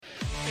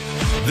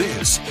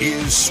This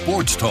is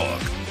Sports Talk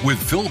with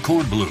Phil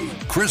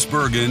Kornbluth, Chris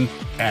Bergen,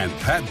 and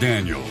Pat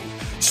Daniel.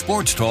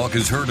 Sports Talk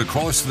is heard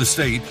across the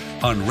state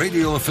on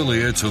radio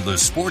affiliates of the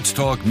Sports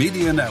Talk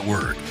Media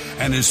Network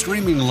and is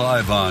streaming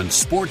live on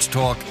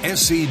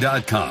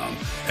sportstalksc.com,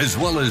 as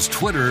well as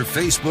Twitter,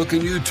 Facebook,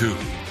 and YouTube.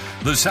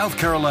 The South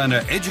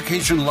Carolina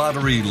Education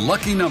Lottery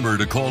lucky number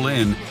to call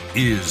in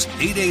is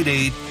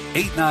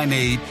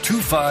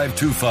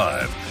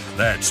 888-898-2525.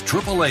 That's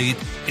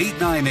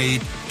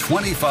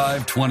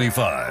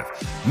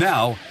 888-898-2525.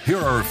 Now, here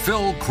are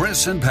Phil,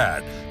 Chris, and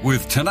Pat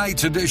with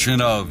tonight's edition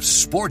of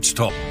Sports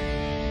Talk.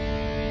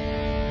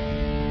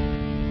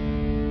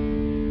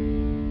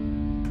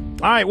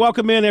 All right,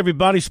 welcome in,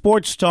 everybody.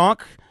 Sports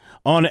Talk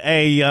on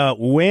a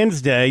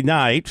Wednesday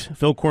night.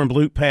 Phil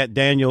Kornbluth, Pat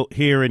Daniel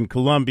here in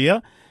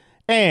Columbia,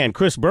 and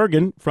Chris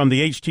Bergen from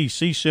the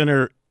HTC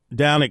Center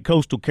down at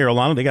Coastal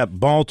Carolina. They got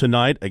ball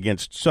tonight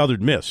against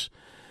Southern Miss.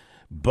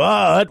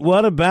 But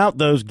what about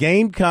those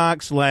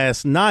Gamecocks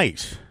last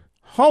night?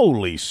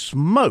 Holy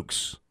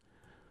smokes.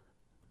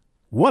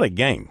 What a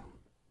game.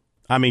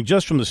 I mean,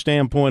 just from the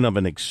standpoint of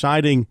an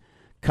exciting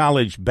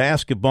college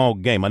basketball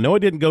game. I know it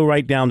didn't go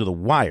right down to the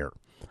wire,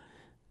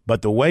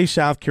 but the way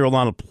South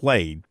Carolina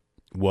played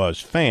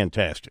was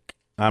fantastic.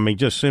 I mean,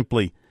 just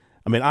simply,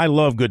 I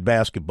love good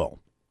basketball.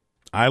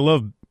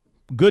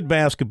 Good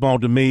basketball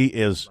to me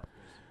is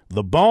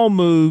the ball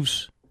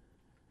moves,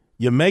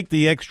 you make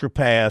the extra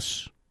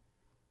pass,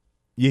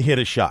 you hit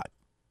a shot.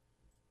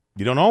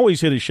 You don't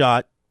always hit a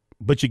shot,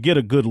 but you get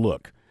a good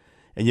look.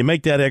 And you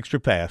make that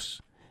extra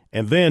pass.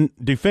 And then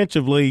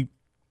defensively,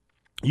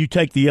 you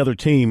take the other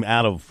team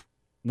out of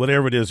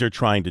whatever it is they're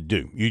trying to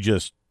do. You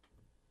just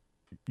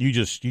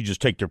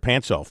take their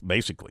pants off,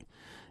 basically.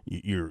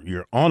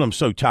 You're on them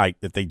so tight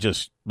that they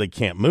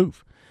can't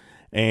move.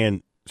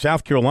 And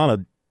South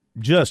Carolina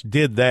just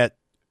did that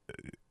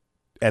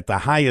at the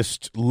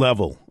highest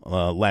level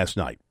last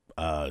night.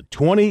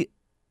 20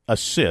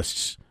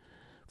 assists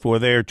for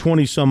their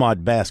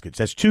 20-some-odd baskets.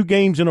 That's 2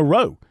 games in a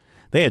row.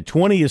 They had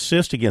 20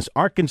 assists against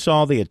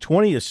Arkansas. They had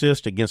 20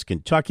 assists against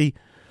Kentucky.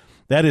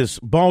 That is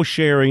ball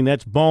sharing.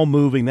 That's ball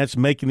moving. That's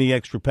making the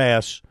extra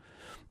pass.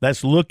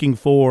 That's looking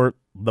for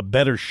the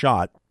better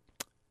shot.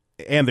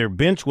 And their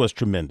bench was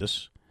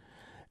tremendous.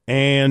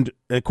 And,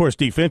 of course,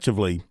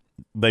 defensively,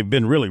 they've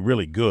been really,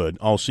 really good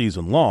all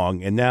season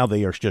long, and now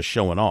they are just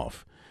showing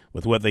off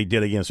with what they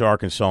did against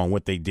Arkansas and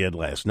what they did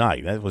last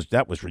night.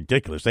 That was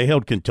ridiculous. They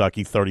held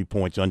Kentucky 30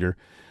 points under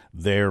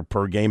their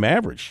per-game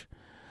average.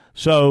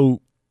 So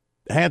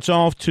hats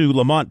off to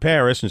Lamont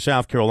Paris in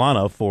South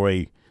Carolina for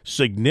a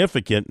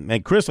significant –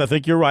 and, Chris, I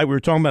think you're right. We were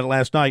talking about it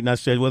last night, and I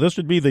said, well, this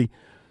would be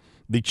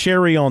the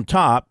cherry on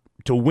top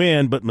to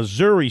win, but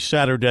Missouri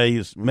Saturday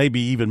is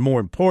maybe even more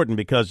important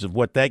because of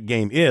what that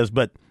game is.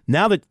 But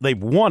now that they've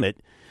won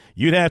it,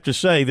 you'd have to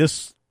say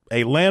this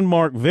a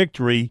landmark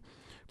victory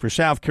for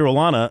South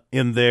Carolina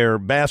in their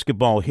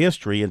basketball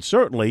history, and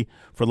certainly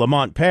for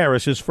Lamont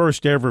Paris, his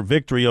first ever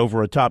victory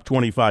over a top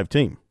 25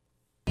 team.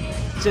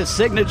 It's his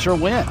signature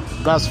win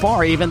thus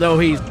far, even though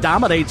he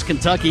dominates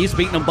Kentucky. He's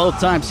beaten them both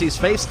times he's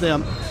faced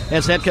them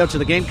as head coach of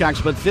the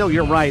Gamecocks. But, Phil,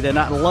 you're right, and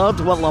I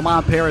loved what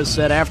Lamont Paris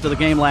said after the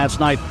game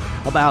last night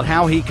about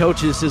how he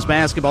coaches his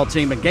basketball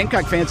team. And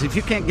Gamecock fans, if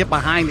you can't get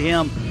behind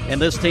him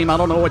and this team, I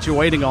don't know what you're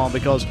waiting on,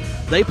 because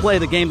they play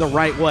the game the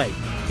right way.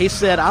 He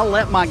said, I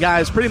let my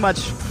guys pretty much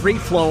free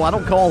flow. I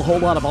don't call a whole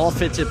lot of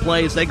offensive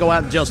plays. They go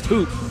out and just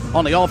hoop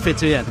on the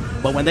offensive end.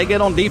 But when they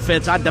get on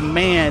defense, I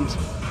demand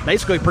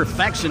basically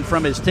perfection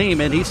from his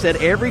team. And he said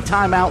every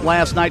time out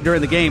last night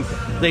during the game,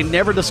 they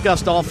never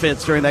discussed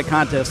offense during that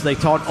contest. They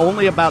talked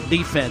only about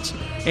defense.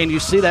 And you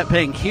see that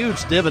paying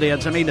huge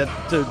dividends. I mean,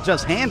 to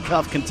just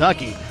handcuff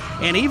Kentucky.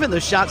 And even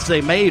the shots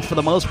they made, for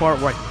the most part,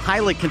 were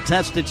highly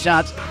contested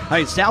shots. I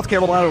mean, South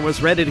Carolina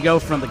was ready to go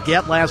from the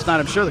get last night.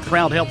 I'm sure the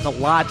crowd helped a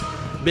lot.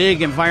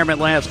 Big environment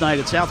last night,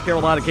 and South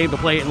Carolina came to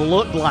play and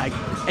looked like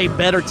a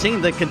better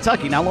team than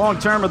Kentucky. Now, long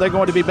term, are they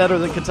going to be better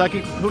than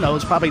Kentucky? Who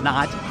knows? Probably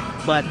not.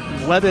 But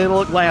what they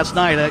looked last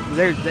night,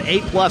 they're the A+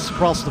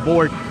 across the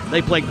board.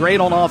 They play great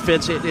on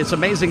offense. It's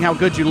amazing how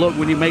good you look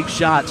when you make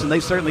shots, and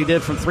they certainly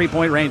did from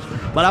three-point range.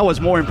 But I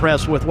was more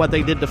impressed with what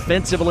they did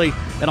defensively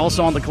and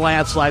also on the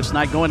glass last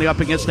night, going up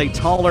against a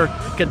taller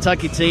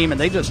Kentucky team,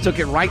 and they just took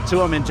it right to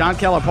them. And John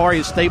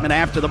Calipari's statement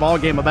after the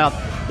ballgame about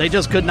they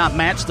just could not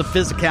match the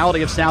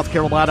physicality of South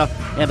Carolina,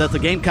 and that the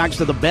Gamecocks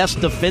are the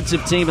best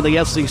defensive team in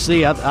the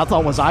SEC, I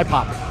thought was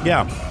eye-popping.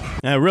 Yeah,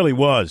 it really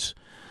was.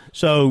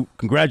 So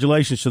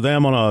congratulations to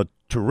them on a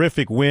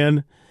terrific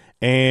win.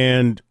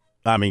 And,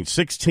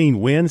 16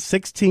 wins,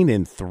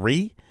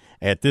 16-3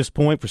 at this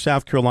point for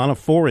South Carolina,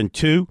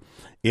 4-2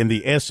 in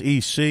the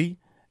SEC.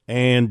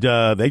 And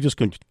they just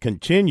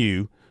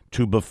continue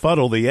to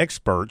befuddle the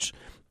experts.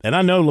 And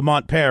I know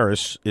Lamont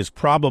Paris is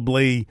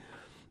probably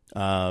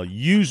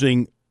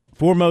using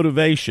for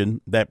motivation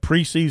that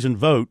preseason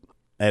vote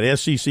at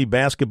SEC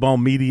basketball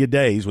media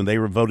days when they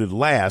were voted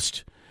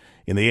last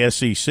in the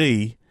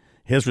SEC.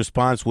 His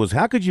response was,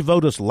 how could you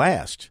vote us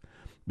last?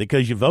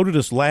 Because you voted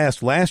us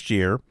last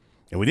year,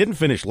 and we didn't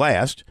finish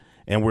last,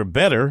 and we're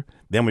better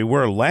than we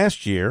were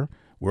last year.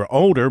 We're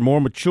older,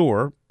 more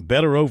mature,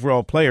 better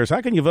overall players.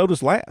 How can you vote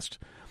us last?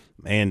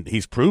 And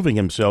he's proving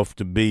himself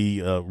to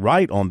be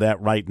right on that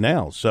right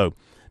now. So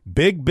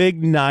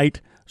big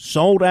night,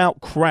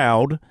 sold-out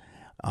crowd.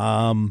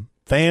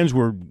 Fans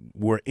were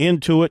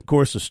into it. Of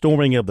course, the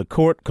storming of the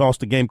court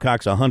cost the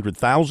Gamecocks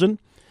 $100,000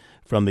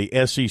 from the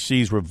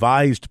SEC's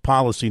revised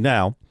policy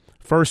now.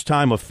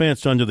 First-time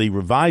offense under the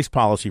revised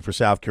policy for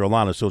South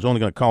Carolina, so it's only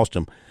going to cost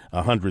them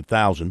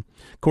 $100,000.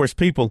 Of course,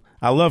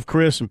 I love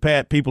Chris and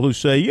Pat, people who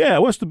say, yeah,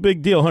 what's the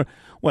big deal?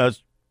 Well,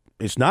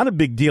 it's not a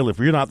big deal if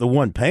you're not the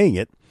one paying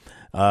it.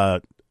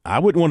 I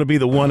wouldn't want to be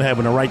the one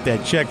having to write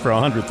that check for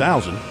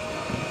 $100,000.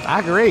 I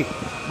agree.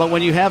 But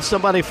when you have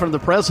somebody from the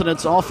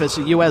president's office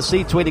at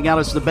USC tweeting out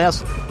it's the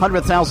best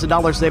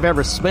 $100,000 they've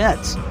ever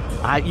spent,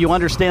 you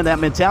understand that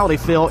mentality,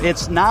 Phil.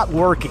 It's not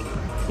working.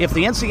 If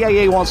the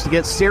NCAA wants to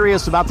get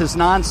serious about this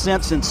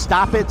nonsense and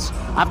stop it,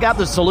 I've got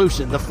the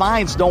solution. The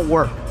fines don't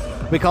work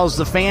because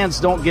the fans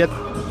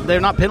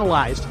they're not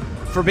penalized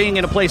for being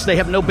in a place they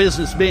have no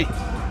business being.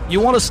 You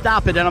want to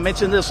stop it, and I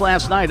mentioned this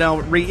last night,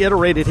 I'll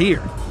reiterate it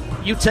here.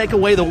 You take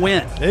away the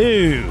win.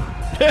 Ew.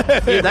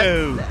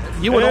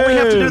 You would only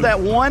have to do that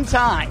one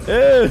time.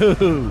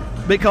 Ew.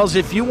 Because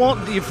if you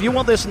want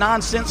this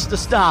nonsense to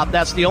stop,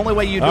 that's the only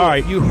way you do All it.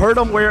 right. You hurt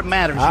them where it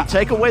matters. You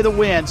take away the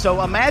win.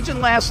 So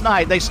imagine last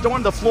night they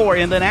stormed the floor,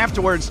 and then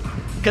afterwards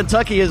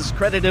Kentucky is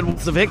credited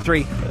with the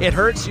victory. It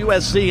hurts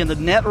USC in the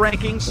net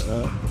rankings,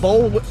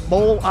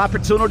 bowl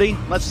opportunity.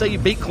 Let's say you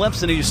beat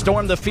Clemson and you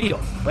storm the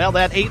field. Well,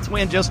 that 8th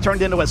win just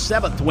turned into a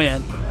 7th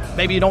win.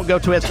 Maybe you don't go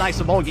to as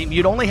nice a bowl game.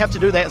 You'd only have to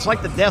do that. It's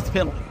like the death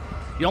penalty.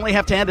 You only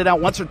have to hand it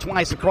out once or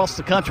twice across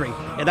the country,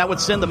 and that would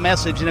send the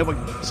message, and it would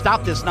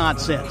stop this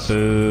nonsense.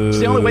 Boo. It's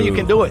the only way you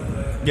can do it.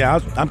 Yeah,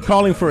 I'm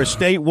calling for a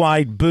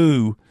statewide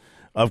boo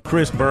of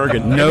Chris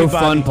Bergen. No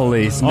fun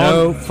police.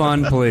 No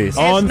fun police.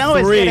 On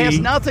three. It has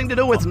nothing to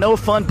do with no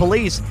fun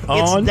police.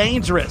 It's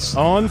dangerous.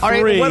 On three.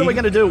 All right, what are we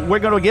going to do? We're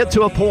going to get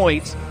to a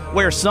point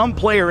where some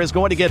player is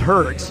going to get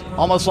hurt,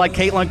 almost like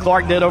Caitlin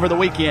Clark did over the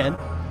weekend.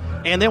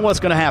 And then what's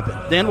going to happen?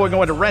 Then we're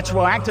going to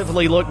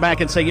retroactively look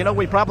back and say,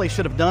 we probably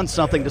should have done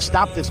something to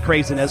stop this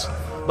craziness.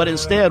 But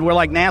instead, we're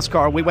like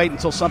NASCAR. We wait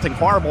until something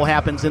horrible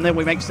happens, and then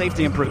we make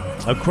safety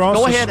improvements.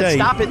 Go ahead and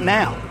stop it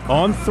now.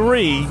 On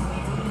three,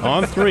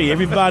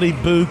 everybody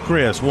boo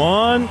Chris.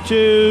 1,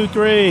 2,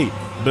 3.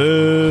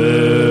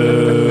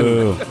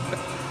 Boo.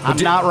 I'm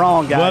not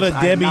wrong, guys. What a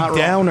Debbie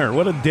Downer.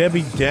 What a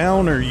Debbie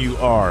Downer you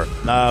are.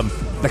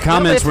 The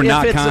comments were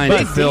not kind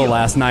to Phil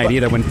last night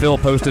either when Phil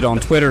posted on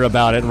Twitter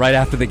about it right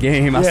after the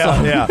game.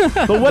 Yeah.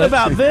 But what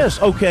about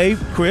this? Okay,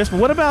 Chris, but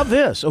what about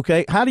this?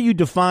 Okay, how do you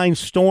define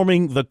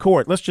storming the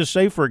court? Let's just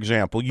say, for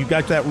example, you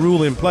got that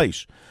rule in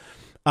place.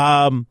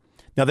 Now,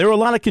 there were a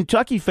lot of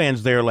Kentucky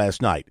fans there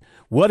last night.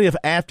 What if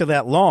after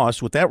that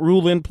loss, with that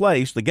rule in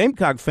place, the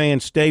Gamecock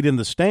fans stayed in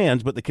the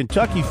stands, but the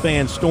Kentucky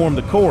fans stormed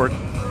the court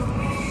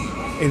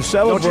and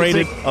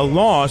celebrated a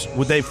loss?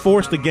 Would they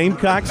force the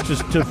Gamecocks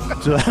to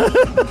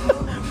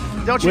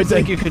Don't you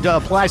think you could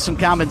apply some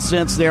common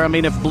sense there? I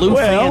mean, if blue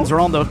fans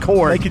are on the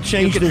court, they could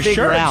change their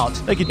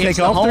shirts. They could take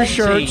off their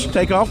shirts.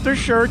 Take off their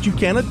shirts. You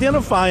can't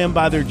identify them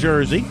by their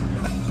jersey,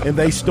 and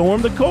they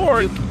storm the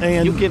court.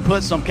 You can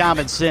put some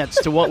common sense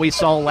to what we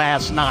saw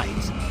last night,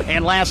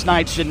 and last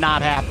night should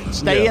not happen.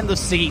 Stay in the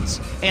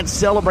seats and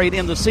celebrate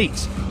in the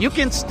seats. You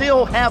can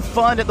still have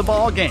fun at the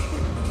ball game.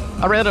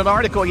 I read an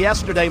article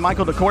yesterday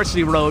Michael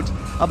DeCourcy wrote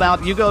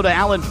about you go to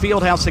Allen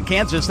Fieldhouse in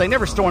Kansas. They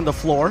never stormed the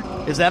floor.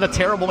 Is that a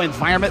terrible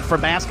environment for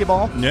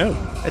basketball? No.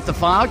 At the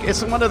Fog,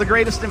 it's one of the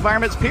greatest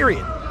environments,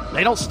 period.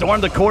 They don't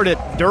storm the court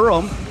at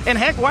Durham. And,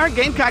 heck, why aren't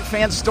Gamecock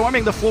fans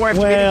storming the floor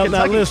after beating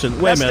Kentucky? Now listen,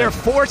 wait That's a minute.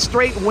 their 4th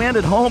straight win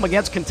at home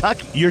against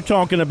Kentucky. You're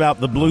talking about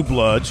the Blue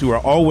Bloods, who are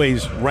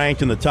always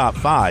ranked in the top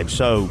 5.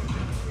 So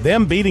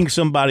them beating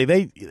somebody,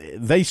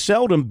 they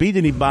seldom beat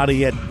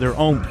anybody at their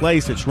own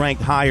place that's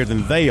ranked higher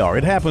than they are.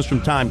 It happens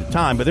from time to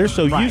time, but they're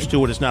so used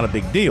to it, it's not a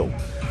big deal.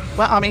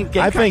 Well, I mean,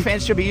 Gamecock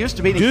fans should be used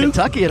to beating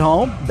Kentucky at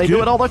home. They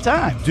do it all the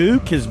time.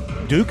 Duke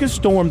has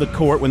stormed the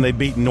court when they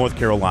beat North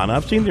Carolina.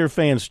 I've seen their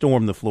fans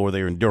storm the floor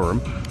there in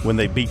Durham when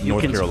they beat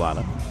North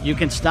Carolina. You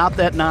can stop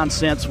that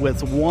nonsense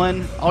with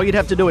one. All you'd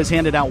have to do is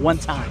hand it out one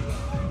time.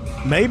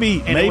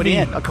 Maybe it would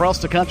end across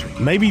the country.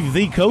 Maybe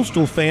the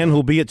Coastal fan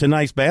who'll be at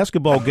tonight's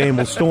basketball game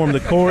will storm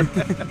the court.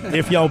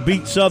 If y'all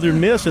beat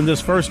Southern Miss in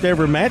this first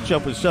ever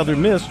matchup with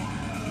Southern Miss,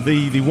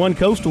 the one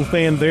Coastal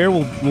fan there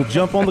will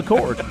jump on the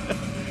court.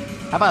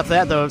 How about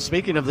that, though?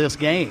 Speaking of this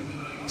game,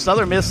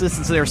 Southern Miss, this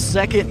is their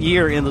 2nd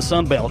year in the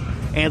Sun Belt,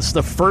 and it's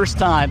the first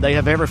time they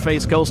have ever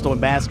faced Coastal in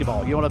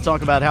basketball. You want to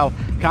talk about how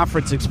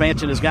conference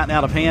expansion has gotten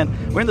out of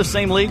hand? We're in the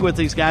same league with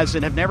these guys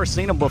and have never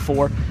seen them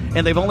before,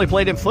 and they've only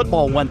played in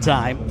football one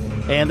time.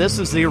 And this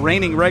is the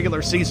reigning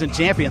regular season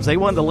champions. They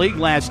won the league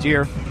last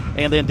year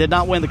and then did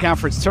not win the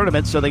conference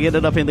tournament, so they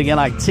ended up in the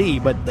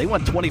NIT. But they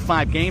won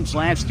 25 games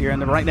last year,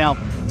 and they're right now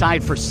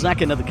tied for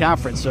 2nd of the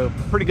conference. So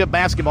pretty good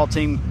basketball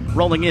team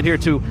rolling in here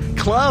to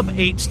Club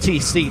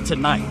HTC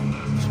tonight.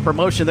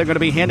 Promotion, they're going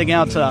to be handing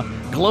out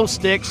glow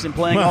sticks and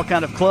playing all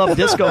kind of club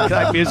disco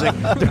type music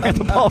during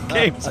the ball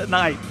games at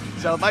night.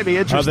 So it might be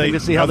interesting to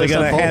see how they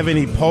going to have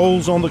any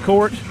poles on the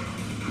court?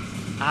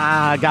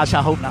 Gosh,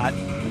 I hope not.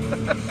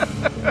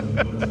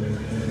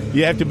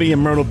 You have to be in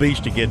Myrtle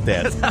Beach to get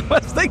that. I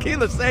was thinking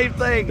the same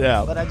thing,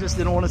 but I just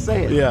didn't want to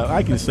say it. Yeah,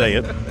 I can say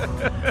it.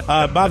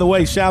 By the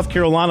way, South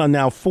Carolina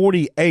now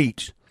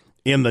 48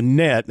 in the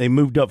net. They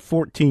moved up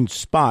 14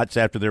 spots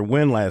after their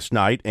win last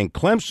night. And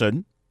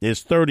Clemson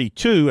is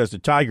 32 as the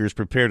Tigers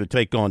prepare to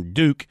take on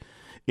Duke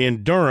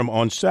in Durham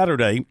on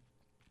Saturday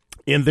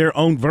in their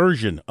own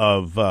version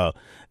of a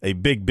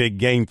big, big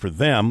game for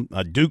them.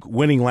 Duke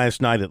winning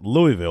last night at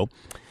Louisville.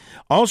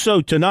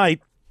 Also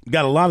tonight,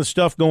 got a lot of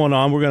stuff going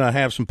on. We're going to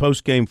have some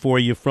post-game for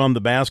you from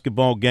the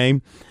basketball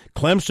game.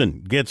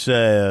 Clemson gets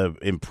an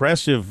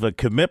impressive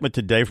commitment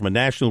today from a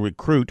national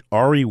recruit,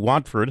 Ari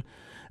Watford,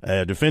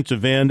 a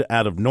defensive end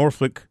out of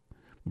Norfolk,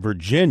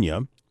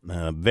 Virginia.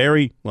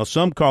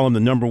 Some call him the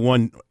number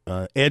one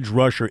edge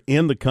rusher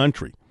in the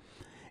country.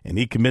 And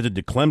he committed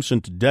to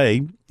Clemson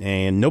today,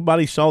 and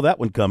nobody saw that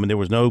one coming. There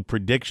was no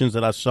predictions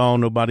that I saw.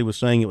 Nobody was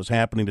saying it was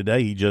happening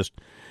today. He just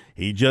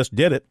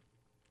did it.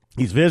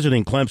 He's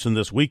visiting Clemson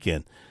this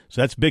weekend. So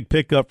that's a big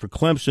pickup for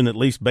Clemson, at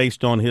least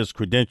based on his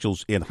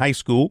credentials in high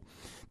school.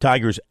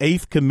 Tigers'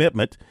 8th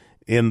commitment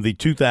in the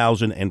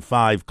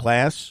 2025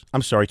 class,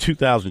 as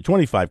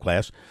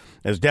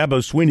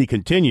Dabo Swinney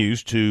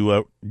continues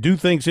to do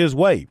things his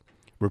way,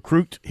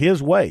 recruit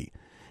his way.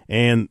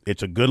 And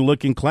it's a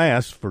good-looking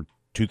class for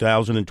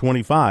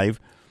 2025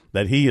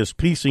 that he is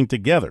piecing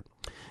together.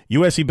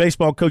 USC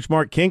baseball coach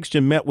Mark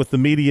Kingston met with the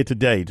media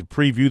today to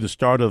preview the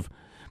start of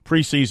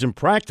preseason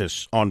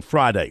practice on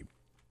Friday.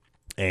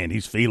 And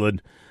he's feeling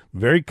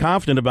very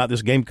confident about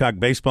this Gamecock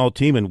baseball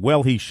team, and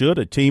well he should,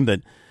 a team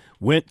that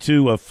went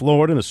to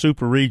Florida in a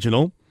super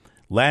regional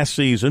last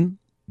season.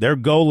 Their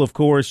goal, of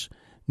course,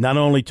 not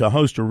only to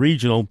host a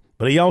regional,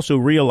 but he also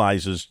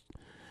realizes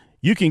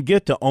you can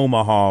get to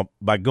Omaha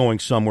by going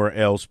somewhere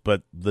else,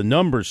 but the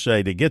numbers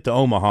say to get to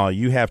Omaha,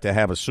 you have to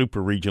have a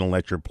super regional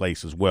at your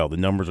place as well. The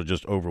numbers are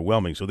just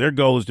overwhelming. So their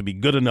goal is to be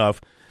good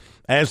enough,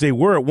 as they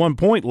were at one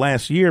point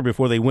last year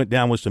before they went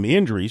down with some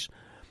injuries,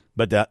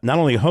 but not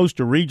only host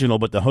a regional,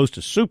 but to host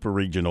a super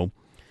regional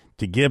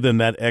to give them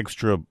that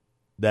extra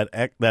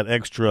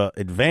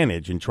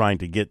advantage in trying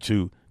to get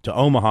to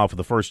Omaha for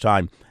the first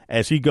time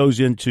as he goes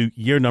into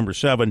year number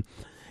 7.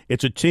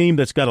 It's a team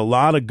that's got a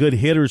lot of good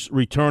hitters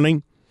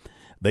returning.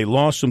 They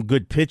lost some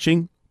good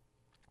pitching,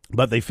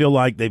 but they feel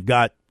like they've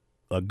got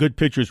good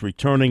pitchers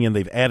returning, and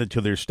they've added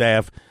to their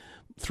staff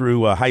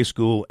through high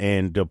school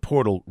and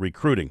portal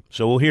recruiting.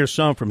 So we'll hear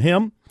some from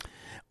him.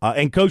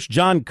 And Coach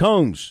John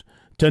Combs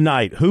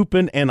tonight,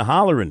 hooping and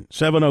hollering,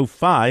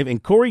 7:05.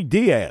 And Corey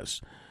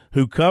Diaz,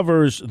 who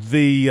covers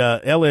the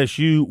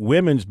LSU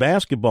women's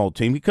basketball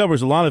team. He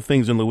covers a lot of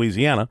things in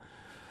Louisiana.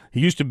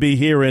 He used to be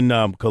here in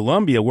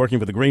Columbia working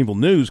for the Greenville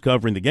News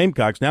covering the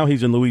Gamecocks. Now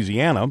he's in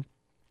Louisiana,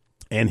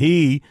 and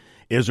he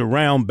is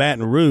around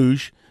Baton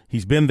Rouge.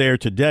 He's been there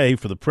today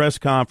for the press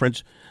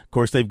conference. Of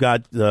course, they've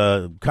got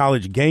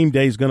College Game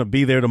Day is going to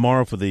be there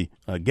tomorrow for the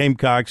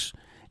Gamecocks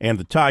and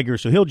the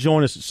Tigers. So he'll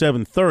join us at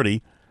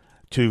 7:30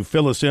 to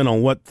fill us in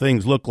on what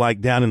things look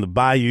like down in the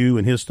Bayou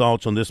and his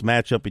thoughts on this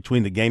matchup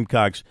between the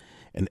Gamecocks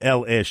and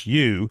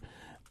LSU.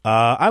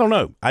 I don't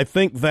know. I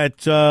think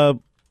that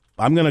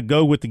I'm going to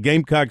go with the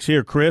Gamecocks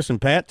here, Chris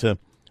and Pat, to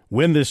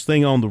win this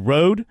thing on the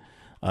road,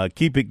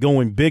 keep it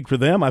going big for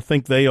them. I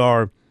think they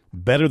are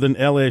better than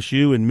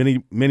LSU in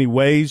many, many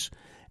ways,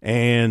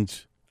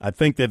 and I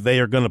think that they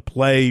are going to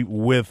play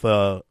with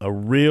a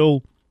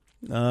real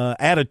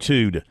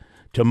attitude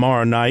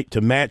tomorrow night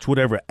to match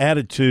whatever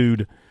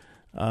attitude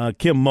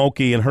Kim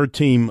Mulkey and her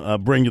team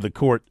bring to the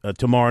court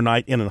tomorrow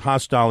night in a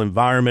hostile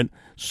environment,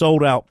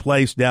 sold-out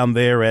place down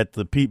there at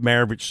the Pete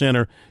Maravich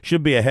Center.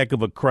 Should be a heck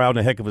of a crowd and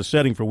a heck of a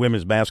setting for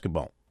women's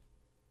basketball.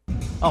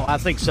 Oh, I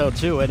think so,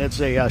 too, and it's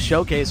a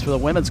showcase for the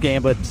women's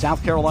game, but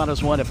South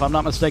Carolina's won, if I'm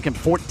not mistaken,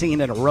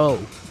 14 in a row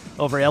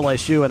over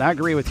LSU, and I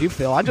agree with you,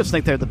 Phil. I just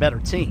think they're the better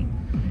team.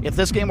 If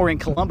this game were in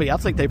Columbia, I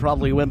think they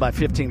probably win by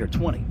 15 or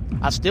 20.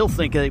 I still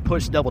think they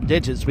push double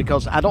digits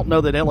because I don't know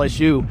that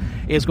LSU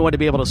is going to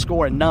be able to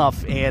score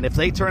enough. And if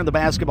they turn the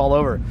basketball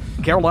over,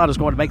 Carolina's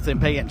going to make them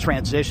pay in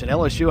transition.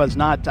 LSU is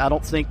not, I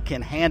don't think,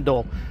 can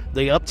handle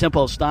the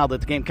up-tempo style that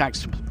the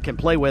Gamecocks can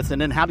play with.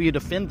 And then how do you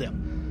defend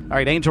them? All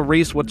right, Angel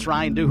Reese would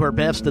try and do her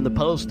best in the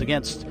post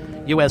against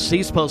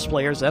USC's post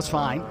players. That's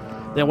fine.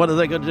 Then what are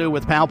they going to do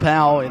with Pow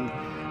Pow and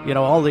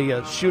all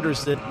the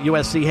shooters that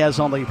USC has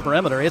on the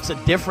perimeter? It's a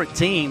different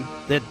team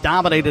that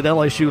dominated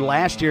LSU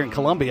last year in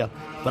Columbia,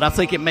 but I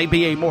think it may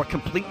be a more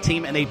complete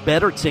team and a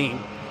better team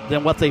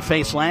than what they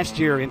faced last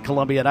year in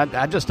Columbia. And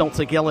I just don't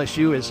think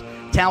LSU is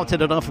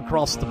talented enough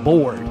across the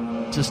board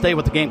to stay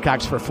with the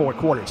Gamecocks for 4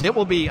 quarters. It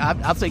will be,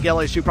 I think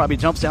LSU probably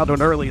jumps out to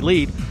an early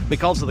lead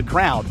because of the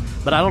crowd,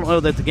 but I don't know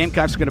that the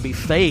Gamecocks are going to be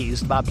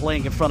fazed by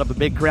playing in front of a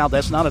big crowd.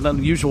 That's not an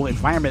unusual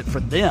environment for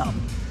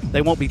them.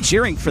 They won't be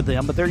cheering for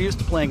them, but they're used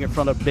to playing in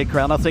front of a big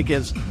crowd. I think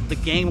as the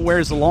game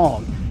wears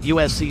along,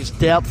 USC's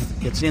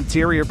depth, its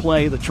interior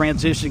play, the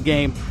transition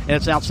game, and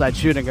its outside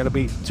shooting are going to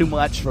be too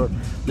much for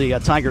the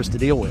Tigers to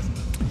deal with.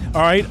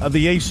 All right,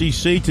 the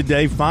ACC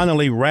today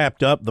finally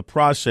wrapped up the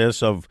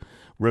process of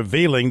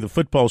revealing the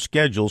football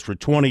schedules for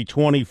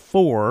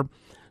 2024.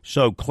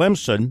 So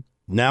Clemson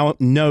now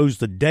knows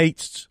the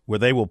dates where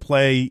they will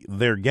play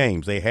their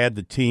games. They had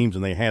the teams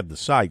and they had the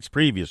sites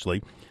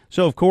previously.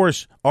 So, of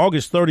course,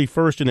 August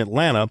 31st in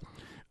Atlanta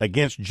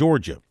against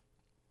Georgia.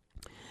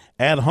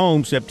 At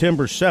home,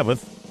 September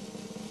 7th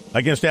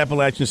against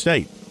Appalachian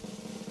State.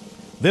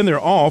 Then they're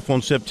off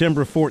on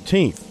September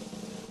 14th.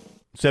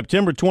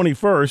 September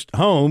 21st,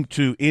 home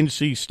to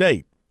NC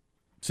State.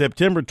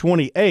 September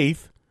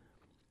 28th,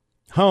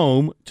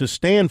 home to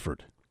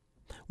Stanford.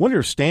 Wonder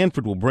if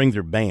Stanford will bring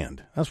their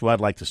band. That's what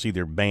I'd like to see,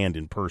 their band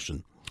in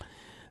person.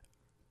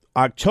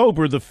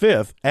 October the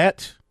 5th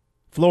at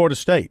Florida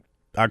State.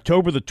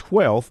 October the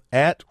 12th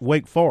at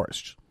Wake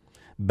Forest.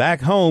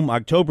 Back home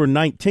October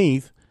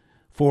 19th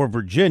for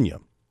Virginia.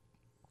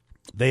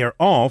 They are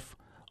off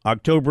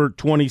October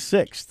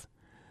 26th.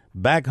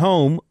 Back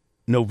home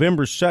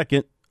November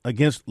 2nd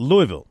against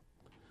Louisville.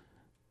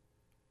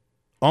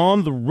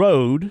 On the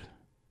road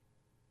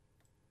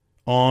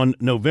on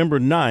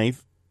November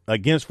 9th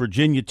against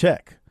Virginia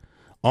Tech.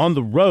 On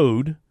the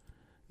road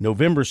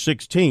November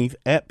 16th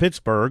at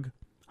Pittsburgh.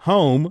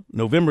 Home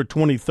November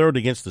 23rd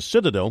against the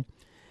Citadel.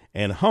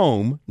 And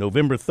home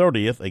November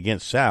 30th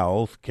against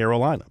South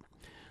Carolina.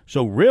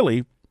 So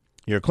really,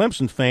 you're a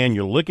Clemson fan,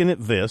 you're looking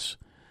at this.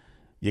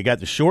 You got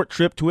the short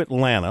trip to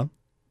Atlanta.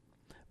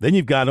 Then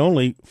you've got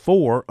only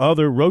 4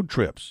 other road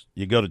trips.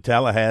 You go to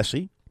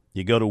Tallahassee,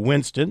 you go to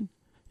Winston,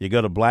 you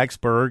go to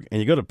Blacksburg,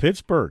 and you go to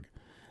Pittsburgh.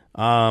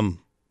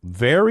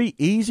 Very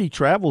easy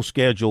travel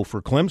schedule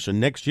for Clemson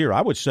next year.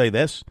 I would say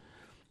this.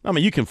 I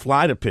mean, you can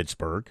fly to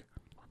Pittsburgh,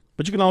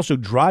 but you can also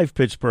drive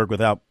Pittsburgh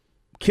without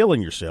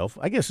killing yourself.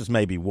 I guess it's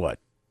maybe,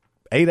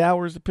 8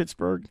 hours to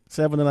Pittsburgh?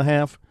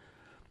 7.5?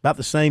 About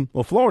the same.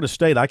 Well, Florida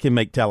State, I can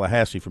make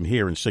Tallahassee from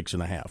here in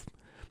 6.5.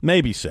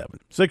 Maybe 7.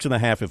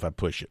 6.5 if I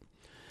push it.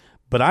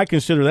 But I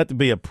consider that to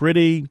be a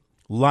pretty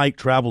light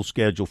travel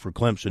schedule for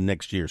Clemson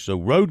next year. So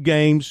road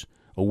games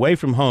away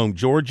from home,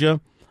 Georgia,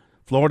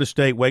 Florida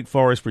State, Wake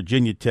Forest,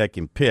 Virginia Tech,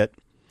 and Pitt.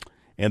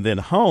 And then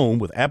home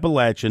with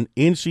Appalachian,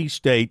 NC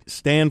State,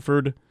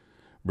 Stanford,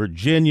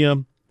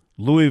 Virginia,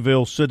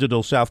 Louisville,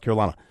 Citadel, South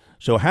Carolina.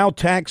 So how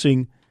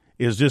taxing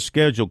is this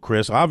schedule,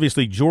 Chris?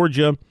 Obviously,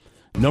 Georgia,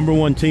 number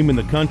 1 team in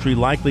the country,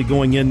 likely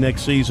going in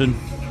next season.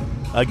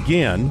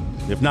 Again,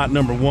 if not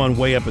number 1,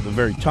 way up at the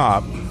very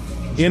top.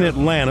 In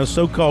Atlanta,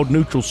 so-called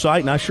neutral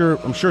site, and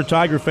I'm sure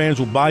Tiger fans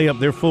will buy up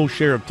their full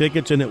share of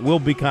tickets, and it will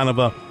be kind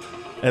of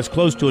as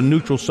close to a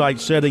neutral site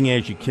setting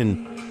as you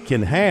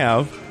can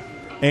have,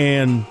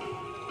 and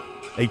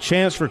a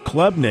chance for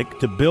Klubnik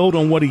to build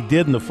on what he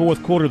did in the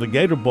fourth quarter of the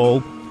Gator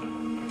Bowl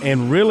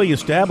and really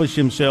establish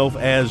himself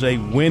as a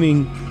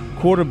winning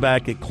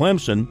quarterback at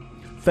Clemson,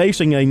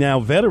 facing a now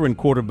veteran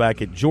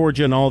quarterback at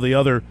Georgia and all the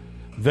other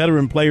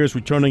veteran players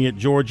returning at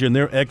Georgia and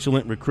their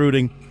excellent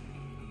recruiting.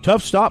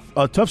 Tough start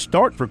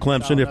for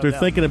Clemson if they're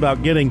thinking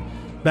about getting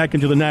back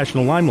into the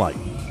national limelight.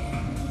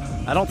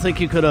 I don't think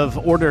you could have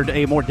ordered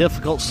a more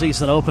difficult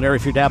season opener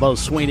if you're Dabo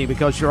Swinney,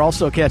 because you're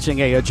also catching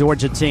a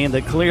Georgia team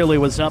that clearly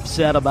was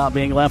upset about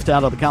being left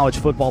out of the college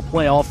football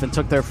playoff and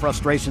took their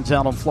frustrations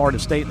out on Florida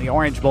State in the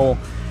Orange Bowl.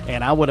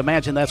 And I would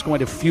imagine that's going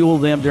to fuel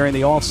them during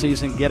the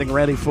offseason, getting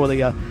ready for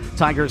the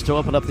Tigers to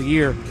open up the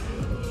year.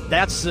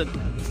 That's a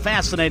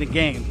fascinating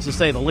game, to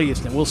say the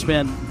least, and we'll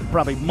spend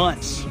probably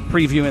months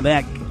previewing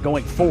that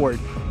going forward.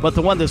 But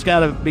the one that's got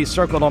to be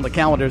circled on the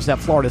calendar is that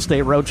Florida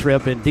State road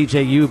trip, and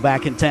DJU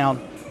back in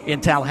town in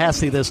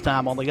Tallahassee this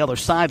time on the other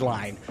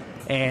sideline.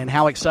 And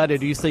how excited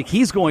do you think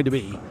he's going to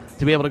be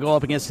able to go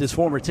up against his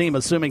former team,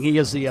 assuming he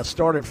is the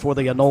starter for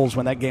the Noles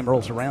when that game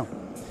rolls around?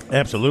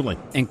 Absolutely.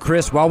 And,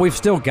 Chris, while we've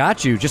still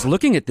got you, just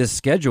looking at this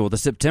schedule, the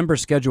September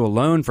schedule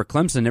alone for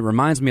Clemson, it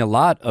reminds me a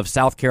lot of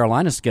South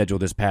Carolina's schedule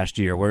this past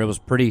year, where it was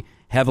pretty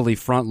heavily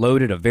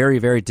front-loaded, a very,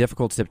 very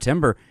difficult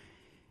September.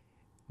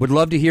 Would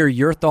love to hear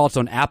your thoughts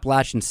on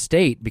Appalachian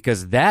State,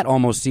 because that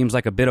almost seems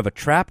like a bit of a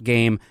trap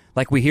game,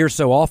 like we hear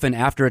so often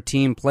after a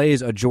team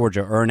plays a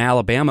Georgia or an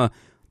Alabama.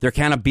 They're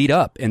kind of beat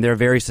up, and they're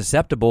very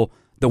susceptible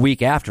the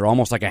week after,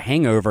 almost like a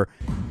hangover.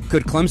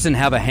 Could Clemson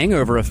have a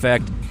hangover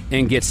effect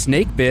and get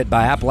snake bit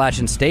by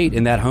Appalachian State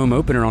in that home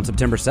opener on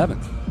September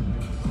 7th?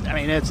 I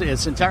mean,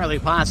 it's entirely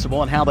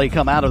possible, and how they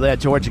come out of that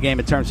Georgia game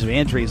in terms of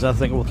injuries, I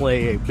think will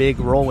play a big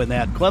role in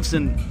that.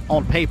 Clemson,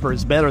 on paper,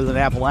 is better than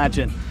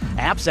Appalachian.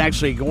 App's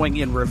actually going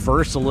in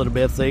reverse a little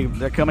bit.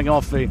 They're coming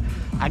off a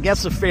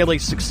fairly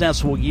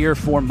successful year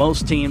for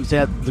most teams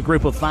at the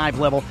Group of 5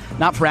 level.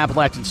 Not for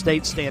Appalachian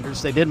State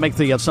standards. They did make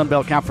the Sun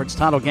Belt Conference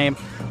title game,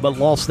 but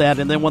lost that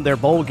and then won their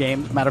bowl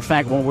game. Matter of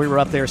fact, when we were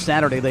up there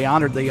Saturday, they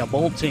honored the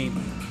bowl team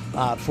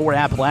for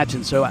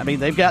Appalachian. So, I mean,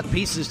 they've got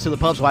pieces to the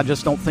puzzle. I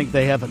just don't think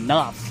they have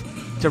enough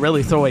to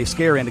really throw a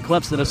scare into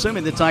Clemson,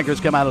 assuming the Tigers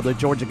come out of the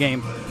Georgia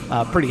game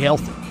pretty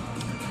healthy.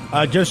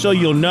 Just so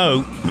you'll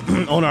know,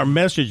 on our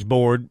message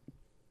board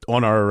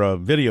on our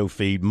video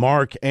feed,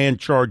 Mark and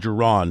Charger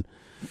Ron,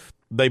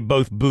 they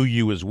both boo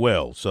you as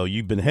well. So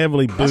you've been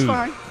heavily booed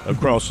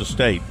across the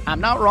state.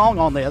 I'm not wrong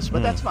on this,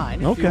 but that's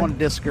fine if you want to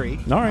disagree.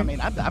 All right. I mean,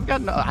 I've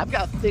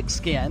got thick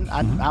skin.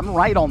 I'm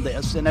right on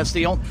this, and that's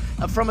the only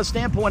from a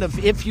standpoint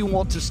of if you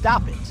want to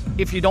stop it.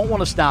 If you don't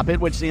want to stop it,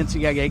 which the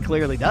NCAA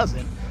clearly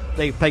doesn't,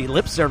 they pay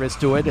lip service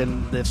to it,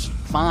 and there's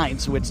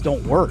fines which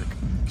don't work.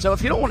 So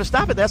if you don't want to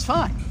stop it, that's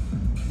fine.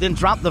 Then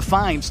drop the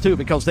fines too,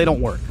 because they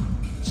don't work.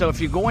 So if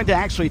you're going to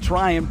actually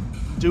try and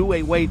do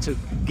a way to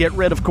get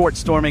rid of court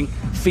storming,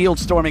 field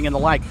storming, and the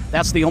like,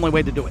 that's the only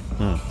way to do it.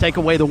 Take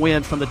away the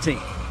win from the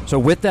team. So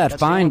with that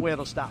fine, the only way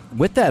it'll stop.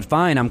 With that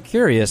fine, I'm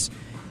curious,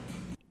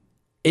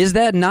 is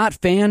that not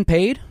fan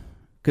paid?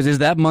 Because is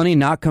that money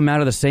not come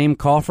out of the same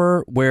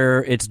coffer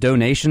where it's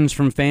donations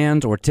from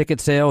fans or ticket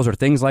sales or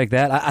things like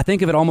that? I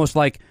think of it almost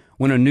like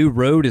when a new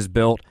road is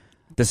built,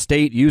 the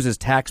state uses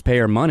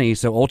taxpayer money,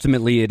 so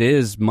ultimately it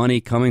is money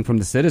coming from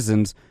the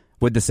citizens.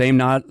 Would the same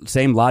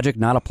logic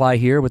not apply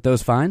here with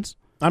those fines?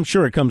 I'm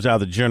sure it comes out of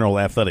the general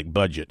athletic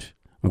budget,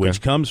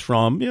 which comes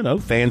from,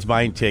 fans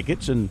buying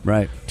tickets and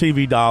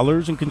TV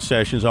dollars and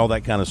concessions, all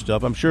that kind of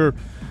stuff. I'm sure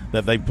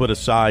that they put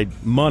aside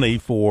money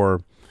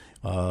for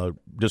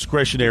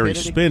discretionary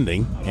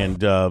spending, and,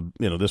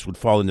 this would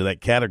fall into that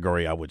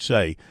category, I would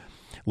say.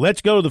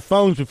 Let's go to the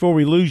phones before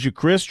we lose you,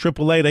 Chris.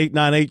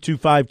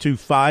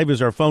 888-898-2525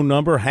 is our phone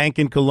number. Hank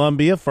in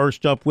Columbia,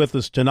 first up with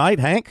us tonight.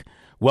 Hank,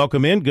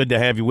 welcome in. Good to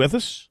have you with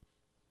us.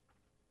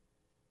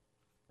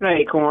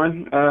 Hey,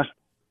 Corn.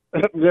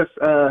 Just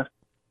on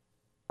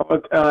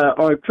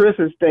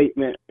Chris's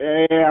statement,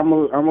 I'm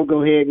gonna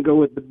go ahead and go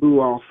with the boo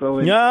also.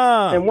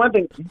 And one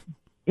thing,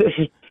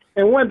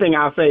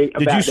 I'll say about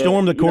did you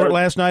storm the court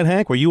last night,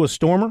 Hank? Were you a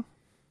stormer?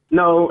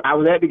 No, I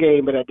was at the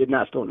game, but I did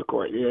not storm the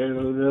court. Yeah,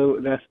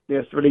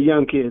 that's for the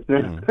young kids.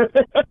 You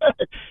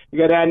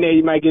got down there,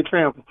 you might get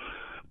trampled.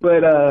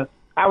 But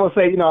I will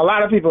say, a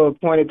lot of people have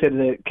pointed to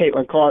the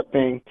Caitlin Clark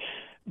thing.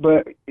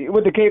 But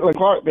with the Caitlin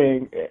Clark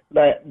thing,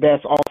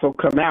 that's also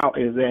come out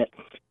is that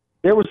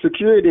there was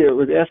security that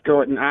was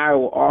escorting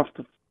Iowa off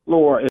the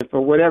floor, and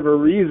for whatever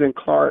reason,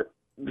 Clark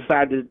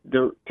decided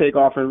to take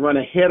off and run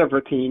ahead of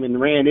her team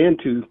and ran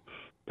into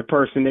the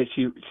person that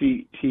she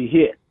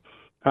hit.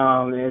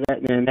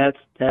 And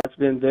that's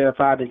been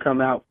verified and come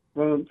out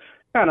from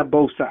kind of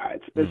both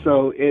sides. And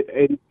so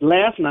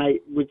last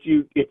night, if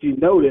you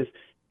noticed,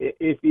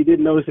 if you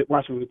didn't notice it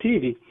watching the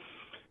TV,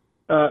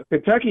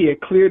 Kentucky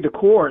had cleared the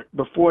court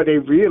before they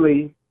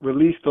really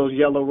released those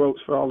yellow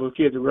ropes for all those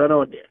kids to run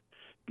on there.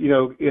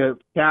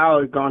 Cal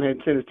had gone ahead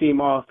and sent his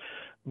team off,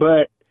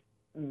 but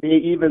they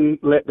even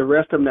let the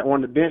rest of them that were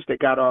on the bench that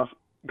got up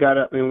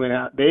and went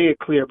out. They had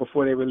cleared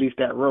before they released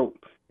that rope.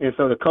 And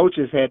so the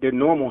coaches had their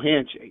normal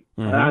handshake.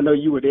 Mm-hmm. I know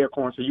you were there,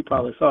 Corn, so you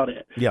probably saw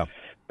that. Yeah.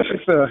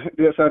 So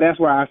that's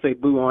why I say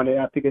boo on it.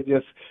 I think it's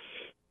just,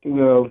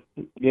 there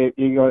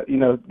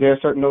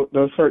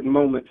are certain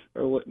moments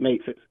are what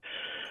makes it.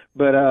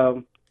 But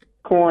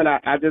Corn,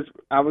 I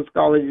was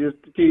calling you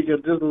just to tease you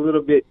just a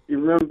little bit. You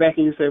remember back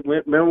and you said,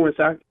 remember when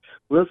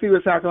we'll see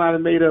what South Carolina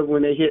made of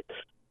when they hit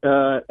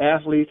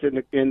athletes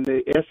in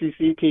the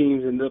SEC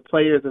teams and the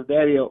players of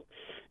that ilk,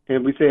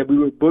 and we said we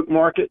would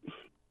bookmark it.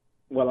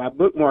 Well, I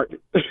bookmarked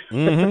it.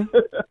 Mm-hmm.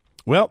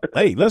 Well,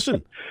 hey,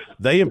 listen,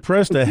 they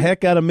impressed the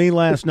heck out of me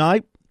last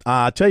night.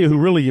 I tell you who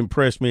really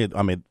impressed me.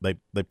 I mean,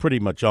 they pretty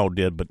much all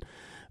did, but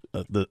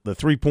the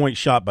 3-point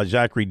shot by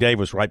Zachary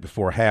Davis right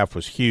before half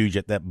was huge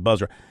at that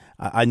buzzer.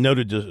 I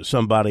noted to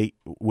somebody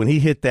when he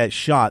hit that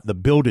shot, the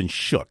building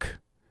shook.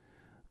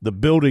 The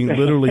building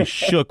literally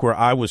shook where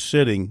I was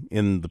sitting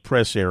in the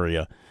press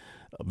area.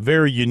 A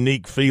very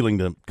unique feeling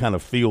to kind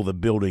of feel the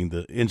building,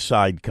 the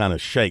inside kind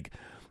of shake.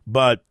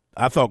 But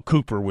I thought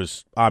Cooper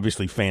was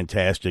obviously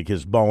fantastic.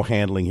 His ball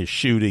handling, his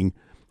shooting,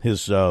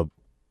 his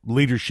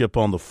leadership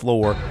on the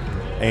floor.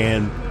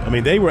 And, I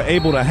mean, they were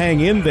able to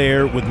hang in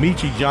there with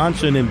Michie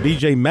Johnson and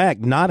B.J. Mack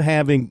not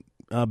having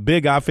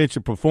big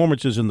offensive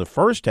performances in the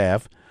first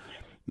half.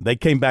 They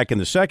came back in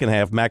the second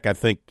half. Mack, I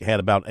think, had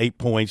about 8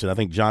 points, and I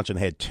think Johnson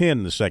had 10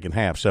 in the second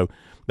half. So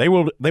they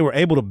were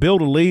able to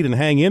build a lead and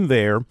hang in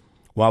there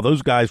while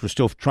those guys were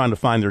still trying to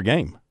find their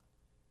game.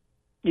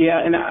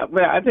 Yeah, and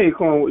I tell you,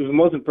 Corn, what was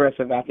most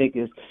impressive, I think,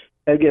 is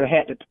I give a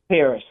hat to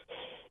Paris.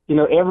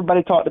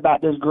 Everybody talked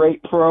about this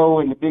great pro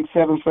and the big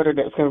 7-footer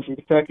that was coming from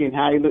Kentucky and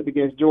how he looked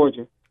against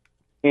Georgia.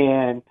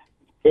 And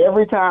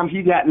every time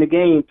he got in the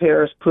game,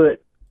 Paris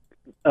put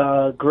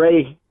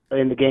Gray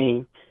in the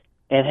game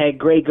and had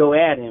Gray go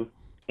at him.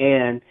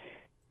 And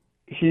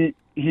he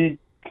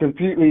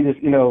completely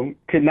just,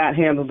 could not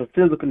handle the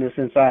physicalness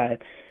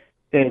inside.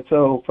 And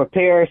so for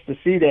Paris to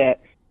see that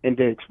and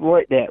to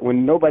exploit that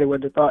when nobody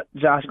would have thought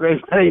Josh Gray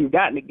might have even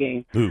gotten the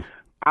game,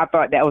 I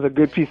thought that was a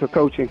good piece of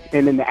coaching.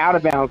 And then the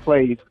out-of-bounds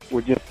plays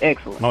were just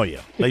excellent. Oh,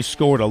 yeah. They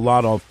scored a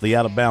lot off the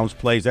out-of-bounds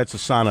plays. That's a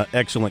sign of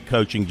excellent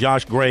coaching.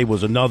 Josh Gray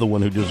was another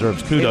one who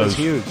deserves kudos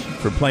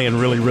for playing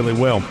really, really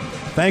well.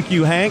 Thank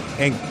you, Hank.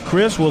 And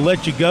Chris, we'll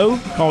let you go.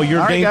 Call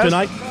your game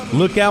tonight.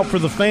 Look out for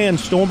the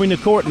fans storming the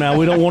court now.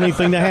 We don't want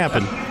anything to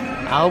happen.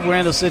 I hope we're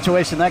in a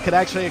situation that could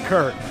actually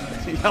occur.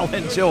 Y'all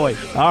enjoy.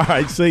 All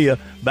right, see you.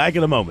 Back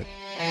in a moment.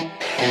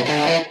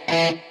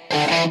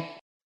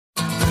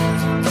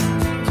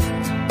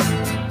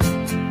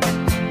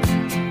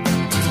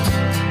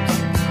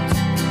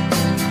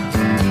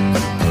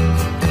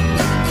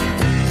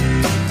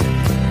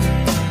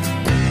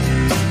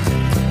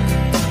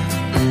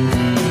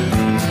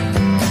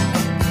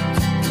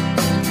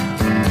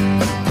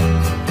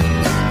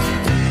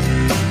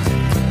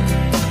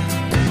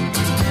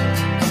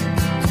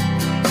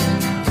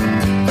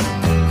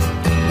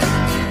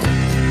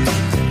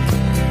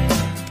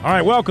 All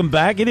right, welcome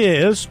back. It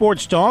is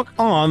Sports Talk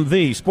on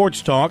the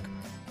Sports Talk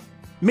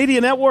Media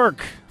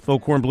Network. Phil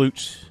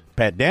Kornblut's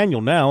Pat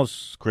Daniel now.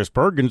 Chris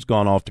Bergen's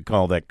gone off to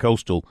call that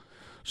Coastal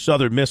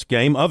Southern Miss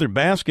game. Other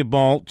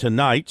basketball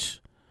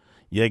tonight.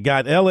 You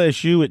got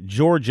LSU at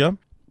Georgia.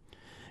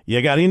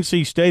 You got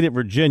NC State at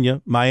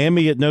Virginia,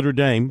 Miami at Notre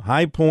Dame,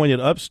 High Point at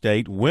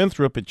Upstate,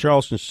 Winthrop at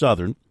Charleston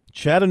Southern,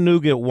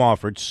 Chattanooga at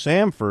Wofford,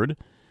 Samford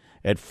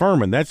at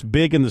Furman. That's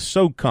big in the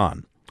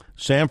SoCon.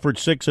 Samford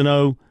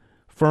 6-0.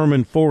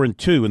 Furman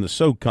 4-2 in the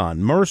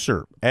SoCon.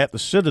 Mercer at the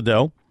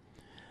Citadel.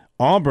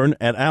 Auburn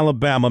at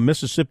Alabama.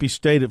 Mississippi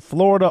State at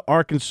Florida.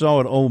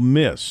 Arkansas at Ole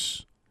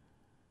Miss.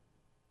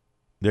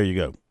 There you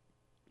go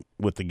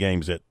with the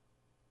games that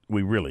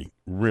we really,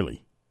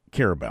 really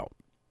care about.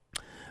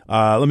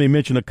 Let me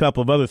mention a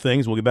couple of other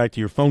things. We'll get back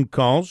to your phone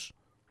calls.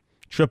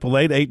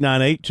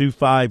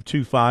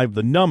 888-898-2525,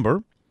 the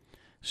number.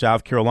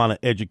 South Carolina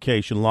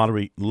Education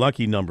Lottery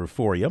lucky number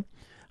for you.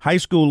 High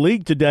School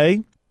League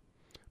today.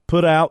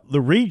 Put out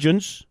the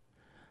regions.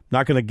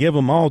 Not going to give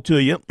them all to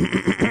you.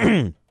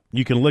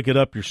 You can look it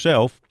up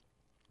yourself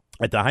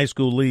at the High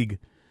School League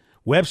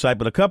website.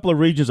 But a couple of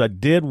regions I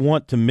did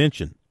want to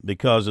mention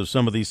because of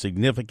some of these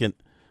significant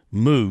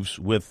moves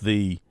with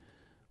the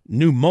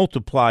new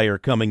multiplier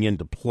coming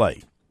into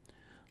play.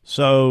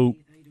 So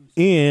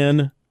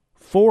in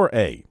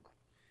 4A,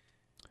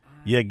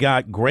 you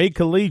got Gray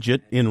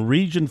Collegiate in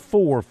Region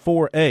 4,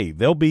 4A.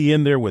 They'll be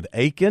in there with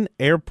Aiken,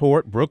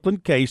 Airport,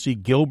 Brooklyn-Cayce,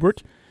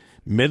 Gilbert,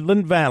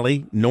 Midland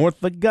Valley,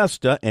 North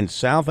Augusta, and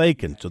South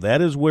Aiken. So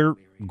that is where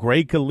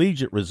Gray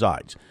Collegiate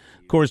resides.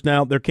 Of course,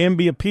 now there can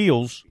be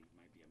appeals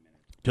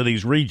to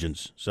these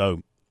regions,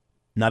 so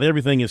not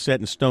everything is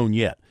set in stone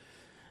yet.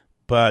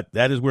 But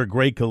that is where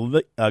Gray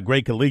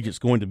Collegiate's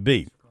going to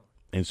be.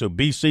 And so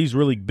BC's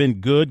really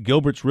been good.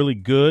 Gilbert's really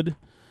good.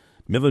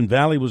 Midland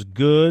Valley was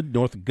good.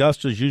 North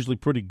Augusta's usually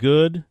pretty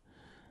good.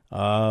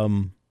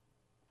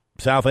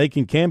 South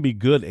Aiken can be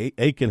good.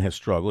 Aiken has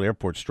struggled.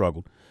 Airport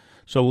struggled.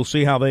 So we'll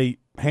see how they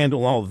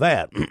handle all of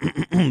that.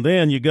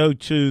 Then you go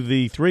to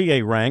the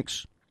 3A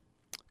ranks,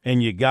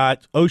 and you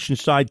got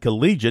Oceanside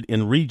Collegiate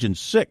in Region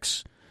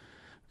 6.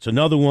 It's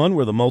another one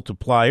where the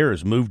multiplier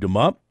has moved them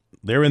up.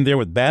 They're in there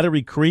with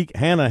Battery Creek,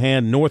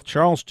 Hanahan, North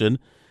Charleston,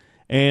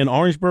 and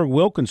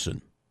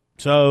Orangeburg-Wilkinson.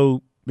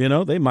 So,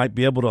 they might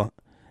be able to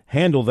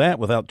handle that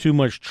without too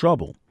much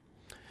trouble.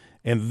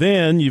 And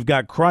then you've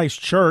got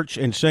Christ Church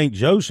and St.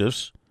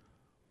 Joseph's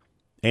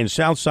and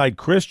Southside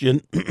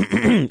Christian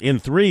in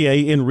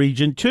 3A in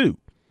Region 2.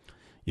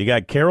 You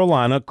got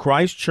Carolina,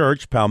 Christ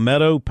Church,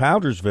 Palmetto,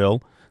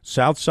 Powdersville,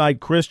 Southside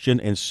Christian,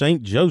 and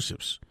St.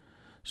 Joseph's.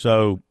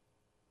 So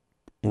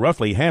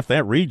roughly half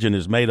that region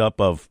is made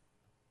up of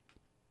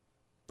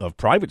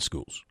private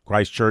schools.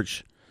 Christ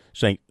Church,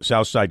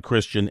 Southside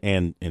Christian,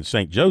 and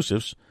St.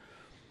 Joseph's.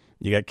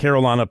 You got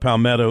Carolina,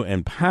 Palmetto,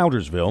 and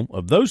Powdersville.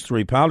 Of those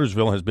three,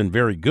 Powdersville has been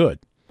very good.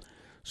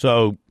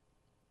 So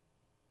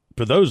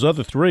for those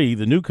other three,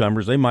 the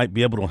newcomers, they might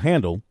be able to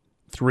handle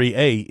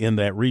 3A in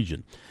that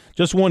region.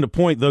 Just wanted to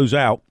point those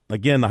out.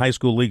 Again, the High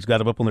School League's got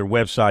them up on their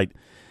website.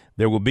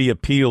 There will be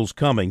appeals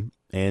coming,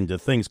 and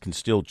things can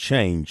still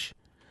change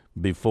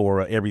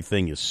before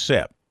everything is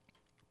set.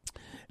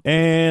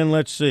 And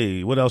let's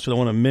see, what else did I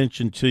want to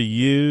mention to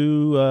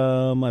you?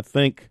 I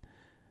think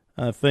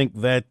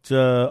that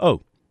the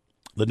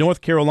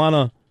North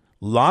Carolina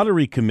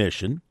Lottery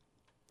Commission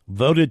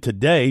voted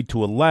today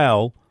to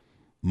allow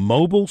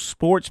mobile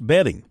sports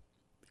betting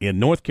in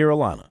North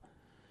Carolina.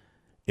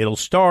 It'll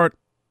start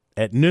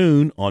at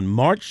noon on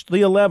March the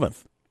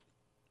 11th.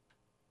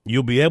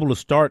 You'll be able to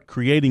start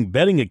creating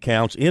betting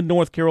accounts in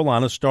North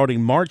Carolina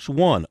starting March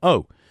 1.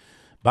 Oh,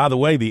 by the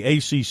way, the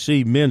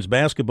ACC men's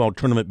basketball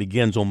tournament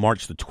begins on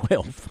March the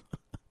 12th.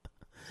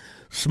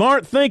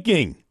 Smart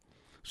thinking.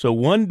 So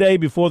one day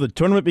before the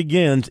tournament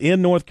begins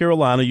in North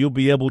Carolina, you'll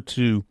be able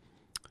to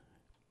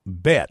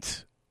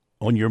bet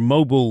on your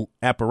mobile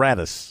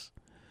apparatus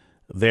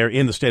there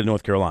in the state of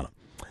North Carolina.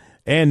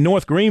 And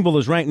North Greenville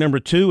is ranked number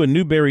 2 and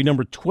Newberry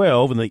number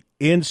 12 in the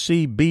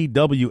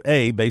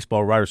NCBWA,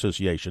 Baseball Writers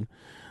Association,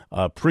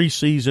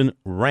 preseason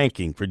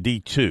ranking for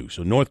D2.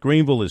 So North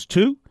Greenville is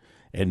 2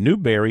 and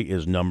Newberry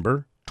is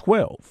number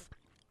 12.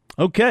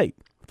 Okay,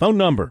 phone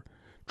number,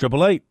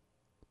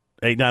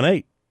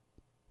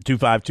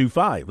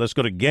 888-898-2525. Let's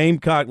go to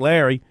Gamecock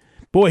Larry.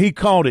 Boy, he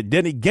called it,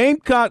 didn't he?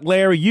 Gamecock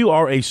Larry, you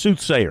are a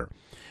soothsayer.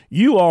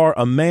 You are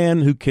a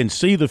man who can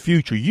see the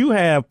future. You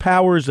have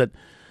powers that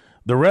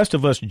the rest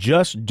of us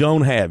just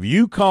don't have.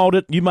 You called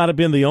it. You might have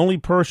been the only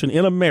person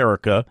in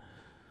America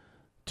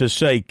to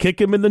say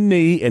kick him in the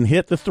knee and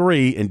hit the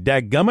three, and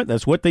dadgummit,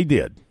 that's what they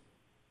did.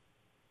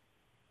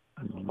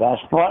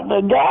 That's what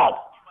they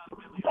got.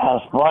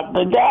 That's what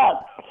they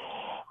got.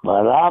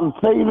 But I'm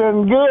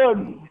feeling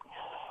good.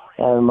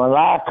 And when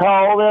I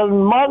call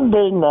in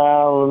Monday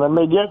now, let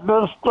me get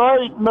this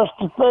straight,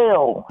 Mr.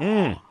 Phil.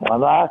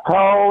 When I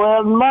call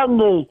in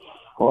Monday,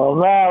 well,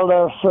 now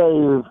let's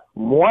see,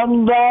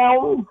 1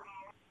 down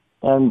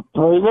and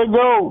 3 to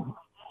go.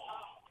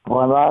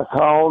 When I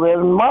call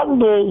in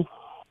Monday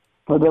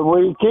for the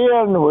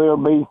weekend, we'll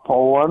be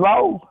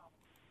 4-0.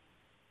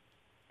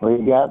 We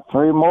got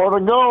 3 more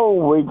to go.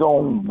 We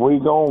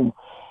gon'.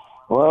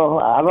 Well,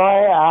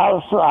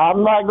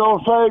 I'm not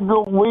gonna say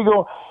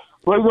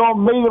we're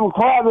gonna beat them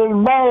quite as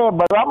bad,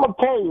 but I'm gonna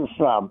tell you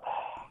something.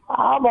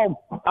 I'm gonna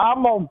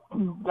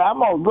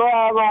go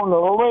out on the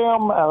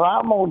limb, and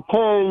I'm gonna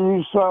tell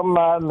you something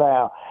right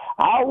now.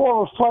 I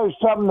want to say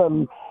something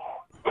to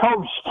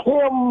Coach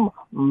Tim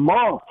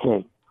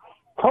Mulkey.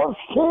 Coach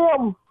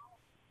Tim,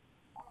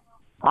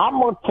 I'm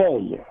gonna tell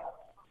you.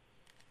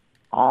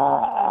 No,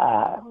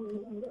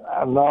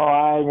 I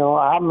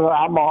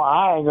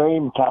ain't gonna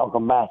even talk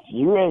about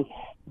you. You ain't,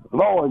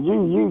 Lord,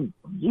 you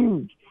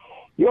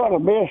ought to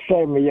be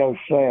ashamed of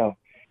yourself.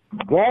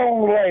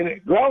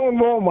 Grown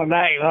woman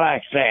ain't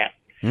like that.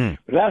 But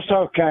that's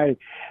okay.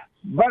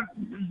 But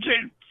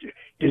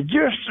did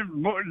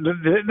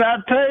I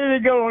tell you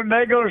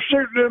they gonna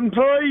shoot them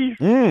threes?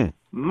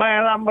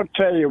 Man, I'm gonna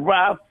tell you,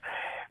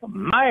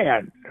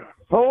 man.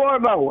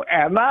 4-0,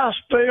 and I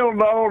still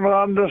don't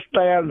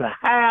understand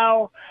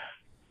how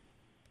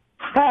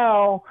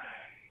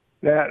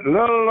that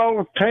little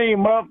old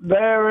team up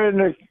there in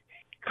the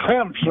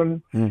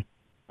Clemson,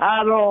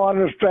 I don't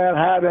understand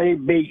how they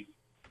beat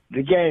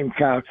the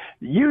Gamecocks.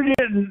 You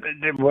didn't,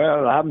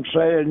 well, I'm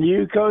saying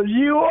you because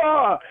you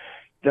are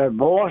the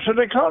voice of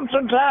the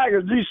Clemson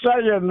Tigers. You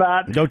say you're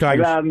not. Go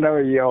Tigers. I know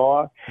you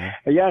are.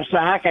 Yes,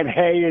 I can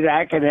hear it.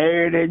 I can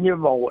hear it in your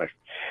voice.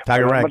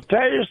 Tiger Rack. I'm going to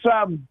tell you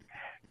something.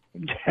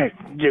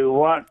 Do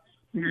what?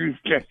 You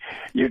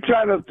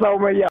trying to throw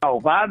me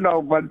off. I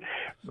know, but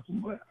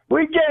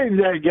we gave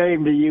that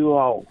game to you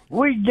all.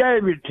 We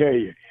gave it to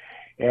you.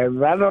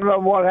 And I don't know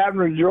what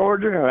happened to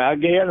Georgia.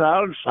 Again,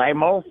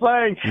 same old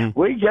thing.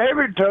 We gave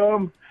it to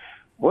them.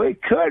 We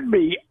could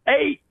be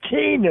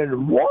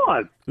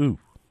 18-1.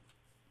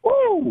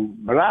 Ooh,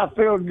 but I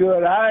feel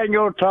good. I ain't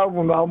gonna talk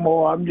no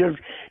more. I'm just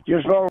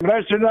gonna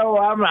let you know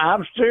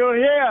I'm still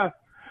here,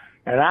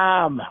 and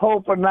I'm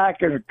hoping I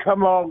can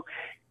come on.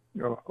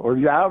 Or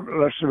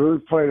let's see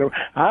who's playing.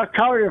 I'll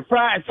call you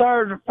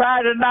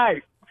Friday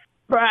night.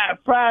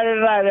 Friday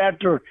night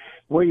after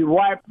we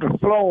wipe the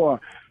floor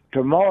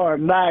tomorrow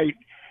night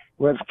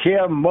with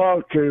Kim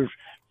Mulkey's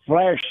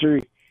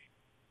flashy.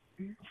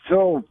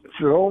 So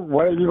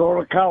what are you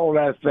going to call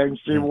that thing?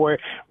 See, we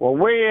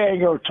ain't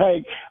going to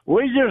take.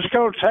 We just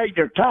going to take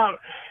the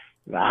top.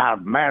 Ah,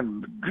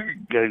 man,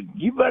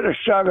 you better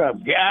shut up.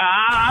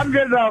 I'm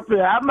getting off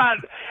here. I might.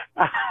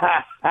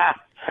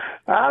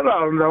 I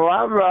don't know.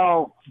 I'm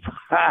wrong.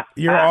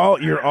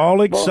 You're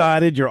all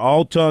excited. You're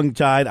all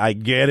tongue-tied. I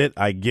get it.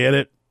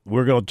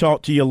 We're going to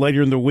talk to you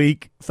later in the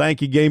week.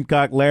 Thank you,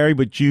 Gamecock Larry.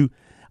 But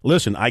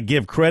listen, I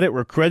give credit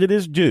where credit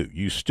is due.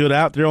 You stood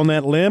out there on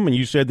that limb, and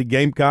you said the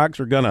Gamecocks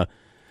are going to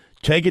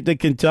take it to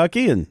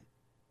Kentucky, and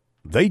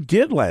they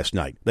did last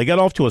night. They got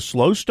off to a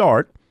slow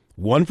start,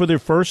 won for their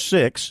first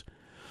 6,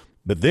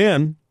 but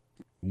then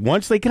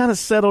once they kind of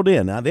settled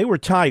in, now they were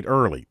tight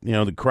early. You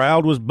know, the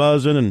crowd was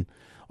buzzing and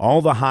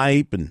all the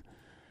hype and,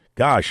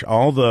 gosh,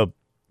 all the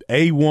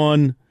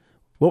A1,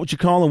 what would you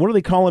call them? What do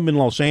they call them in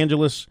Los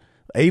Angeles?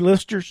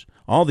 A-listers?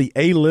 All the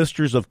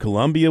A-listers of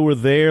Columbia were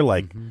there,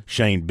 like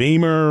Shane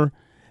Beamer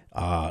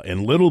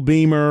and Little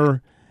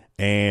Beamer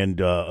and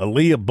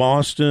Aaliyah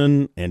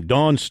Boston and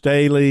Dawn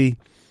Staley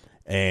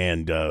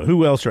and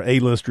who else are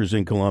A-listers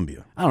in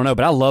Columbia? I don't know,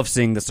 but I love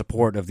seeing the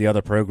support of the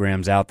other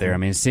programs out there. I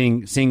mean,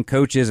 seeing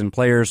coaches and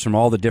players from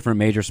all the different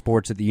major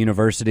sports at the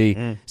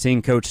university,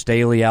 seeing Coach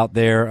Staley out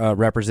there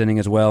representing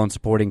as well and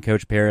supporting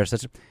Coach Paris.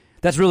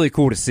 That's really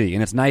cool to see,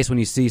 and it's nice when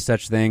you see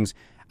such things.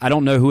 I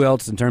don't know who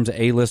else in terms of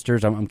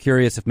A-listers. I'm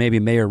curious if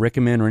maybe Mayor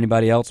Rickaman or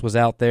anybody else was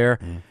out there.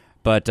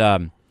 But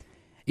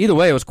either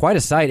way, it was quite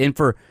a sight. And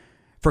for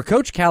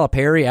Coach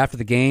Calipari after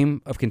the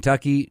game of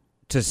Kentucky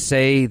to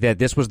say that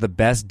this was the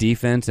best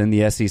defense in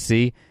the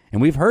SEC, and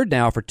we've heard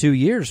now for 2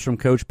 years from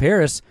Coach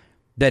Paris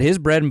that his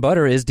bread and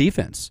butter is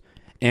defense,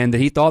 and that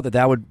he thought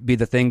that would be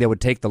the thing that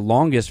would take the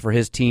longest for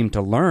his team to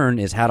learn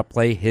is how to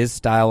play his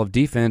style of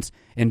defense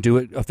and do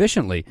it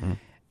efficiently.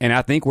 And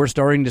I think we're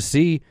starting to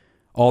see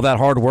all that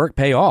hard work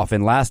pay off.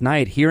 And last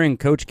night, hearing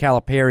Coach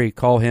Calipari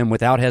call him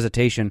without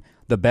hesitation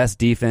the best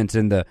defense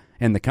in the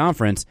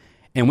conference,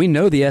 and we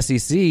know the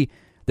SEC,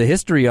 the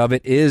history of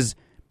it is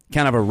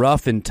kind of a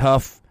rough and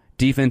tough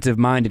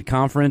defensive-minded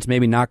conference,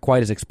 maybe not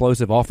quite as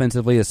explosive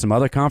offensively as some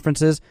other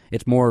conferences.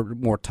 It's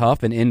more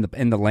tough and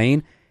in the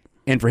lane.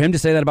 And for him to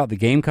say that about the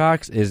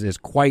Gamecocks is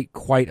quite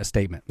a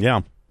statement.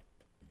 Yeah.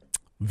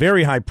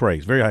 Very high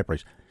praise, very high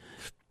praise.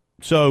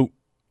 So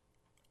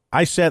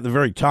I sat at the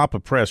very top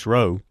of press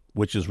row,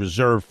 which is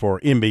reserved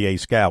for NBA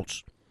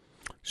scouts.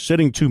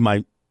 Sitting to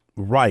my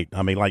right,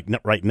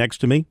 right next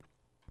to me,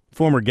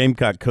 former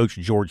Gamecock coach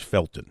George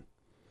Felton.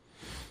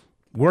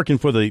 Working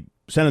for the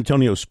San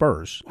Antonio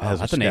Spurs as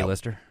that's a scout. an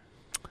A-lister.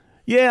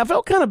 Yeah, I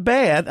felt kind of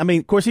bad. I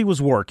mean, of course, he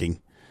was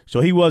working,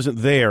 so he wasn't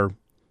there.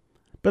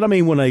 But, I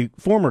mean, when a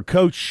former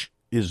coach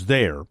is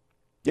there,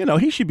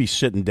 he should be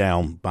sitting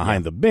down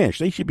behind the bench.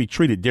 They should be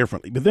treated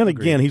differently. But then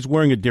again, he's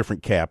wearing a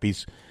different cap.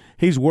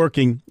 He's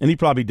working, and he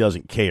probably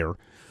doesn't care.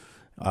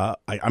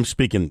 I'm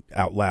speaking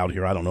out loud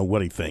here. I don't know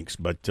what he thinks.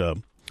 But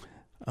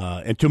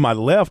and to my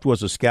left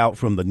was a scout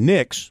from the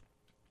Knicks,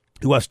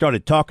 who I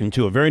started talking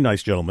to, a very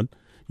nice gentleman,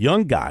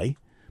 young guy,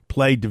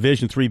 played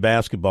Division III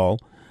basketball,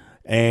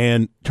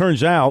 and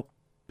turns out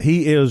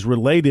he is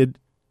related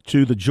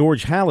to the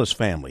George Halas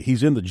family.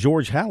 He's in the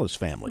George Halas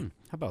family.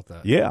 How about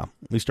that? Yeah.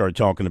 We started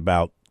talking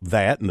about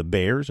that and the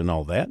Bears and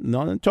all that.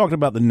 And talking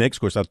about the Knicks.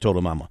 Of course, I told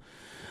him I'm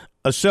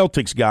a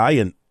Celtics guy,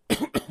 and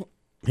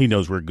he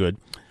knows we're good.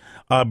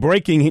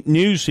 Breaking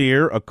news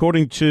here,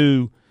 according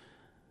to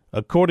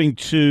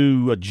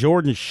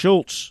Jordan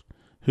Schultz,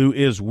 who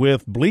is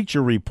with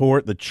Bleacher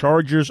Report, the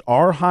Chargers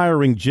are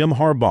hiring Jim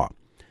Harbaugh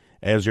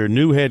as their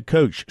new head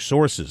coach.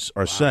 Sources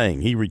are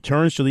saying he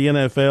returns to the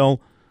NFL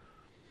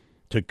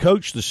to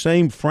coach the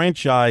same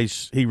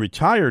franchise he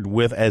retired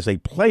with as a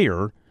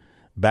player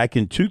back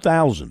in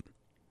 2000.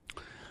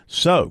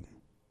 So,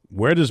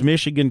 where does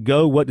Michigan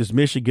go? What does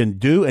Michigan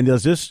do? And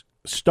does this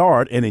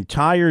start an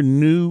entire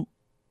new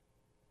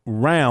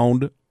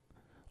round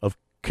of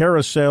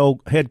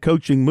carousel head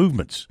coaching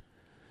movements?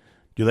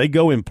 Do they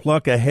go and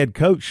pluck a head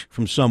coach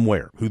from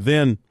somewhere, who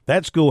then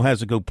that school has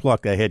to go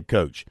pluck a head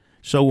coach,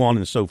 so on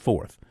and so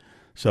forth?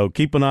 So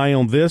keep an eye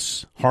on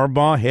this.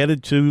 Harbaugh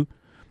headed to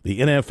the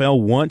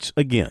NFL once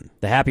again.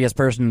 The happiest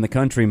person in the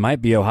country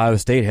might be Ohio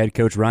State head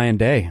coach Ryan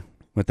Day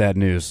with that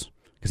news,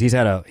 because he's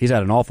had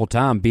an awful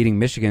time beating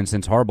Michigan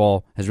since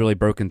Harbaugh has really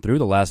broken through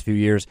the last few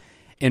years.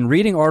 In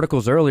reading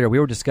articles earlier, we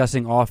were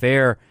discussing off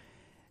air.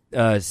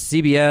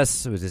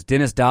 CBS, it was as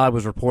Dennis Dodd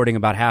was reporting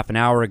about half an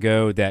hour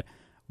ago, that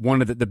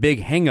one of the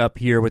big hang-up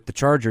here with the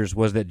Chargers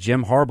was that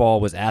Jim Harbaugh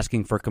was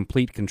asking for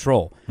complete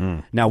control.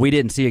 Now, we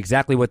didn't see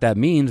exactly what that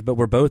means, but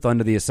we're both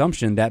under the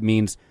assumption that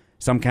means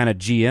some kind of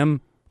GM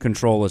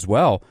control as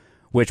well,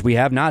 which we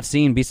have not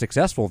seen be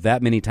successful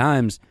that many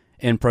times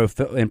in pro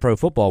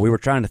football. We were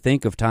trying to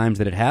think of times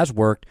that it has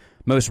worked.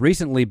 Most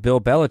recently,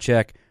 Bill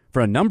Belichick,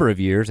 for a number of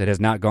years. It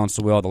has not gone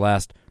so well the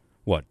last,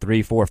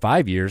 3, 4,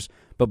 5 years,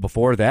 but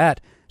before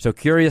that. So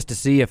curious to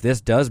see if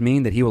this does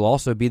mean that he will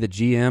also be the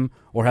GM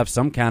or have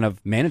some kind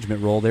of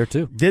management role there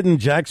too. Didn't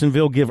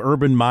Jacksonville give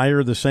Urban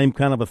Meyer the same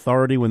kind of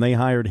authority when they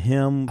hired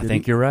him? I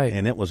think you're right.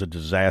 And it was a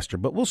disaster,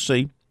 but we'll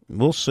see.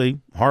 We'll see.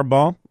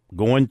 Harbaugh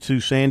going to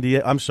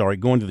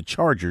going to the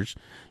Chargers.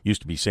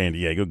 Used to be San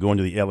Diego, going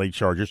to the L.A.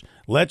 Chargers.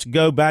 Let's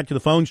go back to the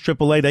phones,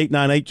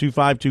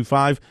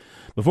 888-898-2525.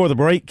 Before the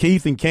break,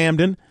 Keith in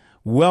Camden,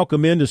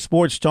 welcome into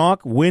Sports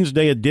Talk,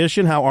 Wednesday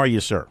edition. How are you,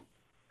 sir?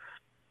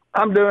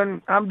 I'm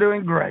doing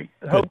great.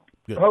 Good.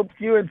 Hope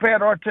you and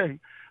Pat are too.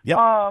 Yep.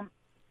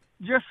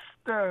 Just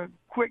a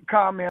quick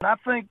comment. I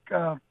think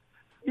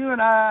you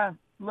and I,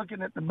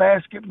 looking at the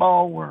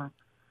basketball, were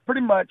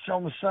pretty much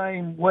on the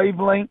same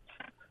wavelength.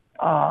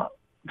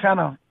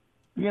 Kind of,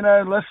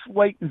 let's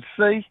wait and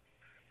see.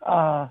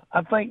 I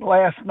think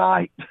last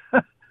night,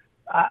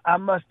 I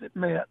must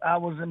admit, I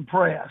was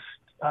impressed.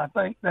 I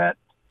think that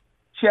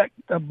checked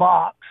the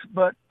box.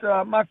 But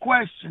my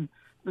question,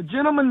 the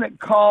gentleman that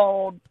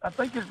called, I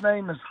think his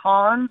name is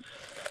Hans,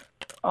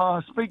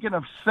 speaking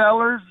of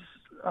Sellers,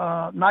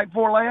 night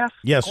before last,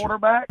 yes,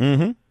 quarterback.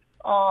 Mm-hmm.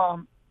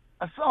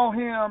 I saw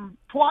him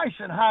twice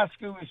in high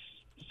school his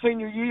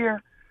senior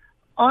year.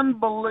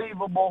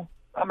 Unbelievable.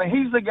 I mean,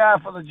 he's the guy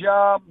for the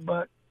job,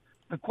 but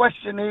the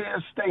question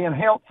is staying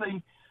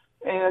healthy,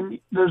 and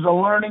there's a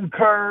learning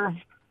curve.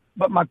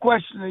 But my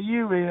question to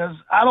you is,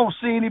 I don't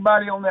see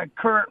anybody on that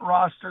current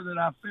roster that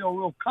I feel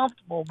real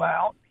comfortable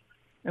about.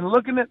 And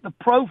looking at the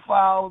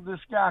profile of this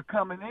guy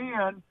coming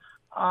in,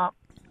 I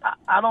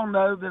don't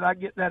know that I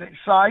get that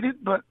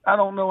excited, but I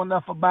don't know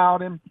enough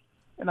about him,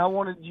 and I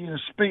wanted you to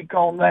speak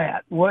on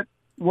that. What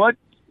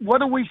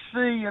do we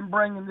see in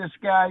bringing this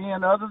guy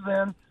in other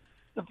than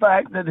the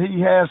fact that he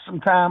has some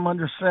time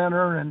under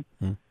center and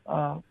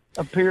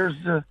appears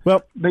to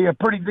be a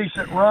pretty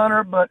decent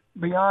runner, but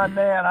beyond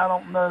that, I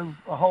don't know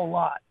a whole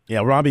lot.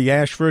 Yeah, Robbie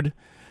Ashford,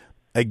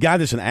 a guy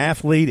that's an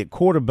athlete at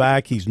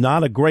quarterback. He's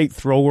not a great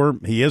thrower.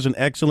 He is an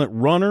excellent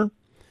runner.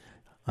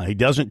 He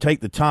doesn't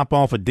take the top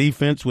off of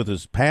defense with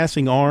his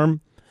passing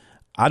arm.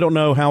 I don't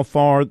know how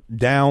far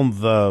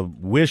down the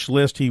wish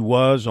list he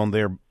was on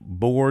their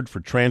board for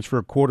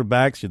transfer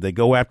quarterbacks. Did they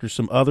go after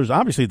some others?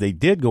 Obviously, they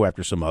did go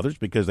after some others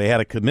because they had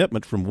a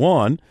commitment from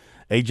one,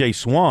 A.J.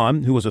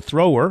 Swan, who was a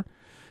thrower,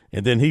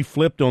 and then he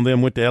flipped on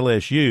them, went to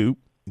LSU.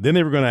 Then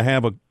they were going to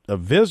have a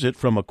visit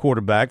from a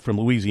quarterback from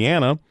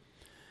Louisiana,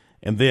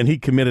 and then he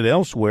committed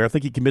elsewhere. I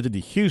think he committed to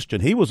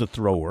Houston. He was a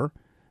thrower.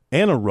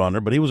 and a runner,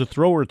 but he was a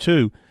thrower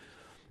too.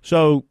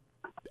 So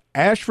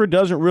Ashford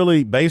doesn't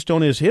really, based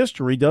on his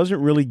history,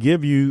 doesn't really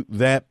give you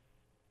that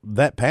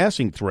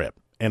passing threat.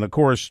 And, of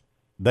course,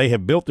 they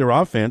have built their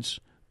offense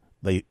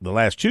the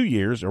last 2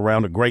 years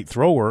around a great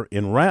thrower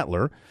in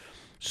Rattler.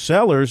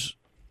 Sellers,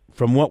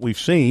 from what we've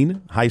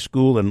seen, high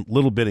school and a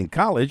little bit in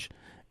college,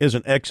 is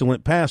an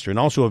excellent passer and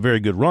also a very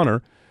good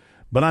runner.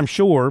 But I'm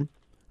sure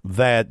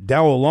that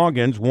Dowell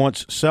Loggins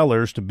wants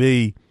Sellers to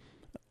be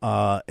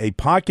a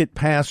pocket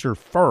passer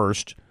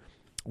first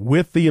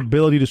with the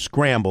ability to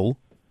scramble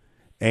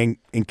and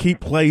keep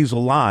plays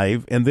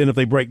alive, and then if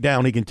they break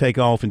down, he can take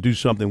off and do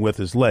something with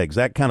his legs.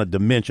 That kind of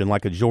dimension,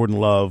 like a Jordan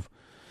Love,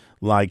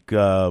 like,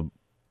 not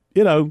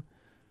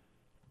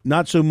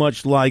so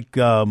much like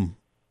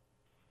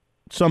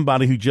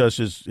somebody who just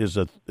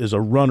is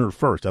a runner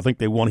first. I think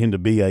they want him to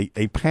be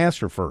a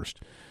passer first.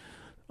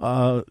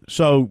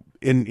 So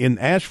in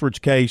Ashford's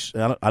case,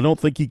 I don't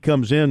think he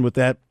comes in with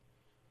that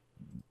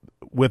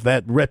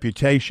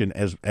reputation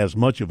as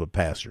much of a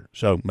passer.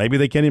 So maybe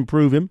they can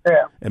improve him,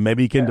 and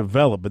maybe he can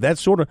develop. But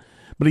that's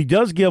but he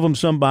does give him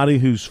somebody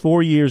who's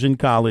 4 years in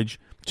college,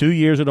 2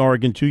 years at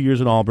Oregon, 2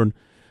 years at Auburn.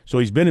 So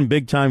he's been in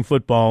big-time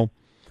football.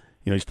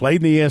 He's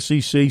played in the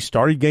SEC,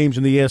 started games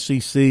in the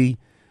SEC.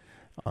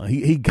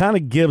 He kind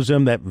of gives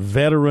them that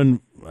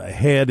veteran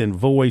head and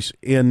voice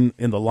in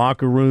the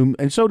locker room,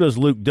 and so does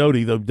Luke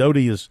Doty, though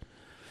Doty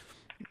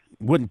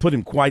wouldn't put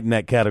him quite in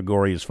that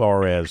category as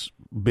far as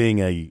being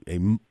a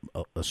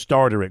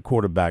starter at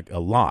quarterback a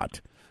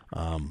lot.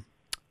 I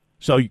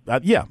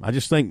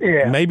just think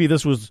maybe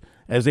this was,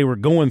 as they were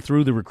going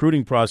through the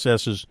recruiting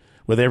processes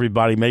with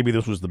everybody, maybe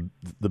this was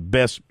the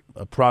best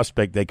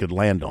prospect they could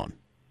land on.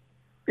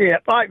 Yeah,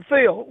 like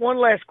Phil, one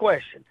last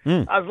question.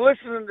 I was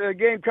listening to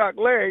Gamecock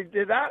Larry.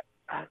 Did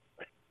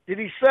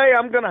he say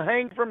I'm going to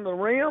hang from the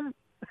rim?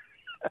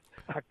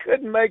 I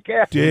couldn't make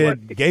out.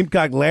 Did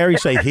Gamecock Larry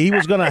say he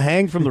was going to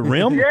hang from the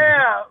rim?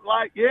 Yeah,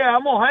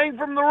 I'm going to hang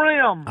from the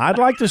rim. I'd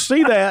like to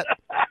see that.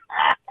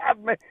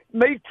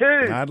 Me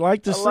too. I'd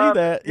like to see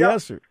that.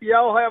 Yes, sir.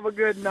 Y'all have a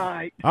good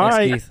night. All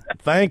right. Keith.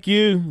 Thank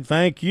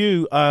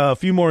you. A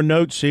few more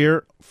notes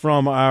here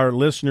from our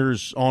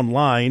listeners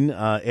online.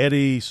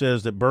 Eddie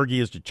says that Berge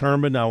is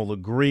determined. I will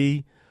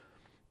agree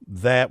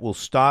that will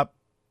stop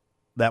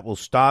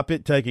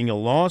it taking a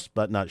loss,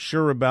 but not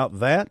sure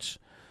about that.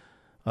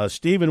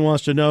 Stephen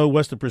wants to know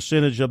what's the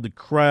percentage of the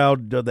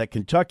crowd that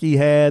Kentucky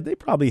had. They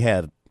probably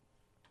had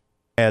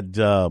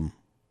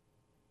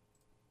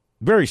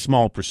very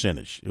small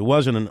percentage. It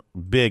wasn't a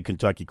big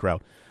Kentucky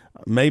crowd.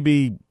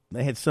 Maybe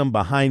they had some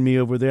behind me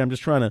over there. I'm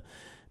just trying to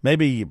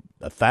maybe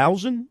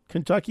 1,000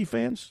 Kentucky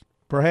fans,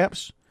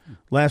 perhaps,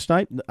 last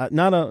night.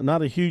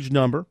 Not a huge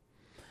number.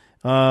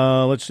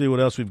 Let's see what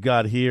else we've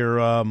got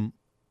here.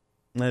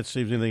 Let's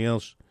see if there's anything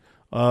else.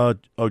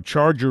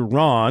 Charger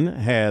Ron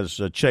has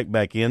checked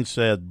back in,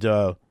 said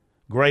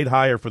great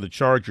hire for the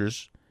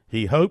Chargers.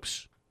 He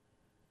hopes.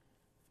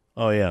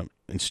 Oh, yeah.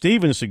 And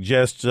Steven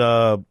suggests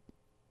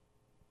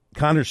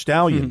Connor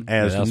Stallion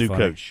as the new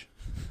coach.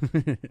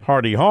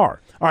 Hardy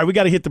har. All right, we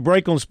got to hit the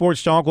break on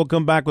Sports Talk. We'll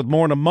come back with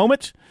more in a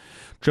moment.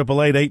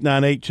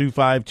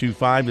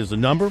 888-898-2525 is the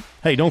number.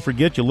 Hey, don't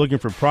forget, you're looking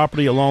for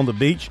property along the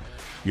beach.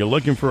 You're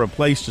looking for a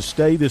place to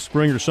stay this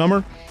spring or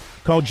summer.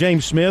 Call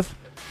James Smith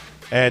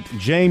at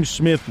James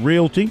Smith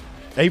Realty,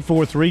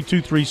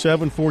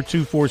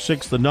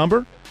 843-237-4246, the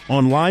number.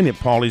 Online at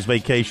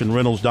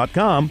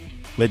pauliesvacationrentals.com.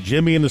 Let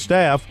Jimmy and the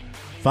staff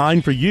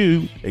find for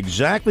you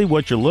exactly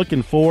what you're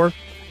looking for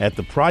at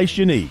the price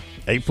you need.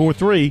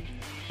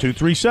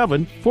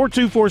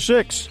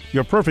 843-237-4246.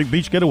 Your perfect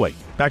beach getaway.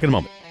 Back in a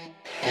moment.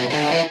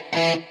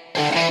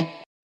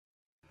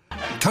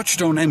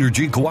 Touchstone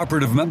Energy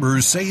Cooperative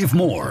members save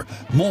more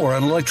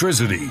on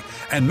electricity,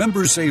 and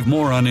members save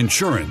more on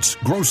insurance,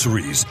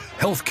 groceries,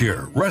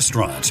 healthcare,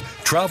 restaurants,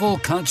 travel,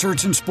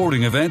 concerts, and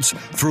sporting events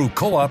through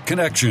Co-op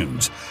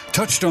Connections.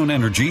 Touchstone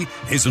Energy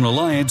is an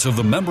alliance of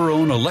the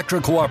member-owned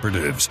electric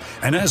cooperatives,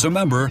 and as a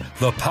member,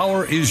 the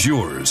power is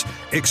yours.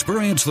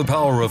 Experience the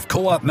power of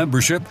co-op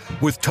membership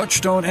with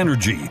Touchstone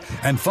Energy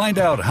and find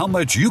out how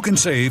much you can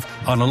save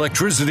on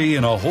electricity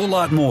and a whole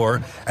lot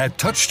more at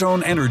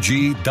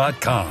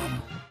touchstoneenergy.com.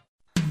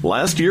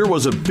 Last year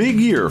was a big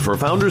year for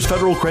Founders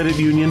Federal Credit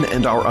Union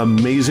and our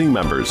amazing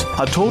members.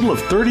 A total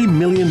of $30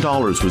 million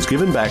was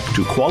given back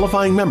to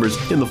qualifying members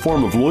in the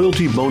form of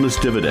loyalty bonus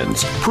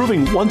dividends,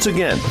 proving once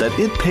again that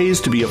it pays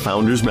to be a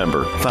Founders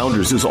member.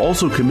 Founders is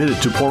also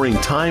committed to pouring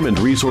time and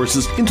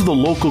resources into the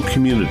local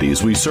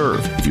communities we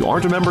serve. If you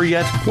aren't a member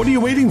yet, what are you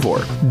waiting for?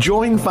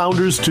 Join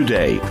Founders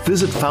today.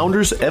 Visit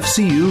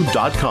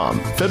foundersfcu.com.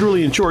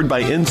 Federally insured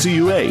by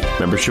NCUA.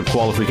 Membership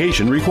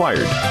qualification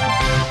required.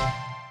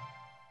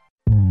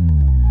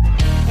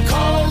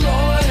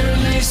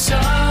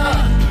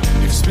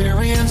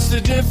 Experience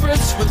the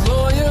difference with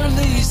Lawyer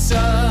Lisa.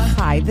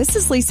 Hi, Hi, this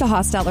is Lisa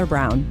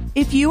Hostetler-Brown.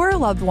 If you or a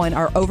loved one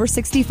are over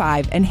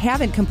 65 and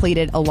haven't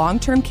completed a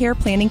long-term care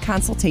planning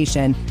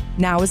consultation,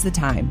 now is the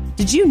time.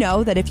 Did you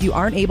know that if you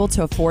aren't able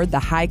to afford the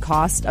high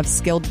cost of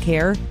skilled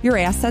care, your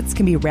assets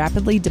can be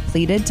rapidly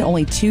depleted to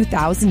only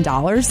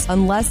 $2,000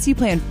 unless you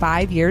plan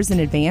 5 years in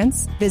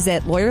advance?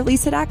 Visit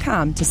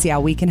lawyerlisa.com to see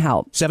how we can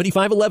help.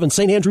 7511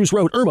 St. Andrews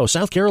Road, Irmo,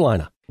 South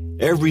Carolina.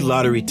 Every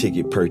lottery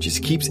ticket purchase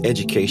keeps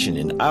education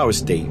in our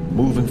state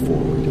moving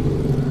forward.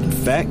 In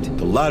fact,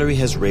 the lottery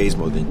has raised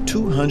more than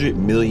 $200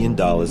 million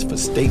for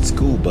state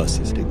school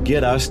buses to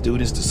get our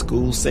students to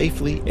school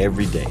safely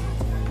every day.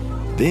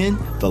 Then,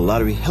 the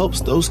lottery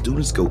helps those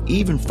students go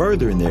even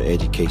further in their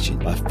education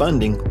by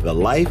funding the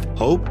Life,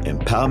 Hope,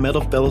 and Palmetto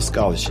Fellow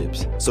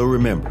Scholarships. So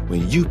remember,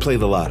 when you play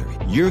the lottery,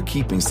 you're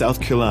keeping South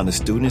Carolina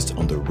students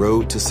on the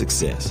road to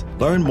success.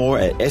 Learn more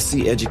at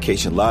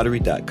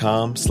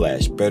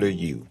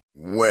sceducationlottery.com/betteryou.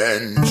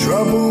 When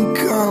trouble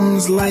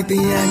comes like the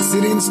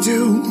accidents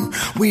do,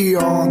 we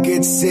all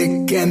get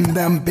sick and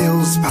the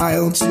bills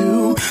pile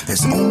too.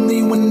 There's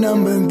only one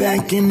number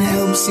that can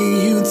help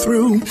see you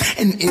through.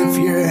 And if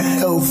you're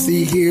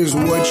healthy, here's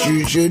what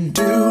you should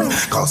do.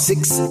 Call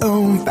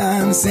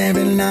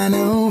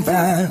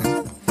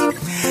 605-7905.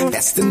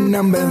 That's the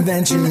number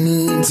that you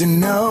need to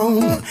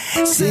know.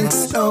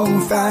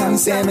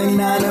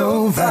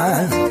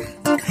 605-7905.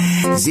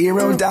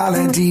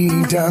 $0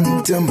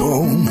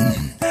 deductible.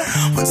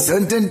 What's a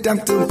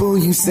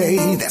deductible, you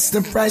say? That's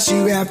the price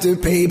you have to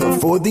pay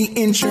before the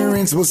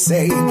insurance will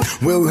say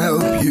we'll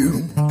help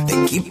you.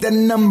 They keep that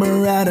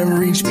number out of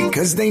reach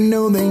because they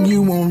know that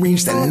you won't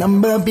reach that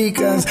number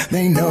because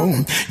they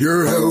know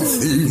you're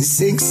healthy.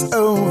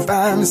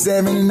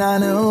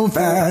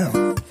 605-7905.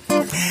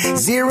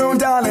 $0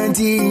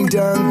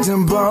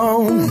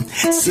 deductible.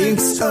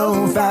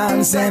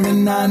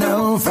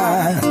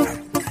 605-7905.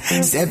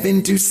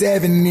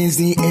 727 is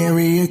the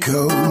area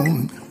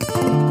code.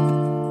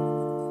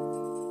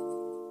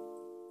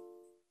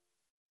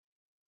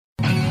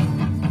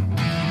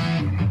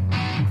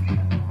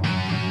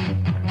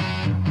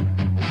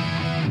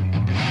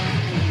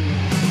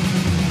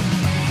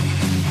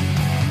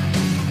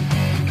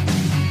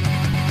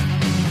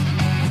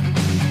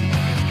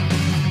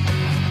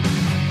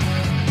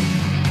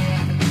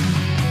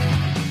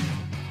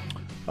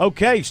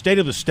 Okay, State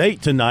of the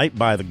State tonight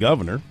by the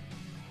governor.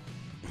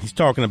 He's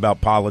talking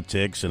about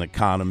politics and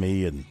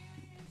economy and,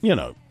 you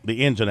know,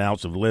 the ins and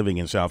outs of living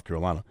in South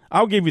Carolina.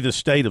 I'll give you the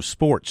state of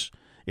sports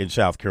in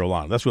South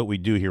Carolina. That's what we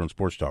do here on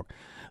Sports Talk.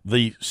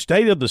 The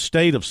state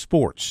of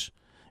sports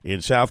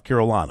in South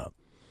Carolina.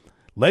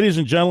 Ladies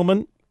and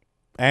gentlemen,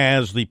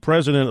 as the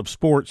president of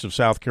sports of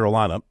South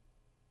Carolina,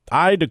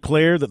 I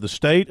declare that the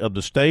state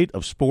of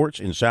sports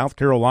in South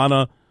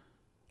Carolina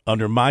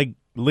under my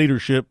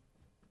leadership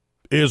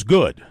is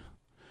good,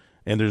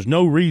 and there's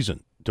no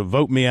reason to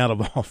vote me out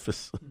of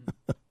office.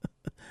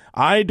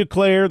 I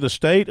declare the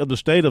state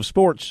of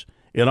sports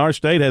in our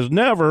state has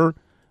never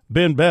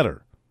been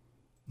better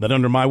than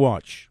under my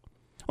watch.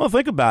 Well,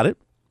 think about it.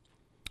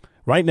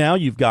 Right now,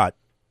 you've got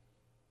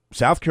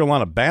South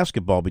Carolina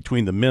basketball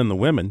between the men and the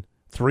women,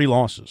 3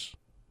 losses.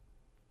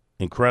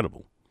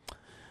 Incredible.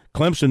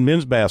 Clemson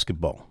men's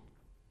basketball,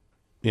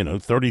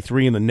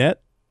 33 in the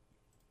net.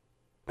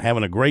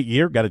 Having a great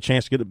year, got a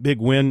chance to get a big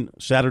win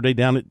Saturday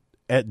down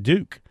at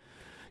Duke.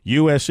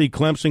 USC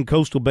Clemson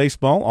Coastal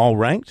Baseball, all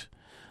ranked.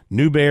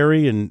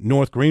 Newberry and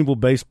North Greenville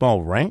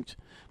Baseball ranked.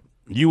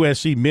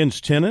 USC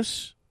men's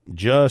tennis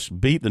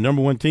just beat the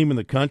number 1 team in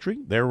the country.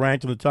 They're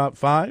ranked in the top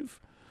 5.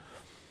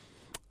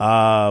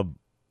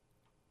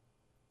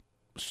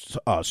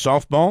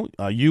 Softball,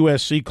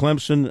 USC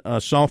Clemson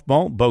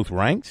softball, both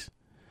ranked.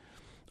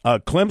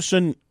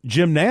 Clemson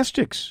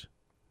gymnastics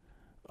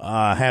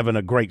having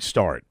a great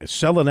start.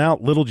 Selling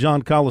out Little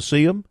John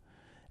Coliseum,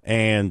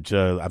 and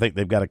I think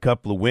they've got a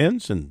couple of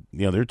wins, and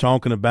they're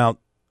talking about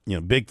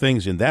big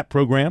things in that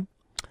program.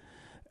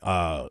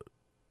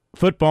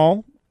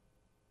 Football,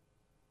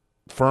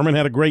 Furman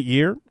had a great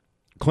year.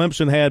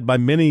 Clemson had, by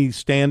many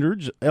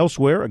standards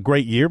elsewhere, a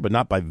great year, but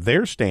not by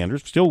their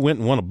standards. Still went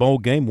and won a bowl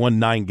game, won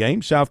 9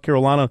 games. South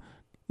Carolina,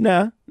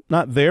 not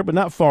there, but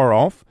not far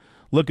off.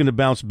 Looking to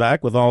bounce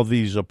back with all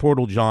these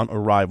Portal John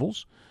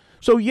arrivals.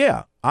 So,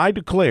 yeah, I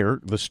declare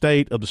the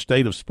state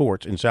of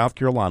sports in South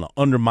Carolina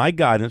under my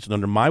guidance and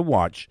under my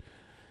watch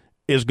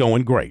is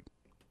going great.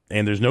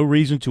 And there's no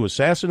reason to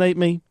assassinate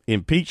me,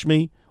 impeach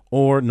me,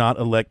 or not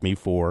elect me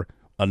for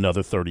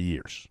another 30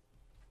 years.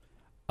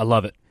 I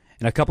love it.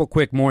 And a couple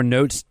quick more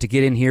notes to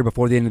get in here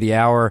before the end of the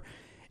hour.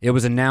 It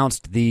was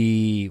announced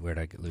where did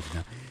I lose it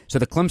now? So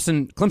the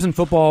Clemson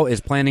football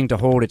is planning to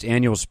hold its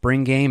annual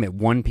spring game at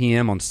 1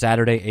 p.m. on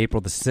Saturday, April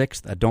the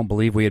 6th. I don't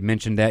believe we had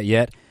mentioned that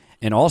yet.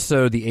 And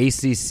also the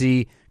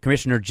ACC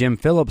Commissioner Jim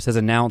Phillips has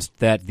announced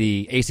that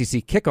the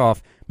ACC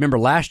kickoff, remember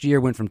last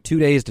year went from 2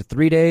 days to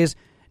 3 days.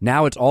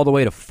 Now it's all the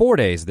way to 4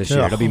 days this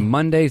year. It'll be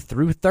Monday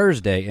through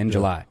Thursday in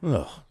July.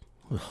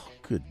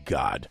 Good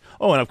God.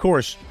 Oh, and of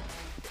course,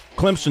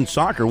 Clemson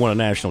soccer won a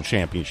national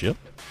championship.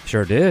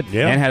 Sure did.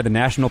 Yeah. And had the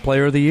National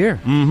Player of the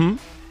Year. Mm-hmm.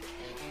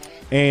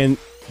 And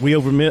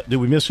Did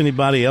we miss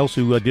anybody else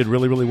who did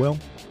really, really well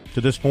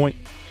to this point?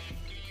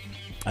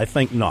 I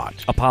think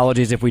not.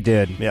 Apologies if we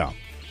did. Yeah.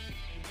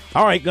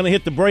 All right, going to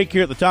hit the break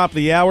here at the top of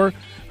the hour.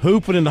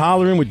 Hooping and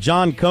Hollering with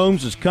John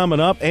Combs is coming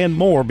up, and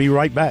more. Be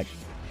right back.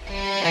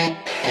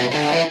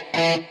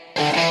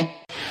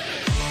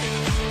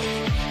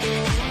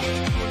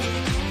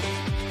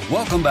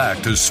 Welcome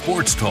back to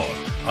Sports Talk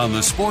on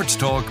the Sports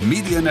Talk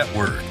Media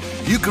Network.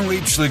 You can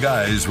reach the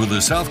guys with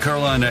the South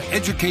Carolina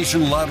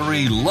Education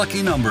Lottery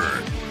lucky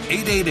number,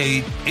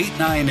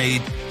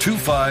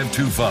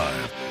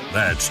 888-898-2525.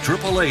 That's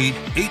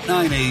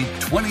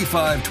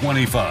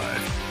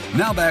 888-898-2525.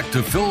 Now back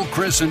to Phil,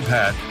 Chris, and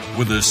Pat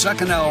with the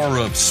second hour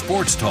of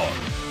Sports Talk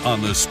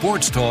on the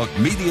Sports Talk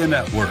Media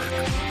Network.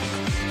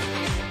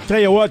 Tell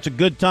you what, it's a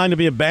good time to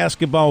be a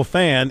basketball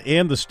fan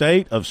in the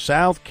state of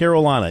South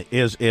Carolina,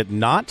 is it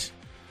not?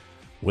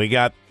 We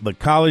got the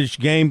college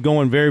game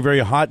going very,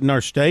 very hot in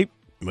our state.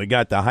 We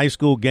got the high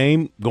school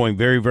game going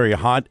very, very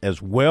hot as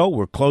well.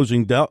 We're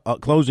closing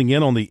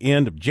in on the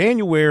end of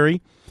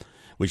January,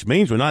 which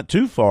means we're not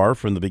too far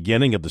from the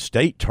beginning of the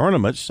state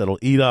tournaments that'll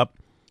eat up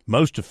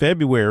most of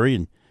February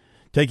and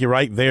take you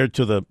right there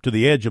to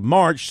the edge of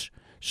March.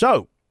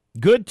 So,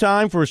 good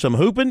time for some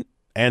hooping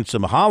and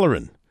some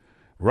hollering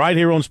right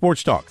here on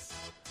Sports Talk.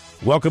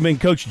 Welcoming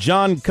Coach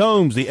John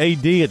Combs, the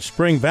AD at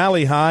Spring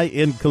Valley High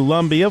in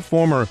Columbia,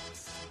 former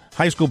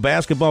high school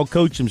basketball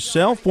coach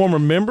himself, former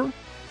member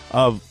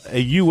of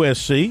a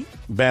USC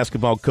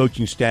basketball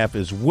coaching staff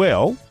as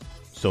well,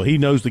 so he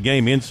knows the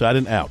game inside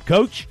and out.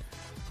 Coach,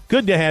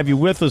 good to have you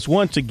with us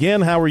once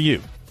again. How are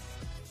you?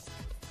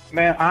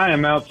 Man, I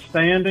am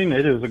outstanding.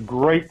 It is a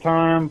great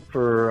time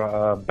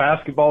for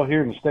basketball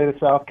here in the state of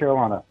South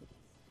Carolina.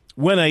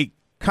 When a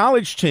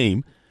college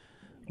team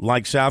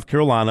like South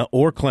Carolina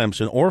or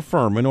Clemson or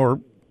Furman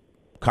or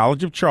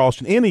College of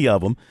Charleston, any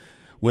of them,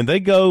 when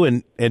they go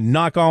and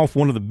knock off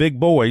one of the big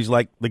boys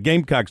like the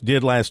Gamecocks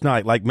did last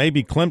night, like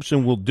maybe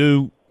Clemson will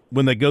do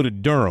when they go to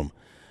Durham,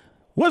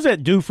 what does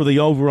that do for the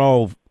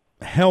overall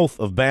health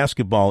of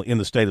basketball in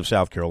the state of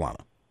South Carolina?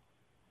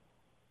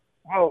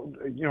 Well,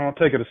 I'll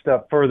take it a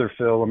step further,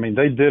 Phil. I mean,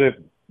 they did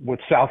it with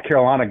South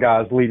Carolina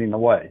guys leading the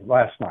way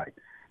last night.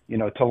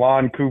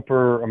 Talon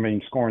Cooper,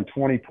 scoring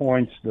 20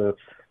 points, the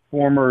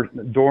former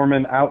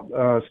Dorman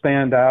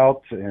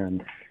standout,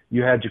 and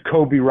you had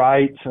Jacoby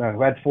Wright,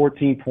 who had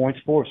 14 points,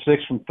 4 of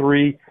 6 from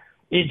 3.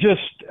 It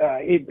just,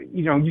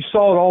 you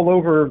saw it all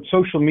over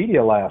social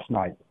media last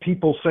night.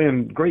 People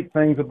saying great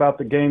things about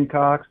the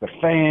Gamecocks, the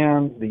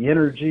fans, the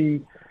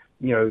energy.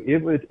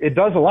 It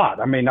does a lot.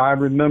 I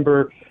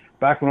remember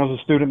back when I was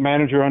a student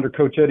manager under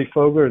Coach Eddie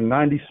Fogler in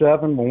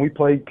 ~97, when we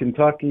played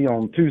Kentucky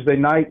on Tuesday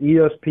night,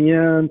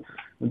 ESPN.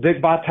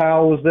 Dick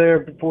Vitale was there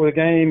before the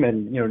game,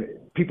 and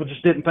people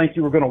just didn't think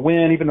you were going to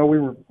win, even though we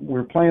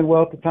were playing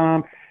well at the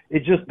time.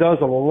 It just does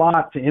a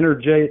lot to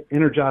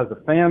energize the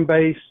fan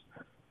base,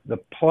 the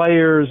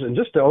players, and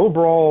just the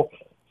overall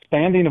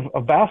standing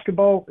of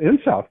basketball in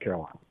South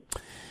Carolina.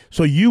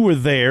 So you were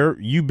there.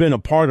 You've been a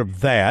part of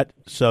that.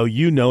 So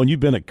and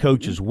you've been a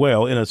coach as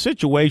well. In a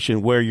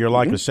situation where you're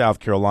like a South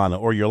Carolina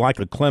or you're like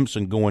a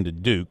Clemson going to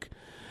Duke,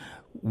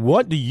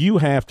 what do you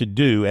have to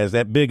do as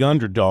that big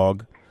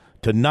underdog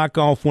to knock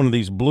off one of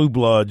these blue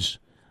bloods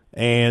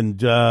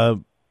and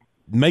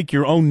make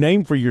your own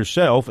name for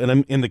yourself?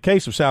 And in the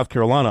case of South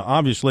Carolina,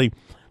 obviously,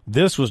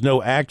 this was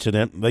no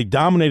accident. They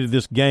dominated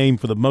this game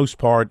for the most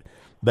part.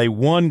 They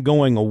won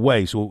going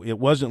away, so it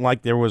wasn't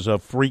like there was a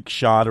freak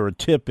shot or a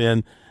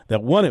tip-in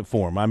that won it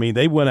for them.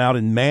 They went out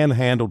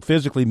and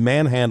physically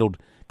manhandled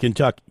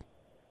Kentucky.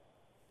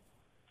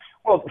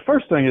 Well, the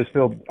first thing is,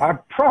 Phil, I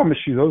promise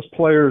you those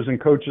players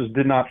and coaches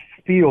did not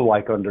feel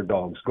like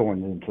underdogs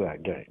going into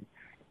that game.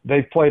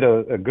 They played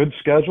a good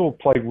schedule,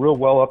 played real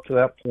well up to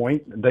that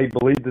point. They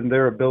believed in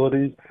their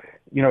abilities.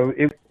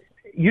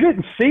 You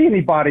didn't see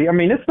anybody.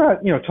 It's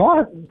not,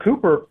 Talon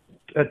Cooper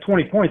at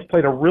 20 points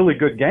played a really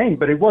good game,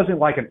 but it wasn't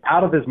like an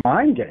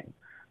out-of-his-mind game.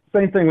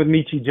 Same thing with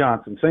Michie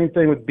Johnson. Same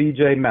thing with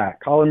B.J.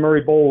 Mack. Colin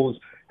Murray Bowles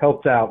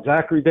helped out.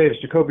 Zachary Davis,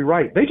 Jacoby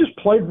Wright. They just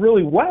played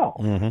really well.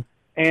 Mm-hmm.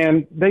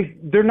 And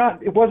they're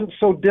not. It wasn't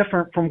so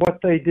different from what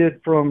they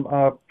did from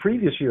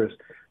previous years.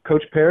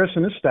 Coach Paris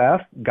and his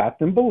staff got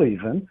them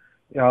believing.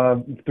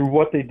 Through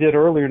what they did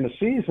earlier in the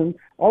season,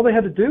 all they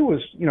had to do was,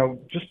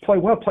 just play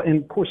well.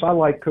 And, of course, I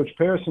like Coach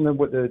Paris, and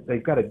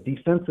they've got a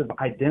defensive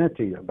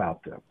identity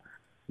about them.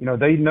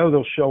 They know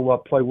they'll show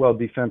up, play well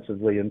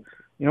defensively. And,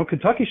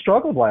 Kentucky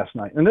struggled last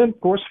night. And then, of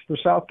course, for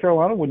South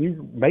Carolina, when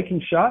you're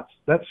making shots,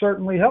 that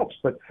certainly helps.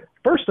 But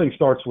first thing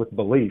starts with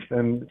belief.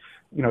 And,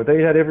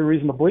 they had every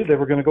reason to believe they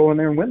were going to go in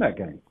there and win that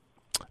game.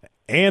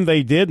 And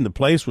they did, and the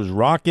place was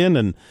rocking,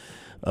 and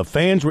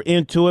fans were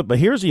into it. But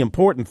here's the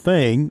important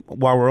thing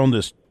while we're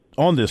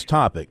on this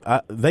topic.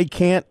 They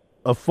can't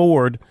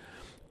afford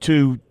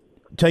to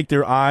take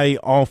their eye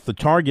off the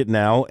target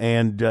now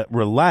and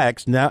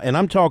relax now. And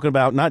I'm talking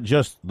about not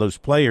just those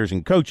players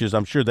and coaches.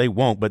 I'm sure they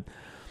won't. But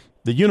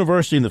the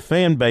university and the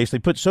fan base, they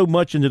put so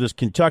much into this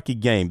Kentucky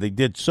game. They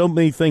did so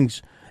many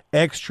things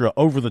extra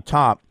over the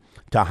top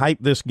to hype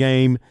this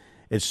game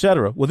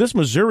etc. Well, this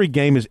Missouri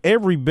game is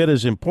every bit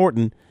as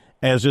important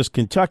as this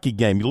Kentucky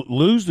game. You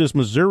lose this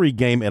Missouri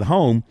game at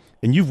home,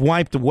 and you've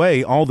wiped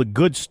away all the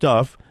good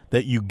stuff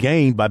that you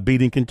gained by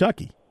beating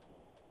Kentucky.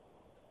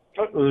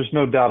 There's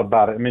no doubt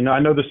about it. I mean, I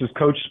know this is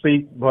coach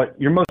speak, but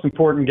your most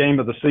important game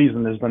of the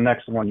season is the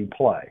next one you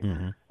play.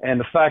 Mm-hmm. And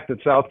the fact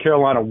that South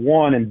Carolina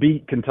won and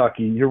beat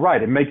Kentucky, you're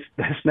right, it makes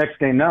this next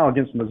game now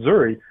against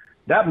Missouri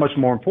that much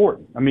more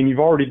important. I mean, you've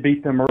already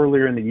beat them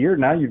earlier in the year.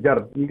 Now you got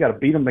to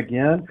beat them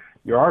again.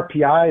 Your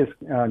RPI is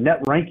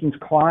net rankings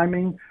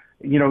climbing.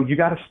 You know, you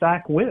got to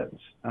stack wins.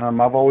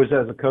 I've always,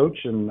 as a coach,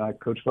 and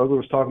Coach Vogler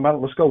was talking about it,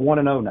 let's go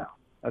 1-0 now.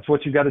 That's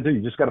what you got to do.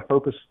 You just got to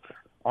focus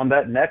on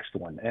that next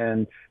one.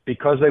 And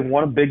because they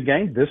won a big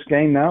game, this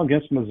game now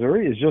against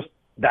Missouri is just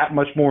that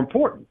much more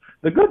important.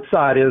 The good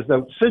side is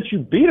that since you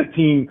beat a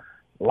team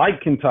like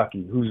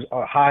Kentucky, who's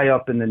high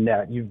up in the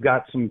net, you've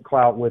got some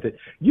clout with it.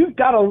 You've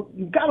got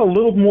a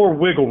little more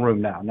wiggle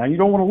room now. Now, you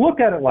don't want to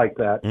look at it like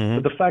that,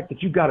 but the fact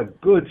that you've got a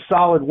good,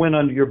 solid win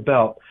under your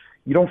belt,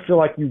 you don't feel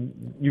like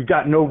you've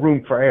got no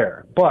room for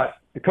error. But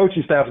the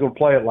coaching staff is going to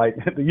play it like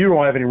you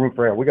don't have any room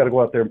for error. We got to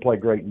go out there and play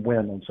great and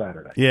win on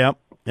Saturday. Yeah,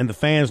 and the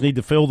fans need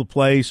to fill the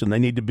place, and they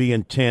need to be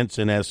intense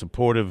and as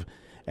supportive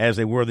as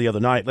they were the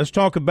other night. Let's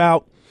talk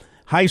about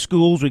high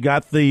schools. We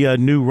got the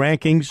new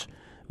rankings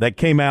that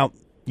came out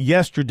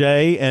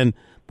yesterday, and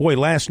boy,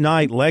 last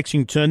night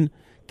Lexington,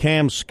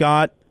 Cam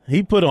Scott,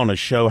 he put on a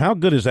show. How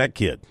good is that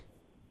kid?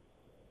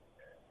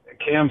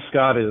 Cam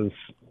Scott is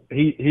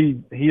he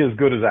as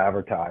good as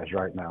advertised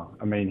right now.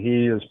 I mean,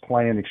 he is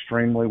playing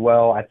extremely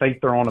well. I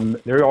think they are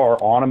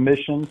on a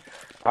mission.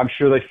 I'm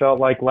sure they felt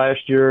like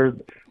last year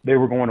they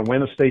were going to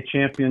win a state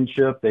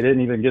championship. They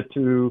didn't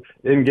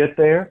get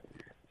there.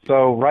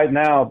 So right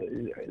now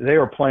they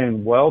are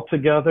playing well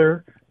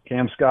together.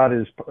 Cam Scott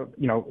is,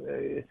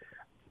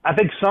 I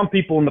think some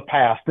people in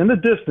the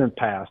distant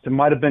past, it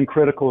might have been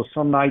critical.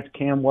 Some nights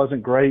Cam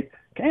wasn't great.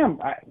 Cam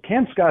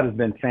Scott has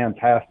been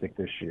fantastic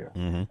this year.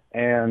 Mm-hmm.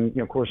 And,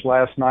 of course,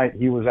 last night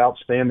he was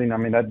outstanding. I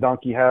mean, that dunk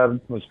he had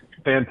was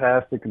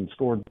fantastic and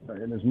scored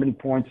as many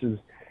points as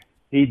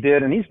he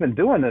did. And he's been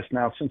doing this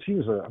now since he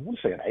was,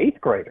 an eighth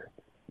grader.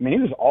 I mean, he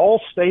was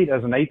all-state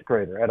as an eighth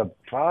grader at a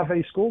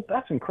 5A school.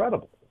 That's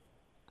incredible.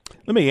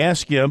 Let me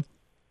ask you,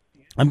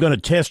 I'm going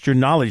to test your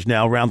knowledge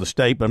now around the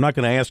state, but I'm not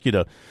going to ask you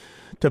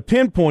to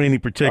pinpoint any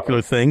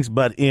particular things,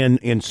 but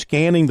in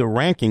scanning the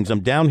rankings,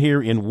 I'm down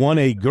here in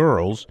 1A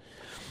girls,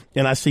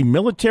 and I see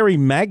Military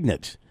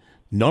Magnet,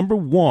 number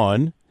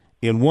 1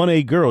 in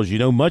 1A girls. You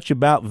know much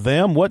about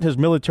them? What has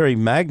Military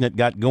Magnet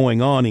got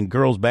going on in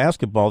girls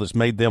basketball that's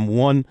made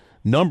them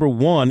number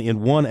 1 in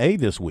 1A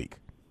this week?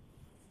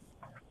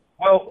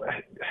 Well,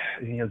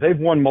 they've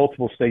won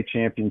multiple state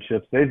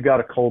championships. They've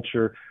got a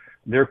culture.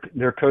 Their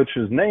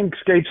coach's name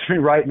escapes me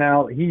right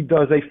now. He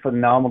does a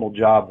phenomenal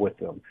job with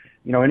them.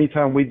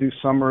 Anytime we do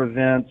summer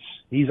events,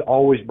 he's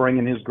always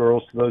bringing his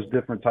girls to those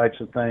different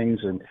types of things.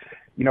 And,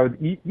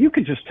 you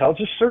can just tell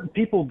just certain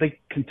people, they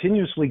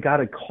continuously got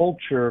a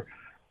culture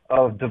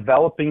of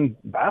developing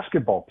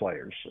basketball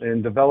players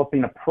and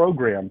developing a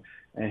program.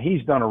 And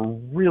he's done a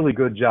really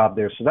good job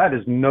there. So that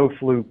is no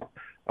fluke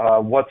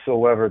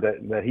whatsoever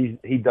that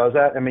he does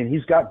that. I mean,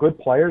 he's got good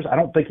players. I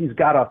don't think he's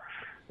got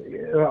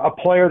a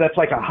player that's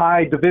like a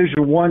high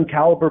Division I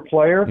caliber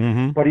player,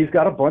 but he's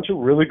got a bunch of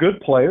really good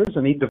players,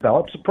 and he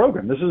develops a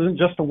program. This isn't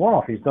just a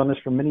one-off. He's done this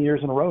for many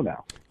years in a row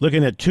now.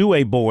 Looking at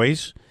 2A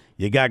boys,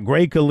 you got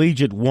Gray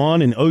Collegiate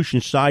 1 and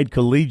Oceanside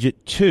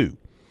Collegiate 2.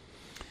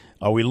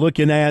 Are we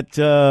looking at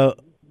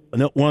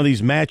one of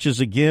these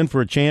matches again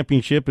for a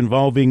championship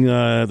involving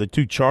the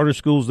two charter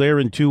schools there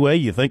in 2A?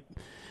 You think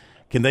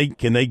can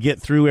they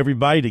get through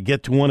everybody to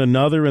get to one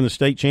another in the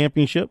state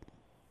championship?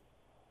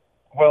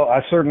 Well,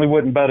 I certainly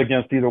wouldn't bet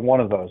against either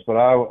one of those, but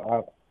I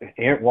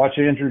watch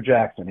Andrew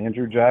Jackson.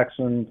 Andrew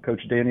Jackson,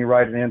 Coach Danny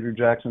Wright and Andrew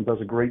Jackson does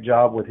a great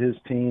job with his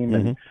team,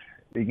 and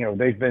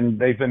they've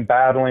been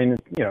battling.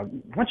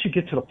 Once you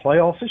get to the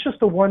playoffs, it's just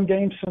a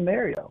one-game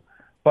scenario.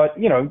 But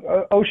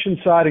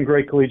Oceanside and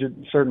Gray Collegiate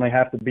certainly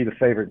have to be the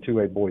favorite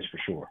 2A boys for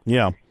sure.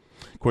 Yeah,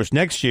 of course.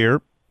 Next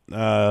year,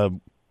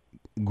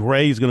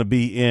 Gray is going to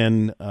be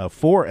in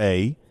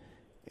 4A,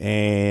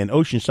 and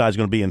Oceanside is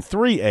going to be in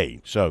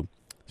 3A. So,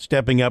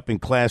 stepping up in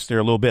class there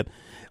a little bit.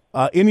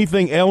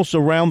 Anything else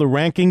around the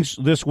rankings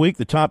this week,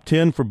 the top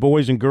 10 for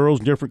boys and girls,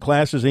 different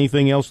classes?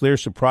 Anything else there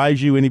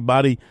surprise you?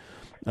 Anybody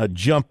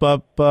jump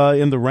up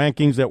in the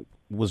rankings that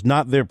was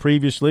not there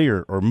previously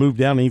or move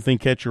down? Anything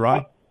catch your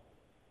eye?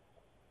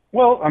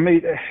 Well, I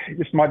mean,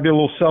 this might be a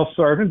little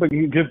self-serving, but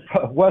you can give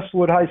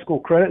Westwood High School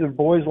credit. Their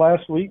boys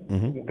last week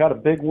got a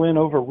big win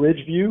over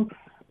Ridgeview,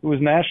 who was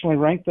nationally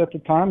ranked at the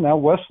time. Now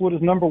Westwood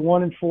is number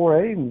 1 in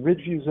 4A, and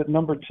Ridgeview's at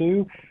number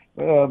 2.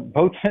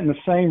 Both in the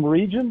same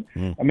region.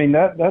 I mean,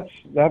 that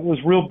was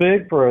real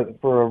big for a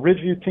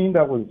Ridgeview team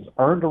that was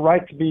earned a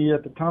right to be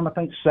at the time, I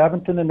think,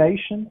 7th in the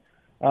nation.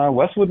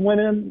 Westwood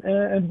went in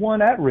and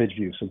won at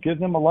Ridgeview, so give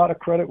them a lot of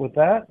credit with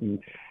that. And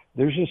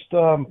there's just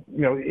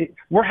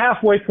we're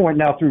halfway point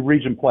now through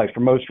region play for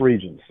most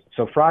regions.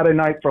 So Friday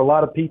night for a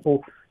lot of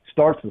people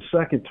starts the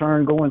second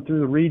turn going through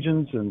the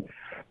regions. And,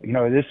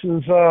 this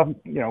is,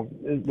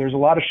 there's a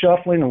lot of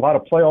shuffling, a lot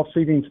of playoff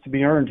seedings to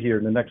be earned here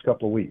in the next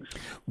couple of weeks.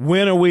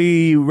 When are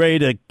we ready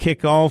to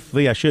kick off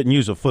I shouldn't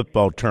use a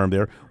football term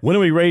there. When are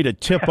we ready to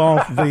tip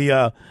off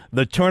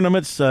the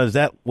tournaments? Is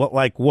that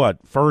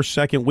first,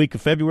 second week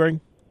of February?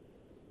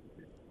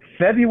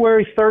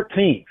 February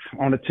 13th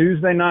on a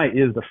Tuesday night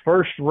is the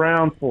first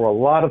round for a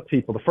lot of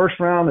people. The first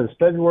round is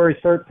February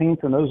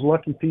 13th, and those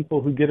lucky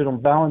people who get it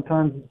on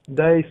Valentine's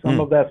Day,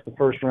 some of that's the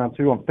first round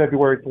too on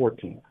February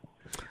 14th.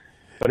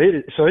 But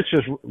it's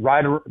just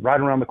right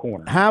around the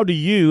corner. How do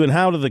you and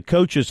how do the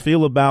coaches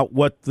feel about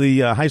what the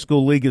high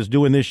school league is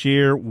doing this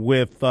year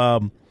with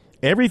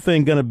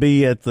everything going to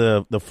be at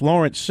the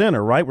Florence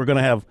Center? Right, we're going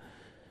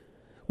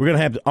to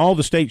have all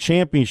the state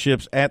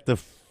championships at the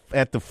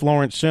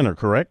Florence Center,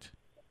 correct?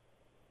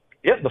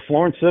 Yep, the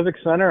Florence Civic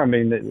Center. I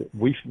mean,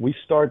 we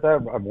start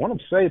that. I want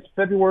to say it's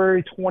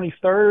February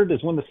 23rd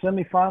is when the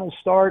semifinals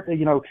start.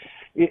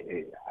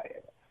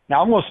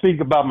 Now, I'm going to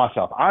speak about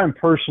myself. I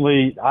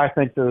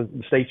think the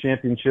state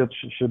championships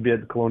should be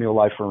at the Colonial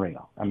Life Arena.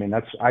 I mean,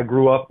 I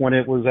grew up when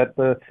it was at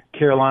the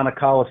Carolina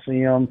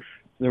Coliseum.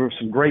 There were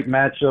some great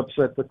matchups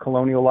at the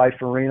Colonial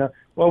Life Arena.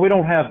 Well, we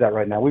don't have that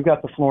right now. We've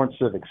got the Florence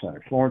Civic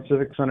Center. Florence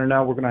Civic Center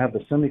now, we're going to have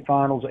the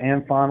semifinals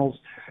and finals.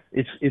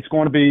 It's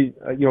going to be,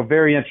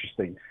 very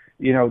interesting.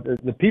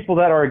 The people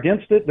that are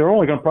against it, they're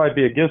only going to probably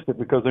be against it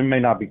because they may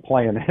not be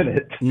playing in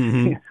it.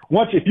 Mm-hmm.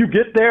 If you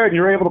get there and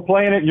you're able to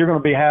play in it, you're going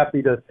to be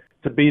happy to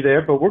be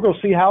there. But we're going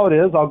to see how it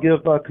is. I'll give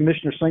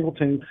Commissioner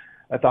Singleton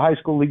at the high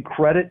school league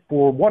credit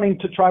for wanting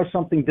to try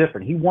something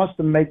different. He wants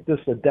to make this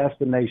a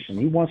destination.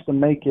 He wants to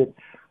make it,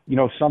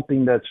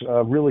 something that's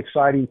real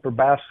exciting for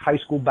high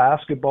school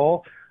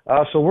basketball.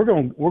 So we're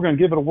going to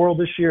give it a whirl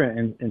this year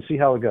and see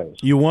how it goes.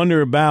 You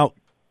wonder about,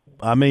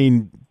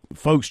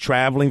 folks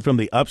traveling from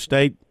the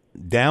upstate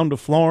down to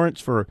Florence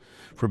for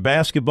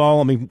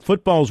basketball. I mean,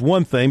 football's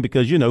one thing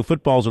because,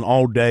 football's an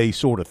all-day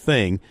sort of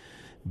thing.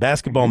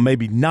 Basketball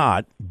maybe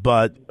not,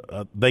 but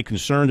they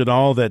concerned at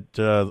all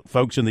that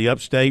folks in the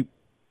upstate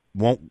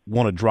won't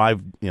want to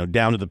drive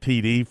down to the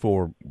PD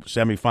for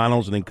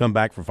semifinals and then come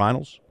back for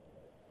finals?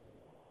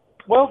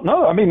 Well,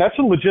 no, I mean, that's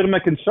a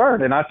legitimate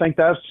concern, and I think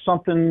that's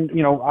something,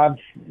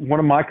 one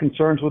of my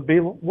concerns would be,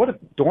 what if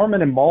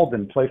Dorman and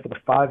Malden play for the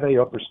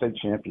 5A Upper State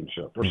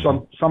Championship or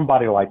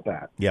somebody like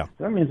that? Yeah.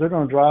 That means they're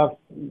going to drive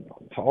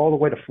all the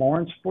way to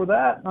Florence for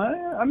that?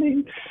 I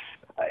mean,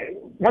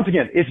 once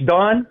again, it's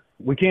done.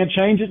 We can't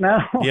change it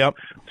now. Yep.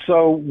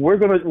 So we're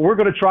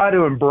gonna try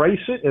to embrace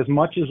it as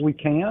much as we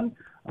can.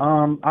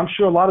 I'm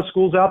sure a lot of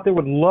schools out there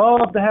would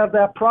love to have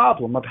that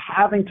problem of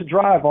having to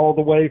drive all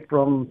the way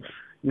from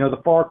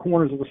the far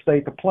corners of the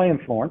state to play in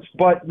Florence.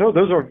 But no,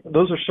 those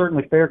are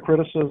certainly fair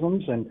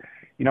criticisms, and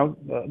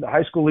the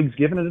high school league's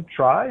giving it a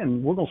try,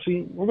 and we're gonna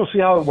see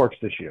how it works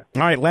this year.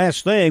 All right,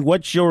 last thing,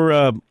 what's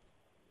your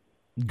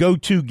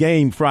go-to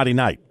game Friday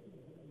night?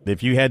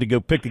 If you had to go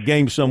pick a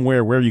game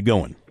somewhere, where are you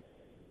going?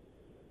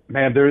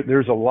 Man,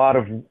 there's a lot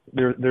of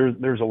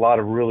there's a lot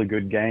of really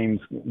good games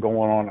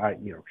going on.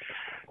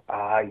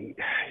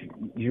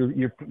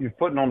 You're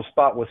putting on the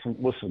spot with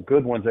some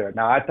good ones there.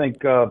 Now I think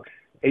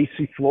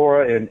AC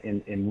Flora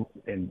and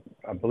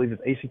I believe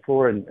it's AC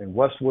Flora and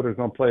Westwood are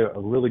going to play a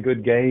really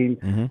good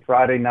game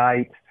Friday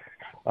night.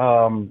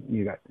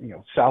 You got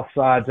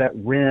Southside's at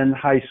Wren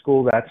High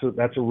School.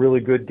 That's a really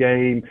good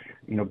game.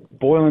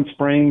 Boiling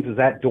Springs is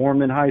at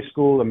Dorman High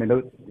School. I mean,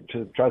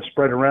 to try to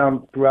spread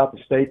around throughout the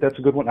state, that's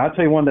a good one. I'll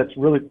tell you one that's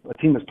really a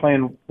team that's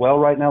playing well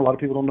right now. A lot of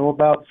people don't know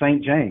about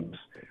St. James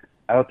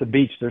out at the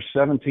beach. They're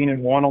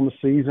 17-1 on the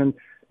season.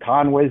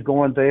 Conway's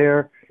going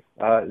there.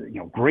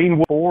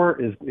 Greenwood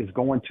 4 is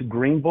going to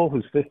Greenville,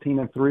 who's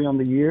 15-3 on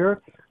the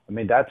year. I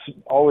mean, that's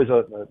always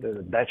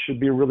that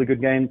should be a really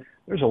good game.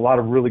 There's a lot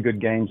of really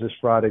good games this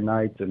Friday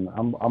night, and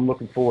I'm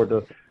looking forward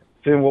to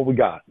seeing what we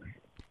got.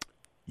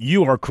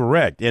 You are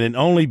correct, and it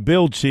only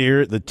builds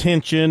here. The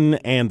tension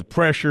and the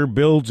pressure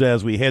builds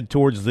as we head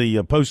towards the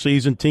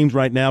postseason. Teams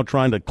right now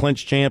trying to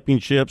clinch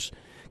championships,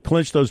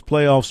 clinch those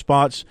playoff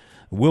spots.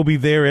 We'll be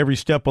there every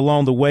step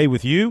along the way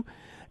with you.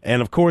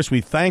 And, of course,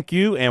 we thank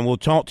you, and we'll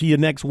talk to you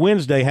next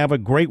Wednesday. Have a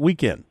great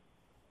weekend.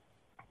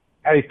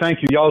 Hey,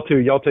 thank you. Y'all, too.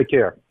 Y'all take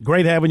care.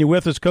 Great having you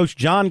with us. Coach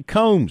John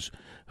Combs,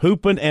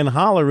 hooping and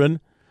hollering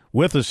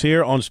with us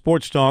here on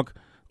Sports Talk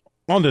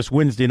on this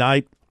Wednesday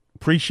night.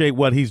 Appreciate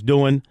what he's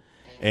doing,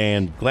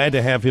 and glad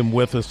to have him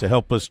with us to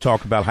help us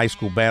talk about high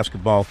school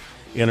basketball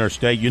in our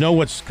state. You know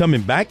what's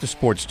coming back to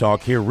Sports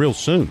Talk here real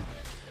soon.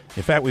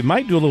 In fact, we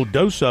might do a little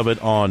dose of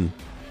it on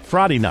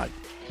Friday night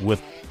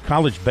with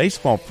college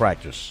baseball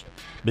practice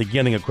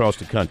beginning across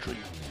the country.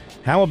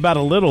 How about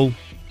a little,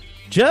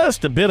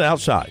 just a bit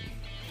outside?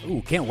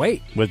 Ooh, can't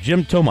wait. With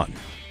Jim Toman.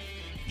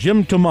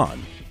 Jim Toman.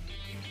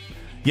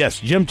 Yes,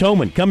 Jim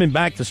Toman coming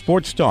back to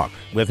Sports Talk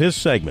with his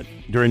segment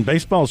during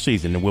baseball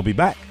season, and we'll be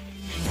back.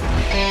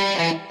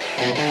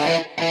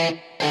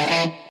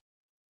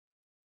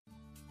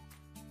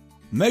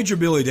 Major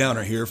Billy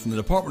Downer here from the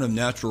Department of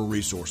Natural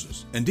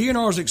Resources, and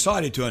DNR is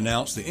excited to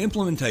announce the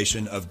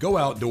implementation of Go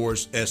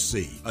Outdoors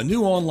SC, a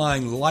new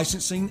online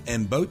licensing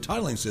and boat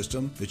titling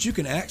system that you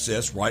can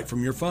access right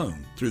from your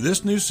phone. Through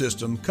this new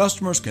system,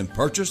 customers can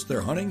purchase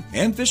their hunting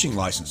and fishing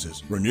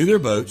licenses, renew their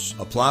boats,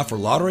 apply for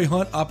lottery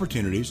hunt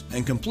opportunities,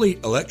 and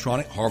complete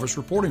electronic harvest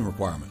reporting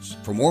requirements.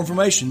 For more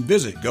information,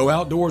 visit Go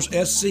Outdoors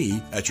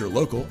SC at your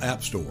local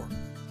app store.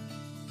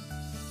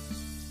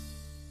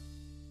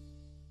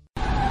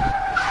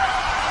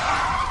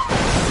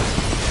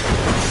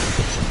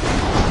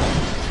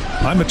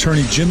 I'm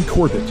attorney Jim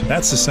Corbett.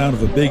 That's the sound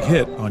of a big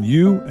hit on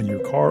you and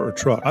your car or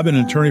truck. I've been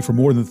an attorney for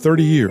more than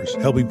 30 years,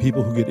 helping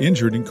people who get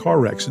injured in car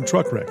wrecks and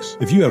truck wrecks.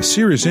 If you have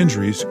serious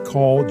injuries,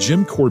 call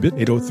Jim Corbett,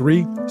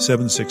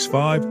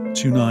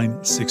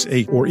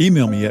 803-765-2968, or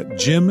email me at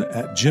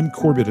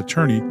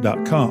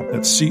jim@jimcorbettattorney.com.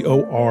 That's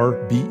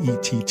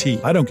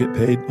Corbett. I don't get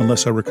paid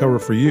unless I recover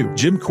for you.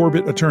 Jim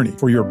Corbett Attorney,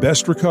 for your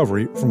best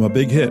recovery from a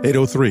big hit,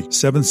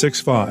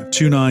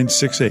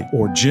 803-765-2968,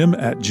 or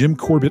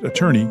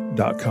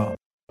jim@jimcorbettattorney.com.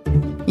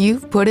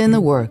 You've put in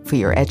the work for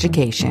your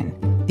education.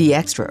 The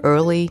extra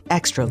early,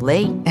 extra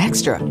late,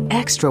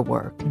 extra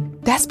work.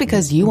 That's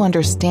because you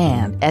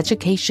understand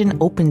education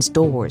opens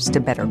doors to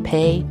better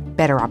pay,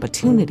 better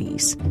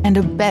opportunities, and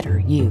a better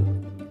you.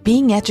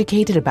 Being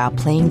educated about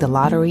playing the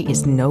lottery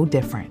is no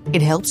different.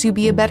 It helps you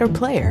be a better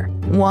player,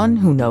 one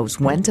who knows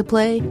when to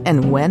play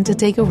and when to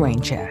take a rain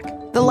check.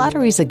 The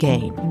lottery's a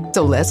game,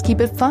 so let's keep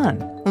it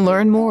fun.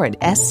 Learn more at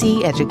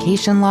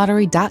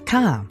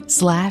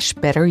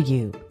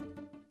sceducationlottery.com/betteryou.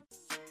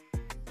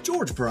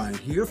 George Bryant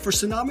here for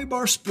Tsunami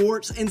Bar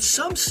Sports, and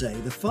some say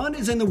the fun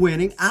is in the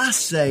winning. I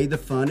say the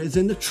fun is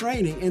in the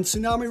training. And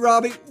Tsunami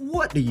Robbie,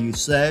 what do you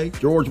say?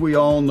 George, we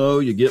all know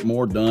you get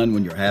more done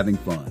when you're having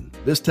fun.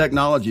 This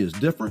technology is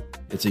different,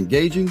 it's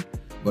engaging,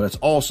 but it's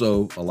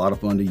also a lot of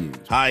fun to use.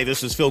 Hi,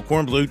 this is Phil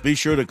Kornblut. Be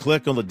sure to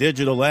click on the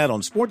digital ad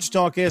on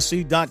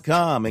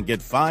SportsTalkSC.com and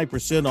get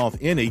 5% off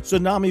any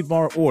Tsunami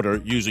Bar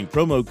order using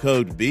promo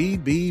code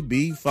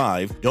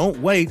BBB5.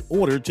 Don't wait,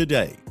 order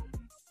today.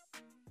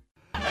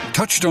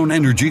 Touchstone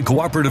Energy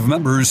Cooperative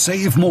members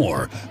save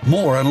more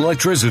on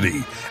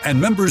electricity, and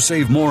members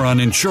save more on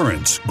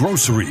insurance,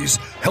 groceries,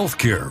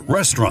 healthcare,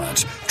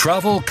 restaurants,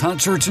 travel,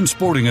 concerts, and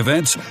sporting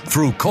events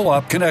through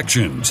Co-op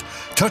Connections.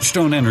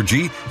 Touchstone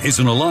Energy is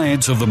an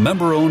alliance of the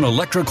member-owned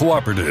electric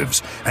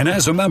cooperatives, and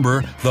as a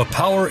member, the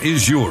power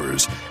is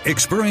yours.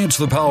 Experience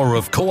the power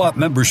of Co-op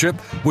membership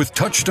with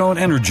Touchstone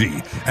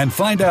Energy and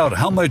find out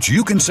how much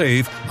you can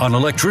save on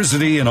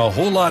electricity and a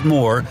whole lot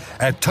more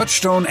at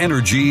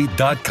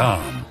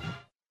touchstoneenergy.com.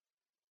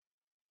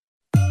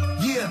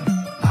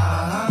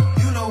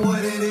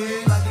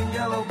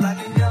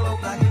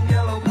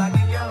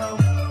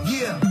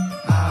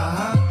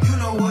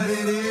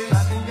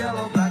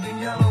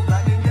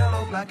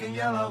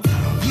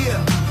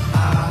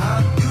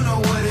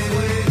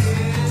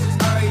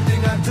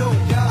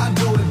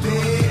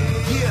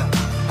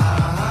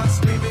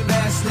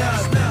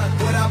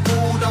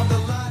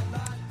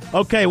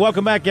 Okay,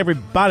 welcome back,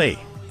 everybody.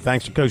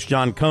 Thanks to Coach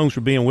John Combs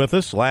for being with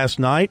us last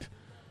night.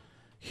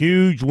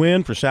 Huge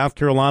win for South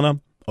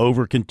Carolina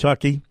over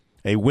Kentucky.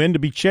 A win to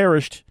be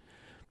cherished.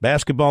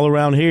 Basketball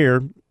around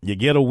here, you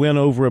get a win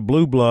over a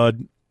blue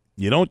blood.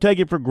 You don't take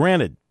it for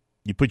granted.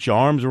 You put your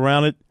arms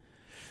around it.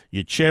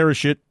 You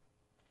cherish it.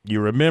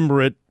 You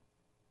remember it.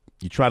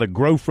 You try to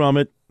grow from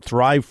it,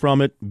 thrive from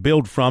it,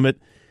 build from it.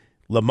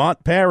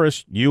 Lamont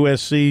Paris,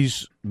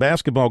 USC's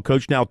basketball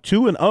coach, now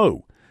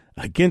 2-0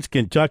 against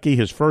Kentucky,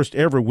 his first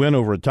ever win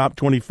over a top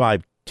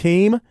 25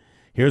 team.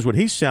 Here's what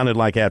he sounded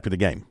like after the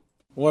game.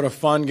 What a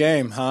fun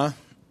game, huh?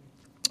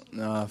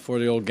 For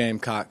the old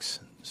Gamecocks.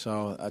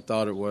 So I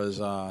thought it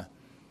was. I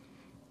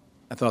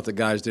thought the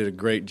guys did a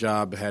great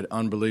job. Had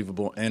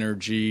unbelievable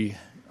energy.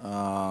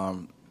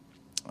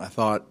 I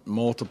thought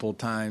multiple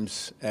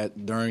times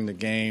during the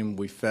game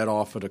we fed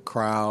off of the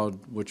crowd,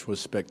 which was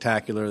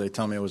spectacular. They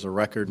tell me it was a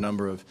record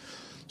number of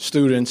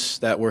students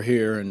that were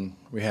here, and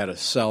we had a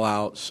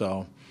sellout.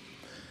 So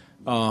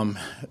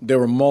there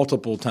were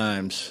multiple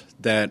times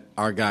that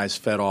our guys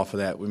fed off of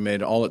that. We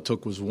made all it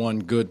took was one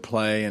good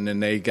play, and then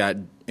they got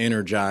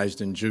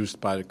energized and juiced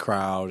by the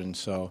crowd, and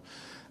so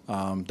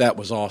that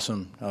was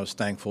awesome. I was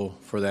thankful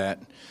for that.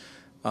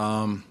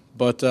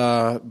 But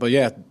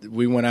yeah,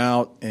 we went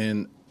out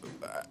and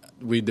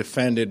we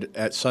defended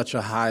at such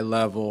a high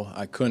level.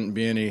 I couldn't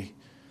be any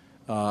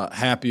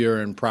happier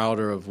and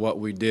prouder of what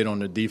we did on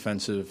the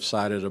defensive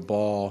side of the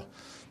ball.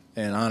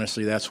 And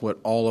honestly, that's what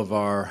all of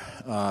our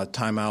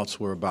timeouts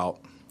were about,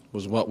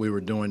 was what we were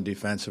doing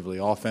defensively.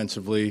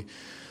 Offensively,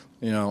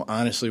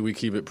 honestly, we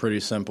keep it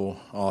pretty simple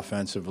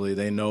offensively.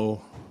 They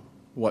know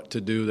what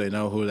to do. They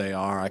know who they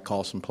are. I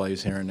call some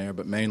plays here and there,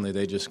 but mainly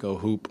they just go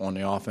hoop on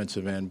the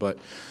offensive end. But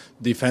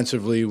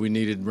defensively, we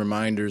needed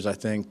reminders, I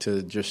think,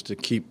 to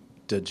keep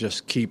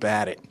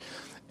at it.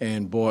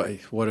 And,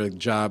 boy, what a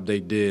job they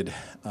did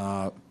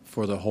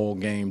for the whole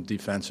game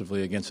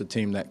defensively against a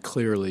team that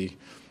clearly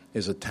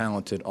is a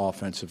talented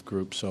offensive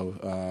group.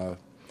 So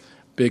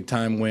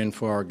big-time win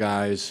for our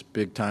guys,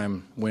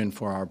 big-time win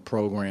for our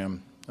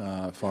program,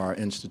 for our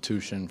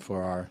institution,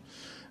 for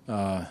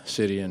our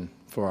city, and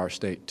for our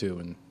state,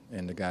 too,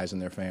 and the guys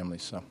and their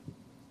families. So.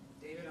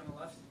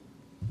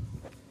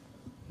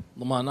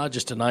 Lamont, not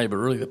just tonight, but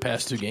really the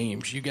past two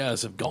games, you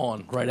guys have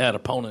gone right at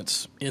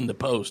opponents in the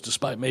post,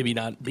 despite maybe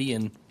not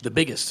being the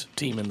biggest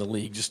team in the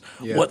league. Just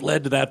what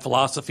led to that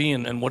philosophy,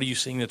 and what are you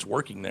seeing that's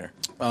working there?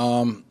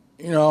 I've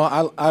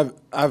been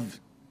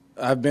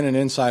an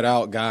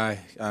inside-out guy.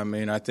 I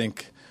mean, I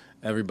think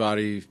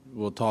everybody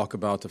will talk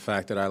about the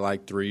fact that I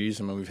like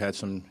threes. I mean, we've had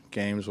some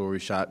games where we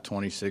shot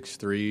 26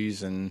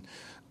 threes and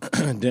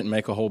didn't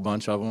make a whole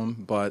bunch of them,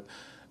 but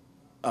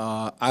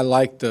I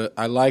like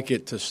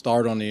it to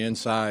start on the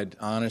inside,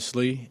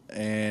 honestly,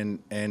 and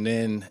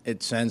then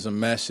it sends a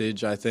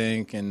message, I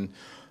think, and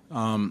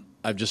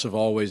I've just have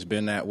always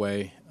been that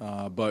way.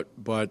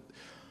 But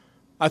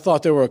I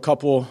thought there were a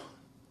couple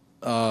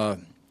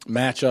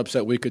matchups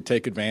that we could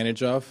take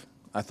advantage of.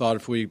 I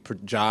thought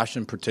Josh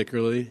in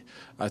particularly,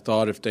 I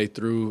thought if they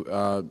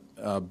threw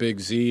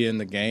Big Z in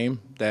the game,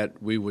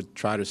 that we would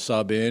try to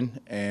sub in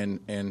and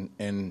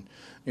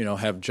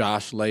have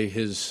Josh lay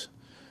his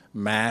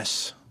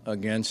mass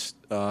against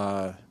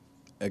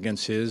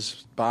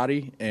his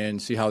body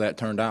and see how that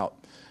turned out.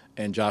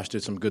 And Josh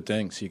did some good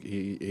things.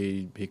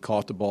 He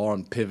caught the ball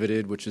and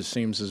pivoted, which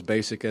seems as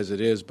basic as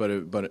it is,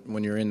 but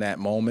when you're in that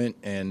moment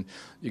and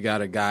you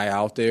got a guy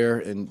out there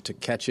and to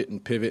catch it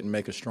and pivot and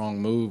make a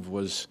strong move,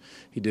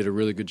 he did a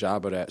really good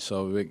job of that.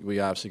 So we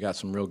obviously got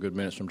some real good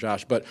minutes from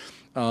Josh. But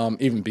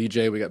even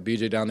BJ, we got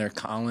BJ down there,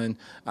 Colin.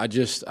 I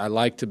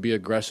like to be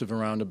aggressive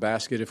around the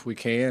basket if we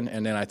can,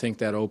 and then I think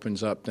that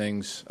opens up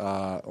things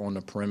on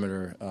the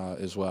perimeter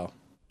as well.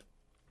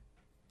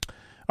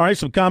 All right,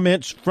 some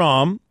comments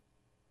from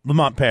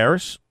Lamont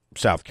Paris,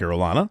 South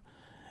Carolina,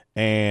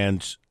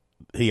 and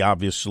he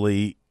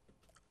obviously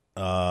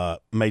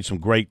made some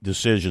great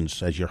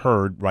decisions, as you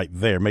heard right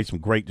there, made some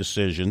great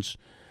decisions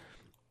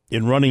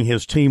in running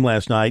his team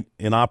last night,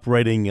 in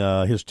operating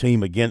his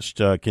team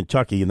against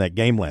Kentucky in that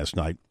game last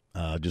night.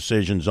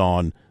 Decisions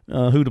on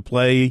who to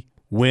play,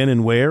 when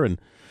and where, and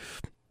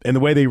the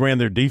way they ran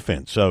their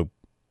defense. So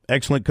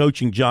excellent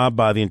coaching job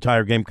by the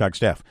entire Gamecock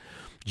staff.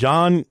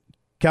 John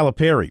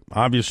Calipari,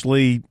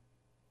 obviously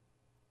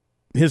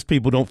his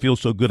people don't feel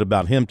so good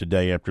about him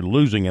today after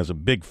losing as a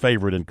big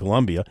favorite in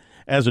Columbia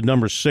as a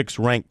number 6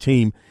 ranked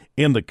team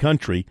in the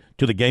country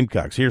to the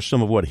Gamecocks. Here's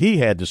some of what he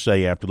had to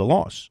say after the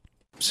loss.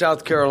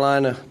 South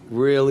Carolina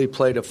really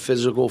played a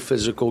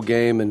physical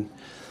game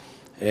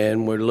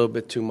and were a little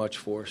bit too much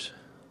for us.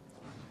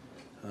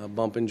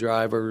 Bumping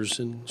drivers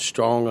and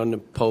strong on the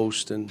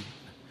post and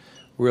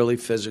really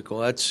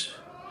physical. I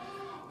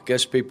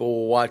guess people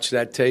will watch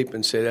that tape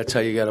and say that's how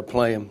you got to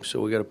play them. So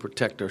we got to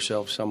protect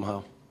ourselves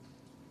somehow.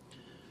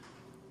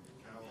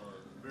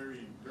 Very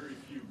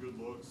few good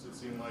looks, it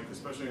seemed like,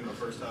 especially in the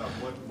first half.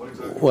 What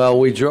exactly? Well,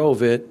 we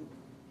drove it,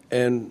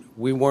 and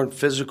we weren't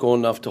physical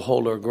enough to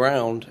hold our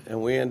ground,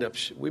 and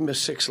we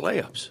missed 6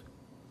 layups.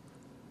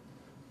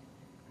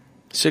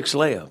 6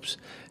 layups.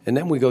 And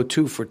then we go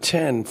 2 for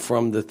 10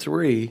 from the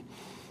 3,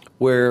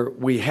 where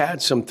we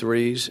had some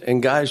threes,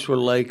 and guys were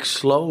like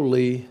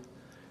slowly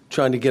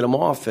trying to get them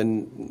off,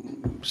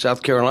 and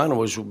South Carolina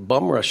was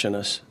bum rushing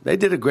us. They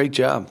did a great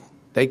job.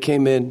 They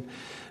came in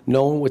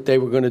knowing what they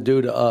were going to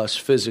do to us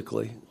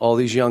physically. All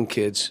these young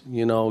kids,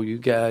 you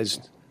guys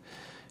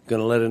going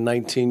to let a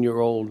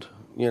 19-year-old,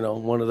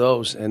 one of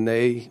those, and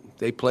they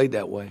played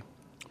that way.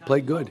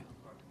 Played good.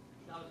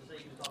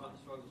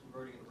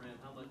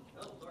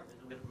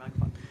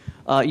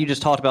 You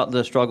just talked about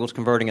the struggles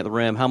converting at the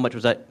rim. How much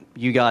was that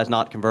you guys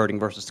not converting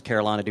versus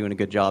Carolina doing a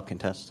good job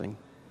contesting?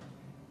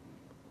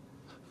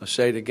 I'll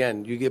say it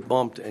again. You get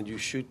bumped and you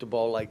shoot the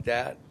ball like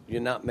that,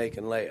 you're not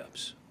making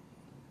layups.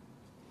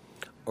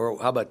 Or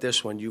how about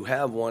this one? You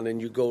have one and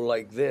you go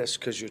like this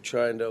because you're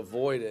trying to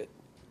avoid it,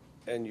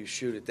 and you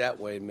shoot it that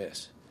way and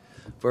miss.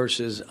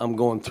 Versus I'm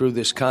going through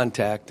this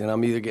contact and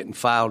I'm either getting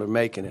fouled or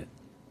making it.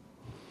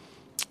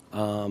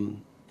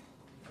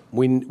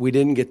 We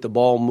didn't get the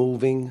ball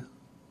moving.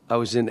 I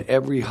was in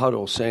every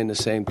huddle saying the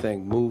same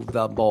thing, move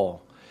the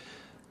ball.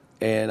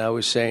 And I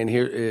was saying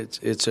here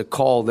it's a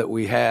call that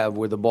we have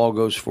where the ball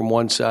goes from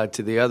one side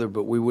to the other,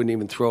 but we wouldn't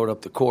even throw it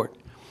up the court.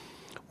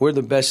 We're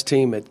the best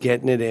team at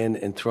getting it in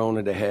and throwing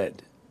it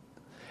ahead.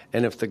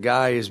 And if the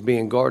guy is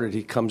being guarded,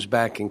 he comes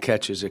back and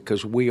catches it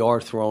because we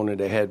are throwing it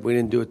ahead. We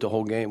didn't do it the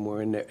whole game.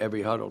 We're in there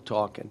every huddle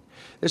talking.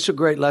 It's a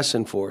great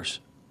lesson for us.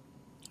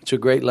 It's a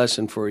great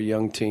lesson for a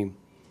young team.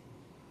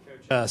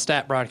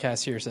 Stat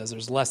broadcast here says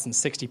there's less than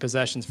 60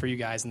 possessions for you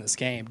guys in this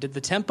game. Did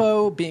the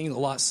tempo being a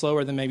lot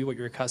slower than maybe what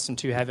you're accustomed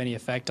to have any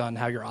effect on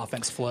how your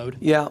offense flowed?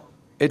 Yeah,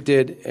 it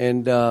did.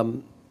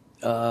 And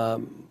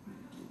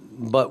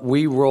but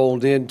we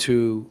rolled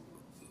into,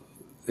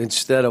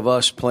 instead of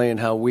us playing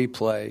how we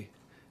play,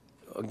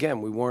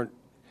 again, we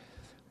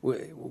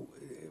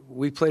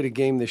played a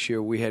game this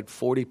year. We had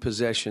 40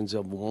 possessions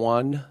of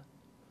 1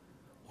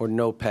 or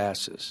no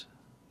passes.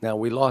 Now,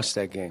 we lost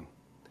that game.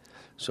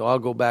 So I'll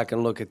go back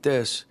and look at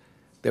this.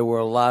 there were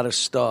a lot of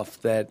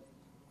stuff that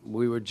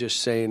we were just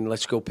saying,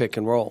 let's go pick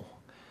and roll.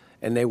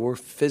 And they were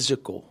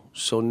physical.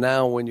 So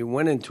now when you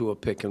went into a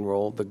pick and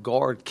roll, the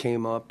guard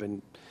came up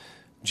and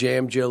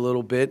jammed you a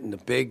little bit, and the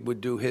big would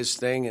do his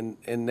thing,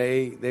 and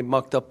they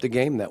mucked up the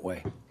game that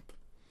way.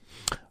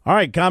 All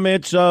right,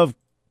 comments of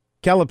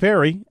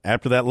Calipari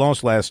after that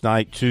loss last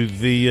night to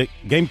the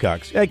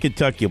Gamecocks. Hey,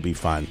 Kentucky will be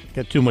fine.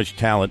 Got too much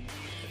talent.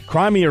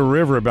 Cry me a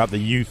river about the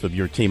youth of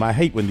your team. I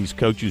hate when these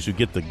coaches who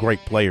get the great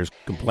players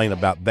complain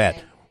about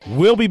that.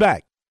 We'll be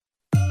back.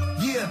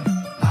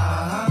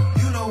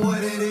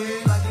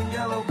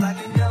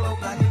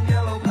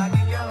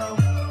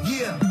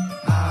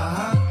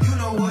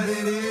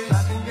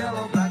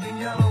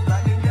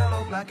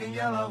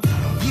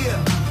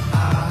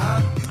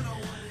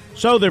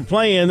 So they're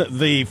playing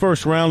the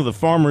first round of the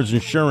Farmers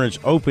Insurance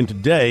Open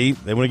today.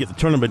 They want to get the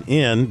tournament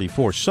in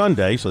before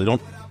Sunday so they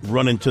don't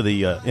run into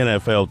the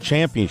NFL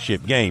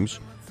championship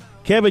games.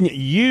 Kevin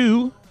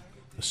Yu,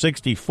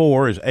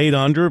 64, is 8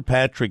 under.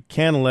 Patrick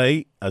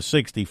Cantlay, a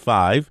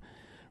 65.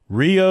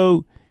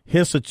 Ryo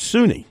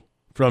Hisatsune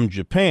from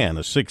Japan,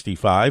 a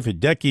 65.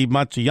 Hideki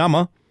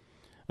Matsuyama,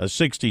 a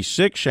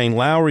 66. Shane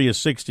Lowry, a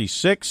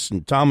 66.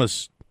 And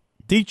Thomas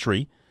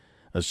Dietrich,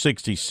 a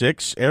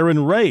 66,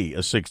 Aaron Ray,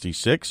 a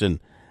 66, and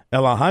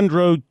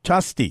Alejandro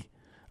Tasti,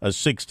 a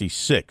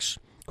 66.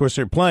 Of course,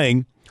 they're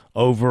playing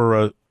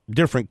over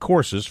different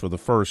courses for the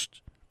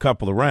first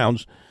couple of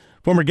rounds.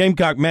 Former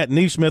Gamecock Matt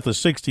Neesmith, a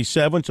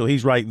 67, so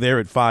he's right there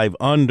at 5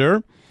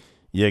 under.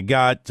 You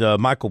got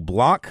Michael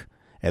Block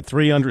at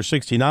 3 under,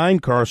 69.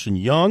 Carson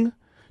Young,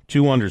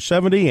 2 under,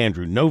 70.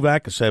 Andrew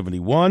Novak, a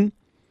 71.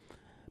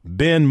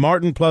 Ben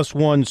Martin, plus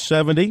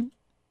 170.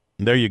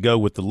 And there you go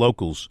with the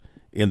locals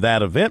in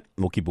that event.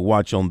 We'll keep a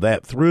watch on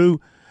that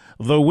through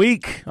the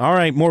week. All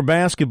right, more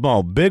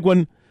basketball. Big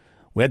one.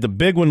 We had the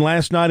big one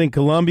last night in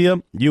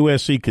Columbia,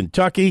 USC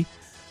Kentucky.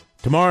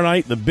 Tomorrow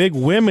night, the big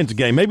women's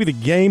game, maybe the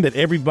game that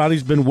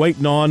everybody's been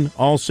waiting on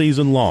all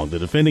season long. The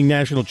defending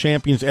national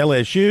champions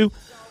LSU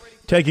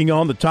taking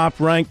on the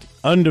top-ranked,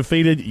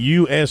 undefeated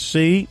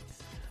USC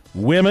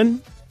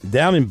women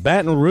down in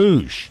Baton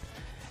Rouge.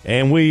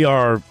 And we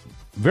are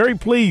very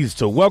pleased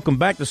to welcome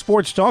back to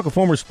Sports Talk a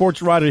former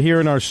sports writer here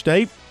in our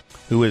state,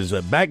 who is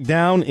back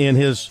down in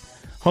his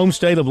home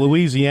state of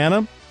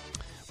Louisiana,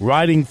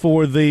 writing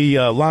for the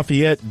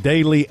Lafayette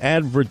Daily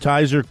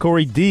Advertiser,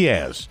 Corey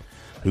Diaz,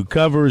 who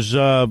covers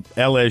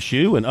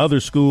LSU and other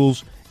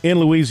schools in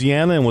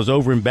Louisiana and was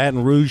over in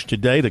Baton Rouge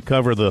today to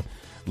cover the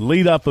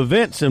lead-up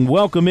events. And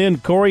welcome in,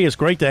 Corey. It's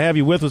great to have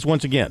you with us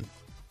once again.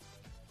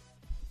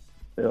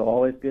 Phil,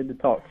 always good to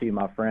talk to you,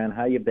 my friend.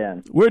 How you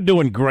been? We're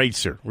doing great,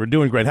 sir. We're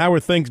doing great. How are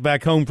things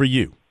back home for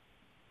you?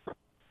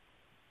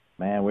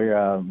 Man,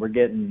 we're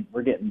getting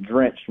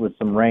drenched with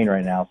some rain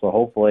right now. So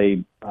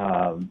hopefully,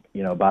 by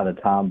the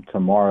time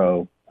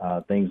tomorrow,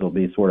 things will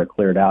be sort of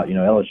cleared out. You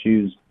know,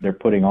 LSU's they're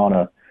putting on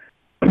a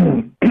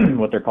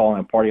what they're calling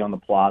a party on the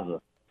plaza,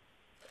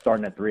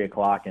 starting at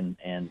 3:00,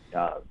 and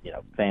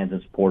fans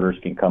and supporters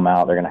can come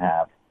out. They're going to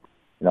have,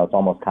 it's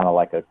almost kind of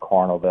like a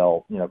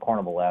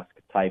carnival-esque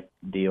type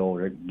deal.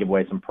 They're give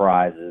away some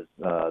prizes,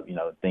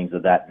 things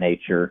of that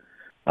nature.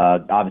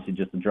 Obviously,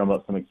 just to drum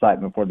up some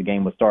excitement before the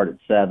game will start at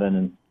 7.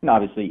 And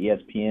obviously,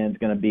 ESPN is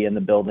going to be in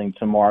the building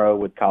tomorrow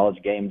with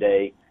College Game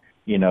Day,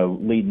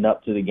 leading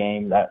up to the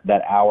game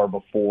that hour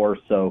before.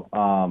 So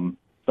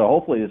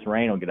hopefully this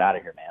rain will get out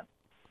of here, man.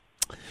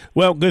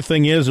 Well, good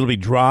thing is it'll be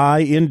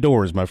dry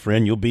indoors, my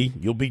friend. You'll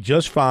be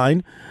just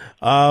fine.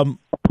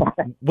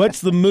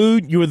 What's the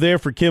mood? You were there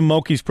for Kim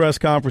Mulkey's press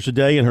conference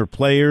today and her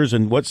players,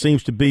 and what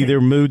seems to be their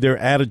mood, their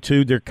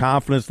attitude, their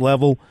confidence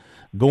level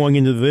going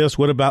into this?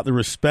 What about the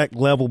respect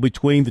level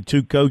between the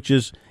two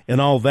coaches and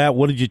all that?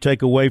 What did you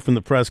take away from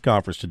the press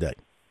conference today?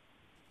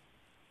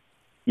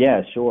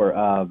 Yeah, sure.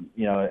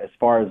 As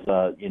far as,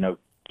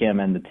 Kim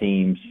and the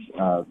team's,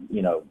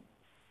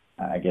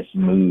 I guess,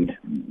 mood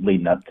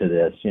leading up to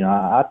this,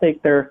 I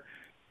think they're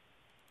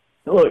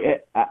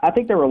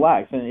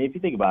relaxed. And if you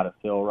think about it,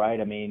 Phil, right,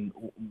 I mean,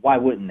 why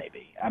wouldn't they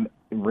be?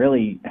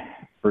 Really,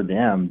 for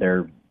them,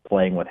 they're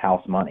playing with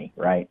house money,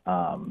 right?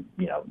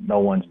 No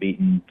one's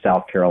beaten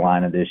South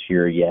Carolina this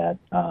year yet,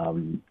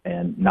 and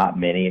not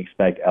many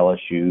expect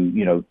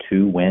LSU,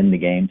 to win the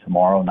game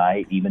tomorrow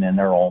night, even in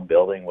their own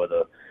building with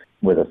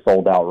a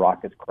sold-out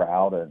Rockets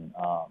crowd. And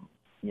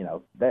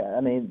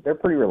they're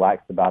pretty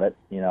relaxed about it.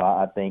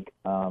 I think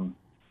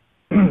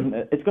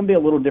it's going to be a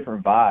little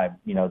different vibe,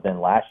 than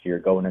last year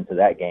going into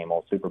that game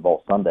on Super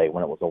Bowl Sunday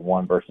when it was a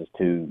 1 versus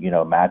 2,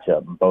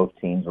 matchup, and both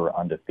teams were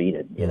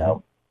undefeated.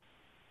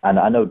 And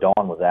I know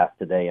Dawn was asked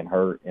today in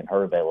her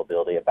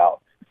availability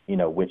about,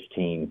 which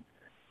team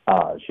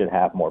should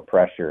have more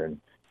pressure.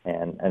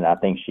 And I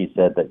think she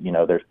said that,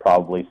 there's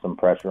probably some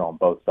pressure on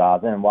both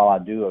sides. And while I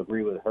do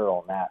agree with her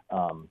on that,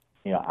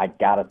 I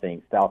got to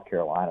think South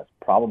Carolina's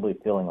probably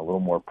feeling a little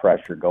more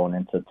pressure going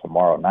into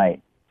tomorrow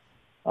night.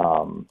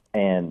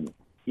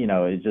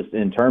 It's just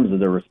in terms of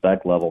the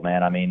respect level,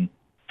 man, I mean,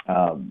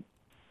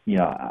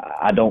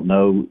 I don't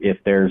know if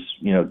there's,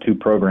 two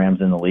programs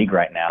in the league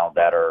right now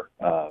that are,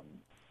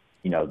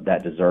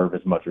 that deserve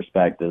as much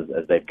respect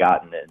as they've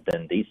gotten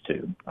than these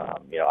two.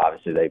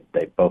 Obviously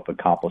they've both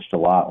accomplished a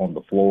lot on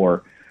the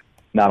floor,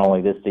 not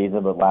only this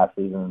season, but last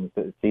season,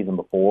 the season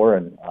before,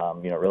 and,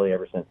 really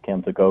ever since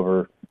Kim took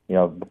over,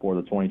 before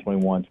the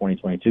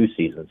 2021-2022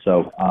 season.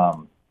 So,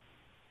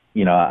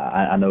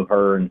 I know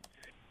her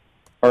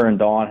and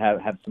Dawn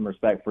have some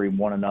respect for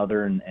one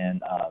another,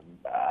 and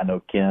I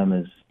know Kim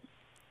is,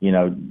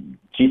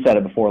 she said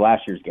it before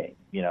last year's game,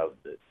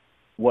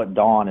 what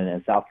Dawn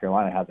in South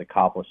Carolina has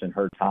accomplished in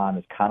her time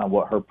is kind of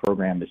what her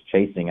program is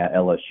chasing at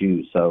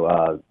LSU.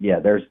 So,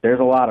 there's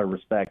a lot of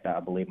respect, I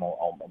believe,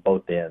 on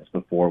both ends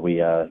before we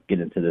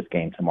get into this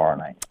game tomorrow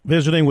night.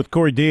 Visiting with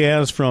Corey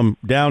Diaz from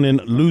down in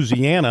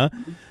Louisiana.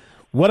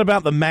 What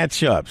about the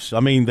matchups? I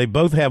mean, they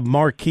both have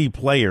marquee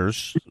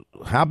players.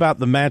 How about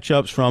the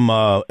matchups from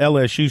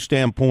LSU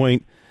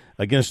standpoint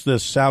against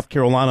this South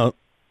Carolina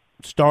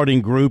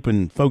starting group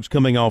and folks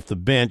coming off the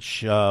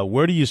bench?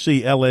 Where do you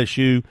see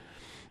LSU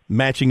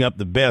matching up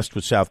the best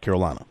with South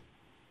Carolina?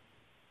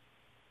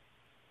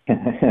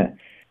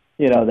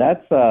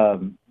 That's a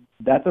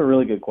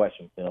really good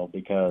question, Phil,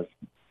 because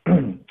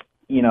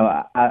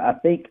I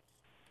think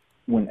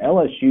when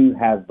LSU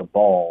has the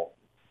ball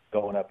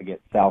going up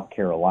against South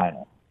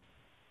Carolina,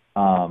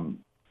 I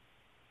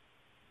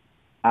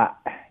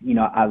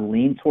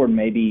lean toward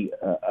maybe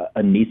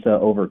Anissa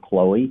over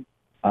Chloe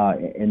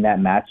in that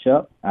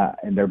matchup,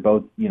 and they're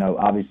both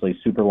obviously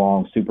super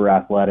long, super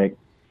athletic.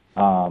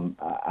 I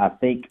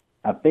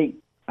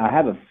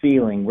have a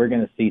feeling we're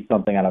going to see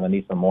something out of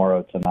Anissa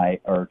Morrow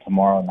tonight or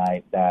tomorrow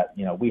night that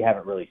we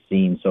haven't really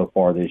seen so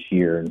far this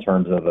year in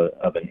terms of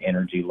an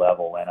energy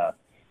level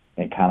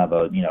and kind of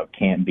a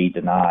can't be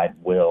denied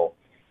will.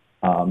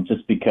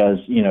 Just because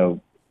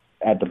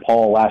at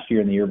DePaul last year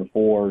and the year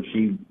before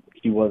she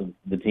was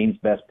the team's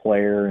best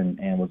player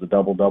and was a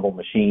double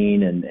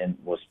machine and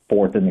was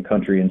fourth in the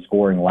country in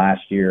scoring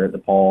last year at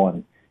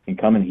DePaul and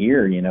coming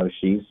here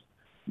she's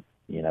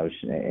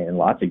in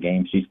lots of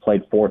games she's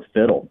played fourth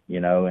fiddle,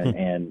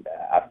 and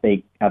I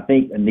think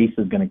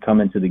Anissa's going to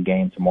come into the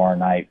game tomorrow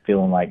night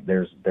feeling like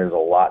there's a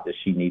lot that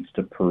she needs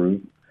to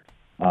prove.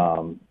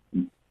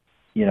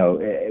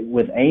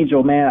 With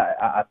Angel, man,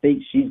 I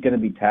think she's going to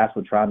be tasked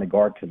with trying to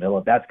guard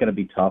Camilla. That's going to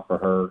be tough for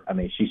her. I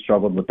mean, she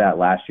struggled with that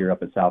last year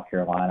up at South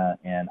Carolina,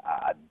 and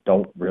I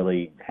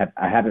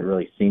haven't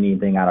really seen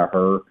anything out of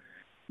her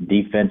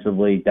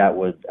defensively that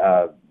would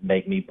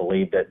make me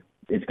believe that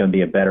it's going to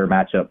be a better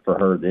matchup for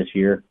her this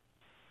year.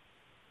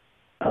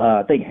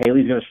 I think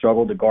Haley's going to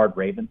struggle to guard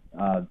Raven,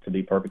 to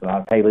be perfectly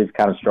honest. Haley's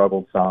kind of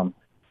struggled some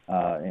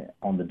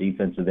on the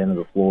defensive end of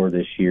the floor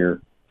this year.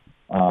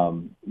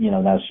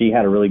 Now she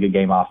had a really good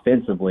game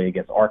offensively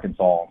against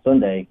Arkansas on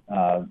Sunday.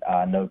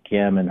 I know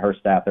Kim and her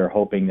staff, they're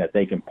hoping that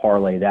they can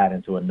parlay that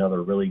into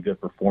another really good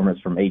performance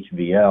from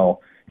HVL,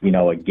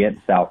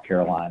 against South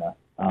Carolina.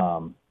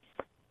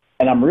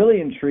 And I'm really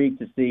intrigued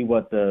to see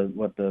what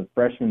the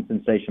freshman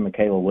sensation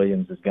Michaela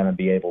Williams is going to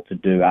be able to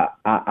do.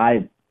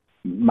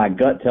 My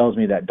gut tells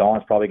me that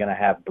Dawn's probably going to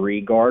have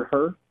Bree guard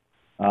her.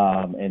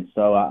 And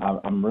so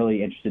I'm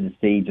really interested to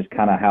see just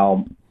kind of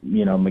how,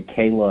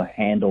 Michaela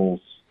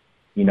handles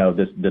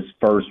this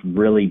first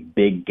really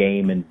big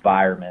game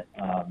environment.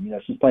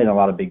 She's played in a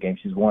lot of big games.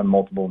 She's won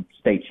multiple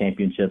state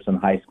championships in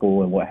high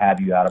school and what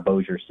have you out of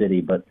Bossier City.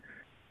 But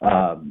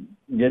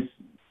just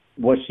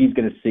what she's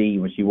going to see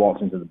when she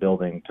walks into the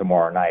building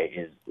tomorrow night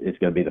is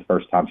going to be the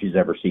first time she's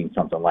ever seen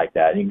something like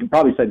that. And you can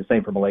probably say the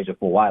same for Malaysia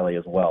Fulwiley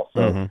as well.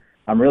 So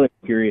I'm really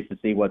curious to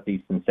see what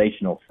these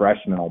sensational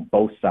freshmen on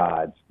both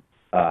sides,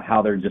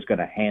 how they're just going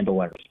to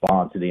handle and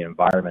respond to the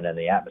environment and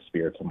the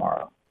atmosphere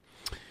tomorrow.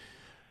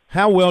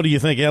 How well do you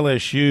think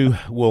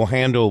LSU will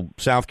handle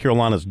South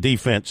Carolina's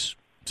defense?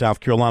 South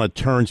Carolina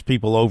turns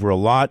people over a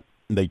lot.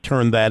 They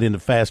turn that into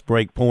fast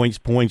break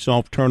points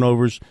off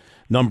turnovers,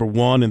 number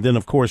one. And then,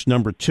 of course,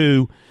 number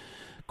two,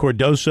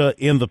 Cordosa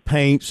in the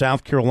paint,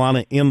 South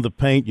Carolina in the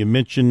paint. You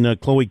mentioned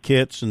Chloe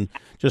Kitts and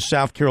just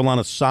South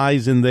Carolina's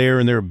size in there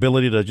and their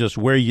ability to just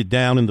wear you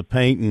down in the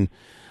paint and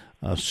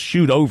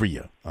shoot over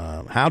you.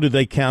 How do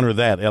they counter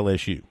that,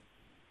 LSU?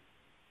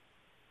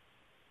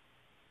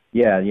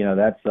 Yeah,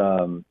 that's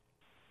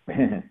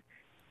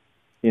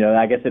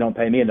I guess they don't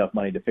pay me enough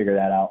money to figure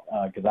that out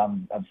because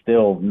I'm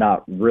still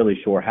not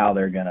really sure how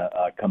they're going to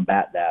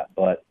combat that.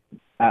 But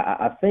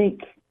I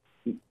think,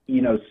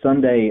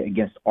 Sunday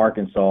against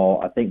Arkansas,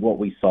 I think what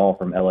we saw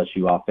from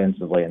LSU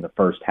offensively in the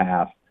first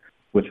half,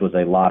 which was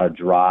a lot of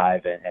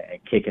drive and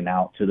kicking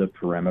out to the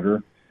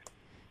perimeter.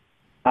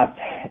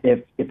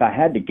 If I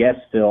had to guess,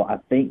 Phil, I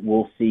think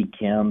we'll see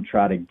Kim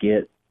try to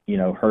get,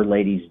 her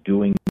ladies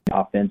doing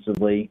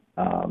offensively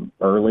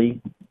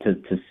early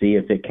to see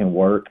if it can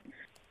work.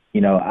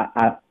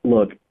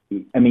 Look,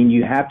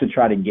 you have to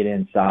try to get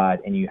inside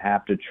and you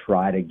have to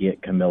try to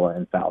get Camilla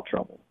in foul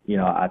trouble.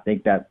 I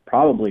think that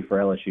probably for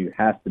LSU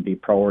has to be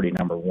priority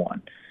number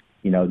one.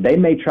 They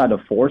may try to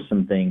force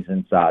some things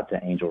inside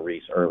to Angel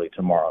Reese early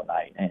tomorrow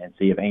night and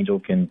see if Angel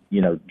can,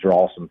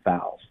 draw some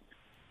fouls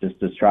just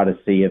to try to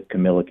see if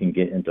Camilla can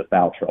get into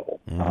foul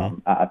trouble.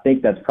 I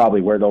think that's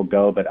probably where they'll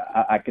go, but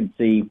I can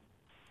see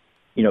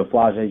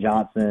Flau'jae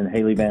Johnson,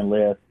 Haley Van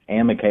Lith,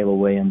 and Michaela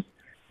Williams.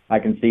 I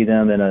can see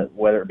them in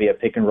whether it be a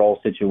pick and roll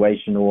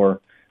situation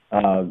or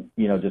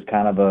just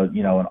kind of an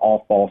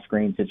off-ball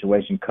screen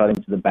situation, cutting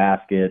to the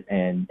basket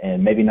and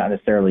maybe not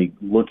necessarily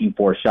looking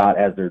for a shot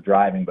as they're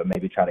driving, but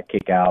maybe try to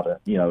kick out.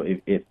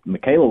 If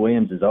Michaela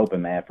Williams is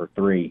open, man, for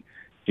three,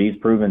 she's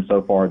proven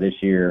so far this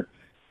year.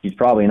 She's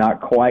probably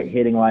not quite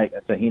hitting like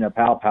Tahina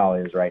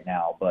Paopao is right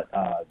now, but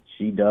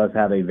she does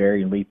have a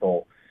very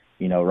lethal,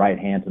 right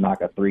hand to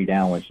knock a three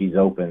down when she's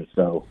open.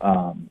 So,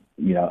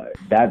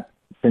 that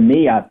to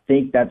me, I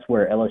think that's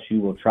where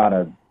LSU will try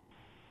to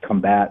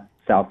combat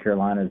South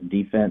Carolina's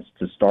defense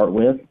to start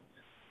with.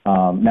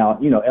 Now,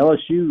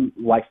 LSU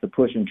likes to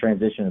push in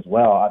transition as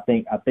well. I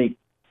think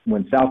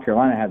when South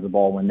Carolina has the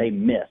ball, when they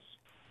miss,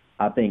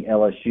 I think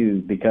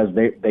LSU, because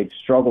they've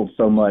struggled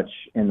so much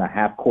in the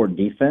half-court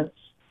defense,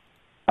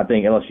 I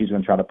think LSU is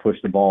going to try to push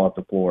the ball up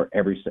the floor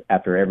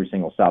after every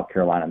single South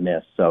Carolina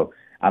miss. So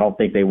I don't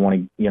think they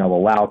want to,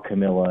 allow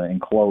Camilla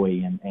and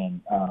Chloe and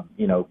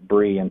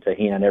Bree and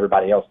Tahina and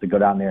everybody else to go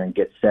down there and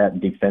get set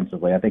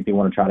defensively. I think they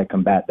want to try to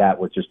combat that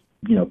with just,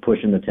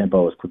 pushing the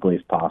tempo as quickly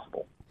as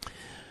possible.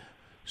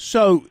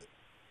 So,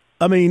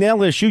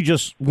 LSU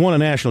just won a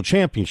national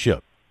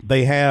championship.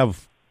 They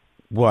have,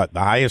 the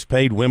highest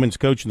paid women's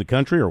coach in the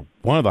country, or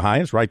one of the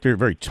highest, right there at the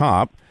very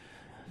top.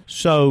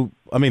 So,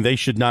 they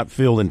should not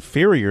feel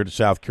inferior to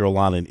South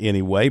Carolina in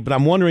any way. But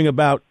I'm wondering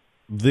about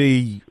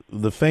the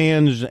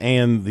fans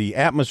and the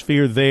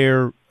atmosphere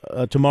there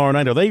tomorrow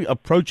night. Are they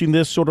approaching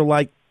this sort of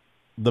like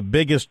the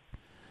biggest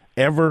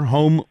ever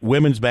home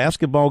women's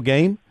basketball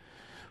game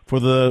for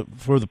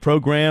the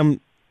program,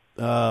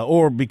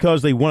 or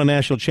because they won a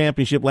national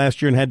championship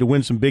last year and had to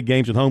win some big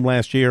games at home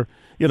last year?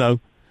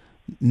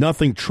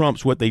 Nothing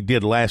trumps what they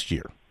did last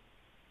year.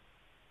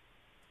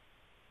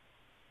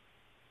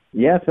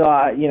 Yeah,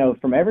 so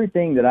from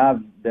everything that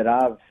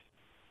I've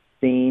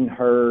seen,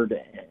 heard,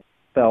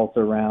 felt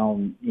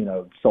around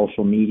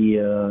social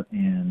media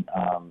and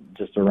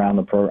just around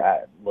the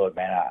program, look,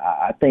 man,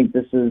 I think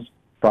this is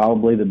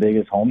probably the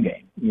biggest home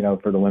game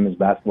for the women's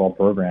basketball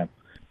program,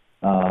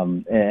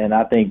 and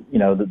I think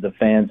the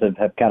fans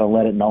have kind of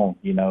let it known.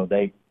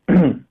 They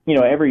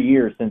every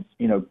year since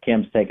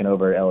Kim's taken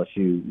over at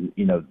LSU,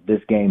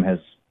 this game has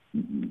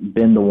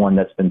been the one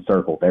that's been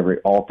circled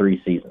all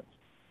three seasons.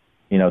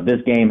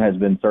 This game has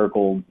been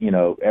circled,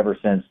 ever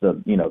since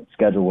the,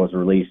 schedule was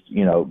released,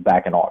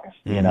 back in August.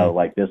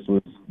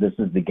 Mm-hmm. This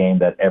is the game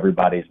that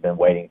everybody's been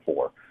waiting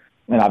for.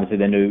 And obviously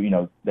they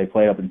knew, they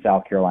played up in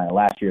South Carolina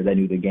last year. They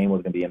knew the game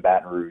was going to be in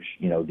Baton Rouge,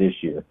 this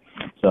year.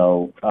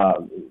 So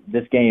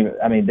this game,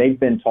 they've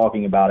been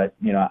talking about it.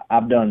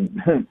 I've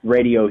done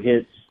radio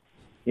hits,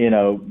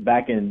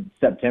 back in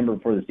September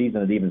before the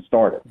season had even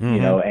started,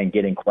 Mm-hmm. and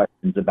getting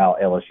questions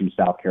about LSU,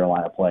 South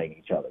Carolina playing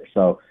each other.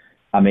 So,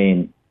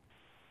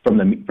 from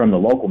the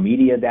local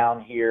media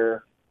down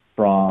here,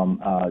 from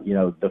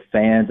the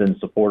fans and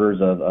supporters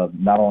of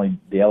not only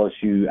the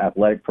LSU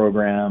athletic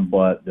program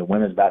but the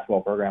women's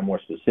basketball program more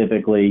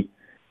specifically,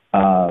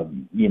 there's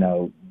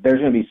going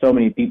to be so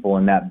many people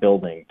in that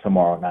building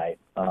tomorrow night.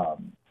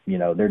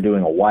 They're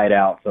doing a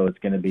whiteout, so it's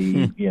going to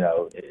be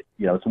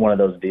it's one of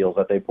those deals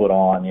that they put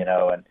on,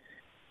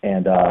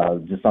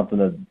 and just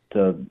something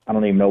to I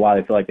don't even know why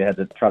they feel like they had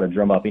to try to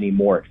drum up any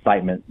more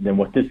excitement than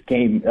what this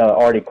game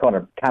already kind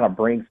of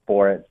brings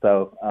for it.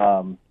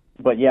 So,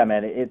 but yeah,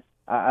 man,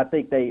 I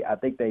think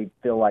they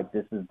feel like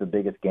this is the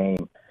biggest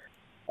game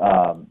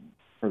for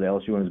the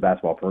LSU women's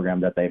basketball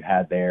program that they've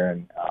had there,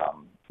 and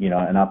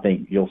and I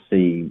think you'll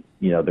see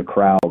the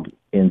crowd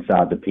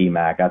inside the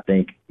PMAC. I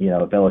think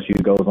if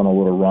LSU goes on a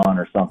little run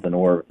or something,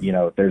 or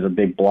if there's a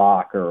big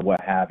block or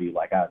what have you,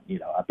 I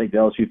think the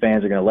LSU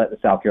fans are going to let the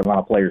South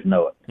Carolina players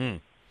know it.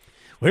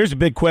 Well, here's a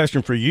big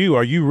question for you: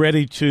 are you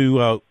ready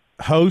to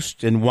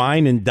host and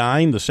wine and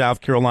dine the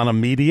South Carolina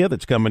media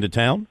that's coming to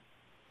town?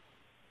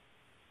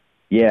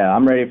 Yeah,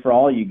 I'm ready for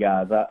all you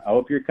guys. I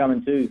hope you're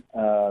coming too.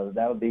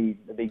 That'd be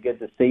good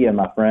to see you,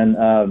 my friend.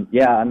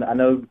 I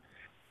know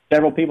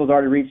several people's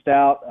already reached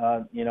out,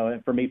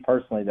 and for me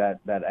personally, that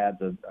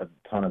adds a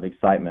ton of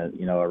excitement,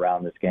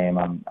 around this game.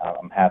 I'm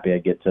happy I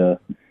get to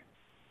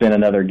spend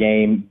another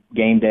game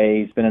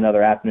day, spend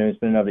another afternoon,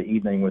 spend another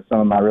evening with some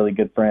of my really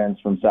good friends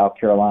from South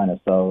Carolina.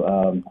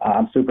 So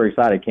I'm super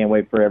excited. Can't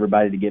wait for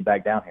everybody to get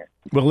back down here.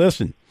 Well,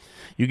 listen,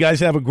 you guys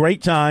have a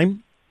great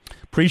time.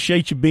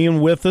 Appreciate you being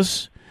with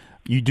us.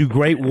 You do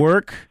great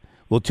work.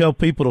 We'll tell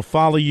people to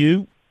follow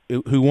you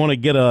who want to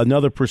get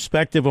another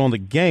perspective on the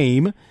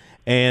game.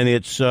 And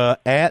it's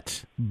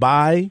at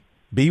by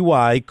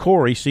Corey,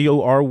 Cory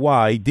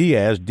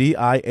Diaz,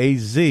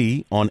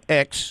 Diaz on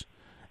X,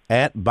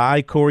 at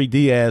by Corey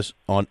Diaz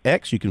on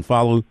X. You can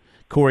follow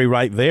Corey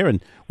right there.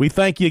 And we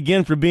thank you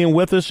again for being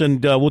with us,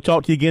 and we'll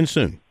talk to you again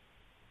soon.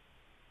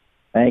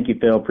 Thank you,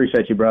 Phil.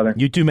 Appreciate you, brother.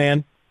 You too,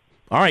 man.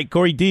 All right,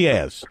 Corey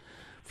Diaz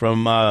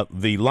from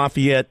the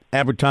Lafayette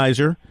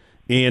Advertiser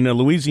in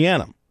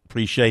Louisiana.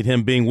 Appreciate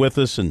him being with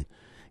us and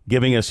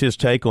giving us his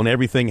take on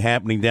everything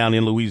happening down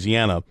in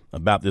Louisiana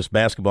about this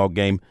basketball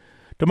game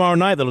tomorrow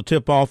night. That'll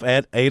tip off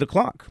at 8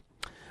 o'clock.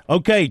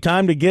 Okay,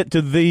 time to get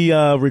to the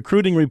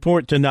recruiting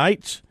report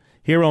tonight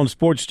here on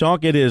Sports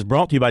Talk. It is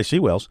brought to you by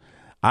Seawells.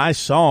 I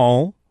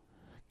saw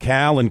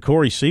Cal and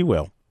Corey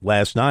Sewell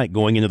last night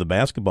going into the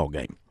basketball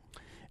game,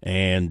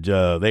 and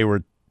they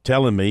were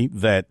telling me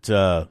that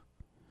of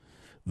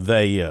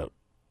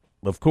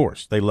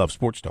course, they love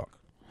Sports Talk,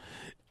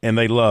 and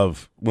they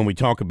love when we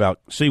talk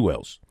about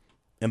Seawells.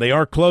 And they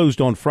are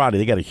closed on Friday.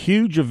 They got a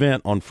huge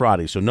event on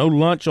Friday, so no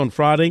lunch on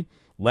Friday.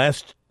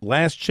 Last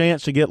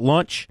chance to get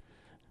lunch.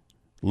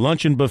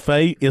 Luncheon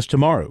buffet is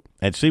tomorrow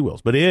at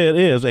Seawells, but it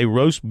is a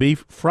roast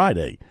beef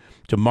Friday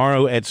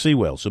tomorrow at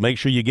Seawells. So make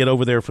sure you get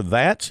over there for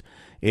that.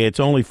 It's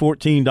only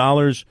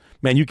 $14.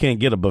 Man, you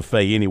can't get a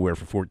buffet anywhere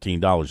for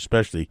 $14,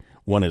 especially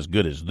one as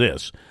good as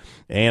this.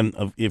 And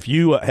if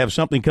you have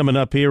something coming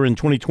up here in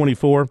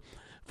 2024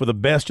 for the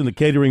best in the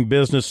catering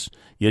business,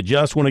 you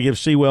just want to give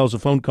Seawells a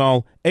phone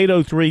call,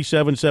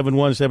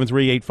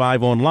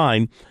 803-771-7385,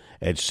 online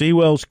at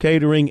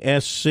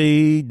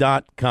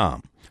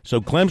SeawellsCateringSC.com. So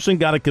Clemson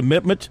got a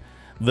commitment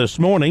this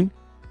morning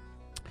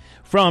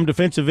from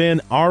defensive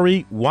end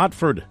Ari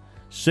Watford,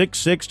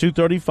 6'6",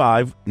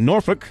 235,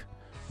 Norfolk,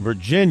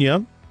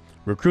 Virginia.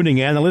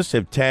 Recruiting analysts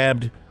have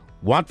tabbed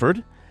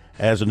Watford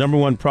as a number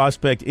one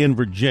prospect in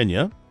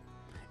Virginia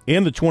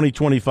in the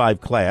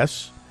 2025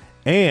 class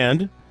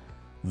and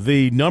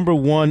the number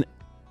one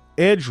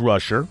edge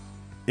rusher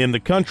in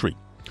the country.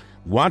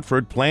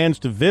 Watford plans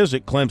to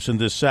visit Clemson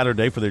this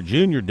Saturday for their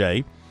junior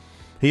day.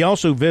 He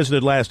also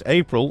visited last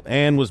April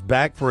and was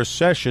back for a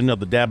session of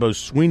the Dabo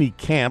Swinney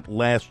camp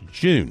last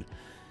June.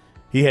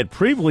 He had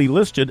previously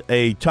listed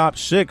a top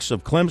 6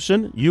 of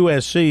Clemson,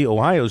 USC,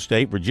 Ohio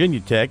State, Virginia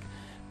Tech,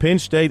 Penn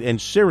State,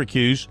 and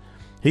Syracuse.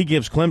 He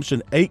gives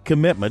Clemson 8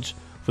 commitments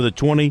for the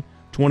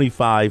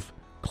 2025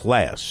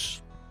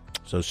 class.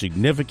 So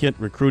significant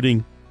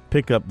recruiting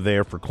pickup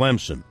there for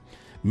Clemson.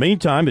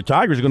 Meantime, the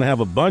Tigers are going to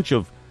have a bunch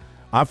of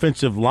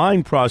offensive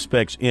line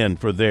prospects in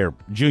for their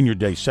junior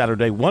day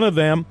Saturday. One of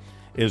them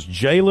is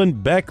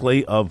Jalen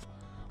Beckley of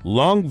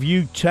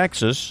Longview,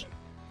 Texas.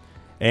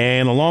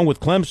 And along with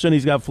Clemson,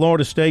 he's got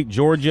Florida State,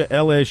 Georgia,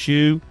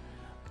 LSU,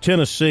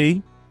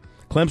 Tennessee.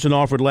 Clemson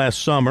offered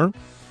last summer.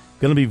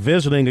 Going to be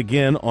visiting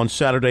again on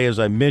Saturday, as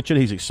I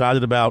mentioned. He's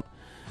excited about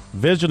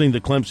visiting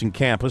the Clemson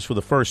campus for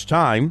the first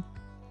time.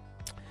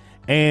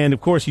 And,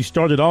 of course, he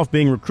started off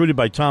being recruited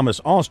by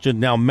Thomas Austin.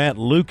 Now Matt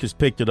Luke has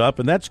picked it up,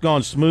 and that's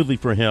gone smoothly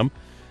for him,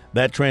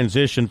 that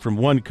transition from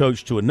one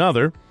coach to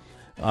another.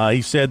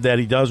 He said that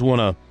he does want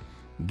to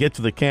get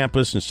to the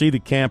campus and see the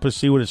campus,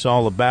 see what it's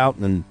all about,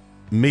 and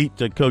meet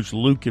Coach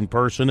Luke in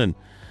person. And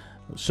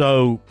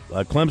so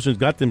Clemson's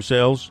got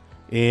themselves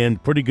in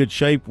pretty good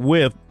shape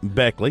with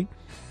Beckley,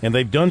 and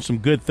they've done some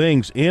good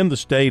things in the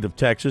state of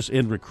Texas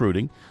in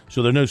recruiting,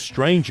 so they're no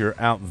stranger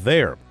out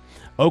there.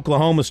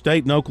 Oklahoma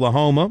State and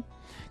Oklahoma,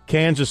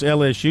 Kansas,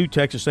 LSU,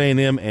 Texas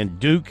A&M, and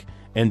Duke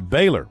and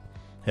Baylor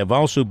have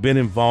also been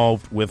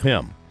involved with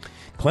him.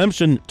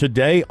 Clemson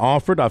today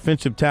offered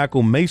offensive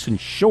tackle Mason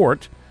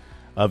Short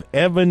of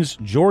Evans,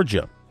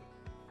 Georgia.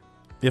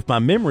 If my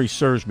memory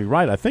serves me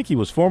right, I think he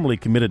was formerly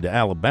committed to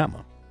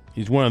Alabama.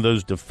 He's one of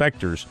those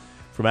defectors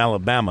from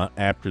Alabama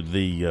after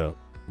the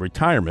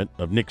retirement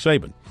of Nick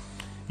Saban.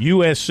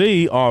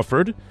 USC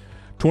offered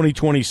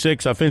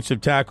 2026 offensive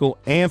tackle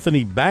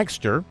Anthony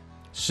Baxter,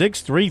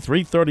 6'3",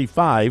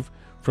 335,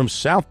 from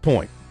South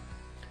Point.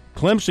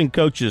 Clemson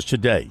coaches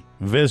today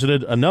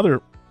visited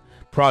another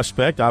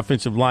prospect,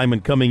 offensive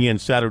lineman coming in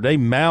Saturday,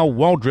 Mal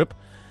Waldrop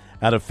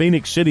out of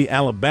Phoenix City,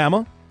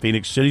 Alabama.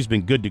 Phoenix City's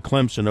been good to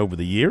Clemson over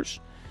the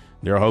years.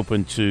 They're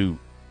hoping to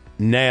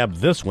nab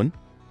this one.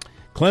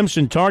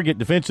 Clemson target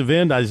defensive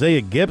end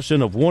Isaiah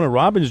Gibson of Warner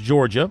Robins,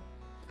 Georgia,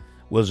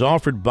 was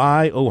offered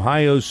by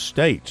Ohio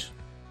State.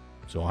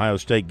 So Ohio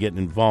State getting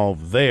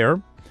involved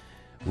there.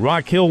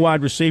 Rock Hill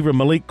wide receiver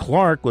Malik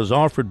Clark was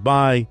offered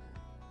by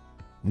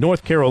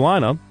North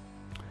Carolina.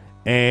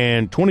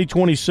 And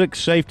 2026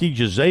 safety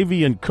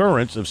Jazavian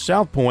Currents of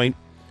South Point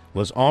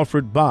was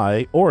offered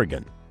by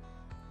Oregon.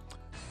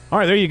 All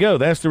right, there you go.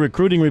 That's the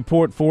recruiting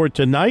report for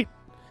tonight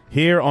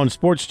here on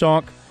Sports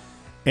Talk,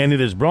 and it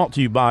is brought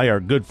to you by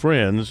our good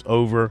friends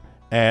over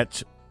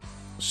at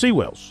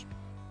Seawells.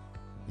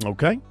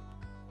 Okay?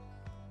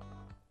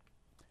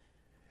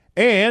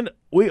 And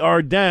we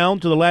are down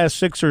to the last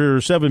 6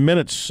 or 7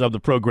 minutes of the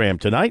program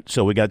tonight,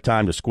 so we got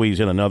time to squeeze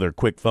in another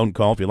quick phone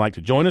call. If you'd like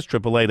to join us,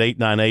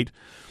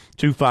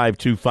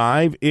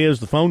 888-898-2525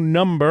 is the phone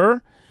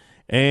number.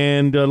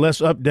 And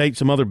let's update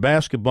some other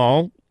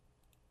basketball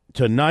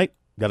tonight.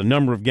 Got a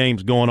number of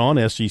games going on,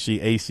 SEC,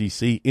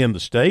 ACC in the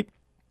state.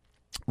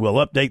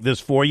 We'll update this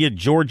for you.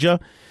 Georgia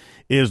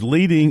is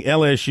leading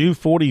LSU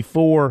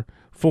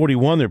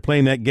 44-41. They're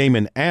playing that game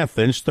in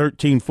Athens,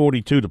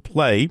 13:42 to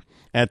play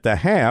at the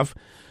half.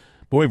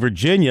 Boy,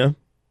 Virginia,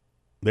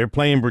 they're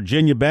playing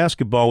Virginia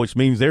basketball, which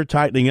means they're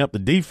tightening up the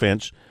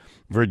defense.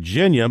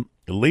 Virginia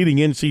leading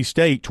NC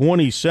State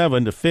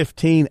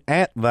 27-15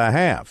 at the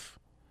half.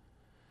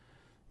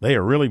 They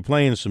are really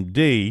playing some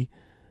D.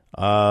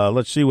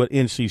 Let's see what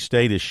NC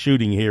State is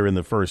shooting here in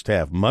the first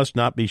half. Must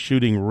not be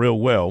shooting real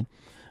well.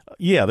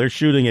 Yeah, they're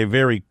shooting a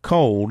very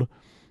cold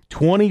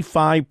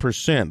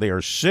 25%. They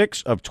are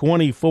 6 of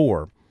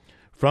 24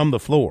 from the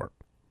floor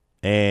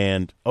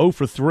and 0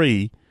 for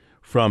 3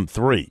 from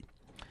 3.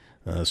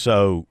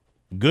 So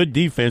good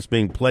defense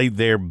being played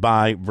there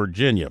by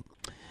Virginia.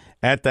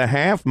 At the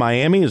half,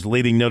 Miami is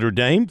leading Notre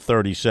Dame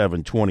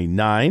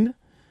 37-29.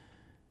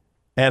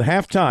 At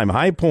halftime,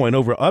 High Point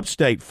over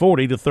Upstate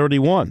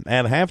 40-31.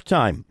 At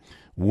halftime,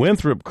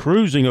 Winthrop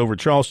cruising over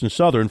Charleston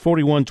Southern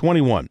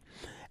 41-21.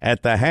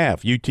 At the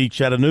half, UT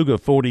Chattanooga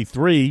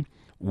 43,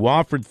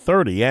 Wofford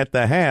 30. At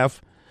the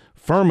half,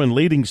 Furman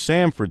leading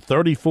Samford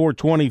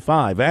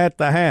 34-25. At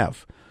the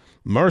half,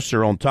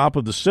 Mercer on top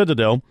of the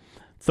Citadel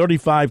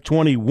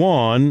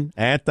 35-21.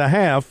 At the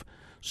half,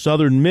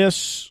 Southern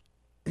Miss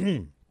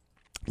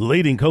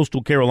leading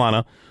Coastal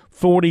Carolina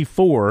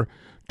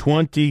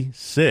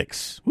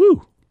 44-26.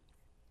 Woo!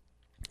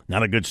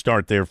 Not a good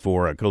start there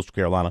for Coastal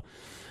Carolina.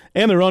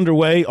 And they're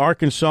underway.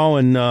 Arkansas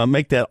and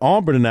make that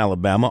Auburn and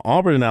Alabama.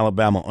 Auburn and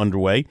Alabama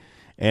underway.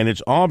 And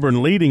it's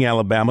Auburn leading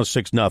Alabama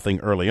 6-0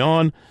 early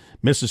on.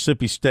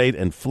 Mississippi State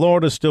and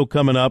Florida still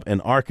coming up.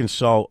 And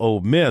Arkansas, Ole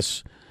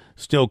Miss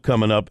still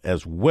coming up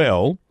as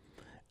well.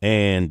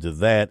 And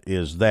that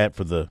is that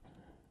for the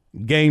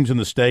games in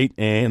the state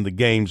and the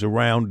games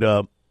around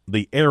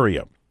the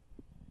area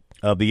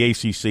of the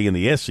ACC and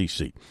the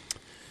SEC.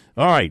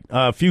 All right,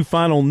 a few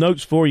final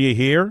notes for you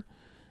here.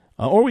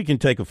 Or we can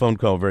take a phone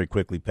call very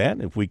quickly,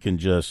 Pat. If we can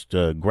just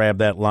grab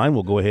that line,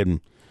 we'll go ahead and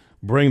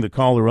bring the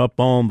caller up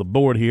on the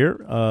board here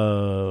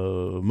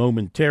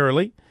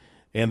momentarily.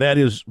 And that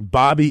is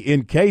Bobby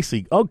in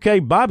Casey. Okay,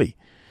 Bobby,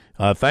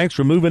 thanks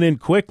for moving in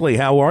quickly.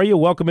 How are you?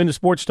 Welcome into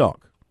Sports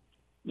Talk.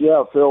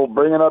 Yeah, Phil,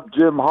 bringing up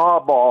Jim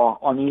Harbaugh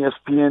on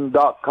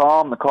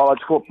ESPN.com, the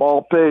college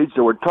football page.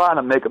 They were trying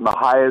to make him the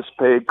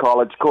highest-paid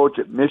college coach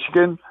at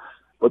Michigan.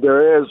 But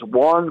there is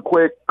one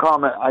quick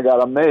comment I got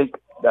to make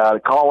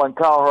that Colin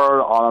Cowherd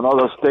on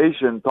another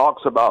station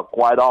talks about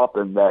quite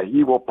often, that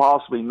he will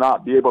possibly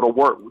not be able to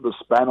work with the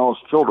Spanos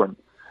children.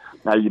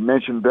 Now, you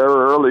mentioned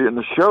very early in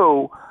the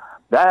show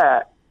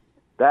that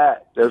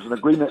there's an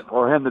agreement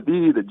for him to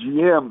be the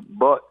GM,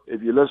 but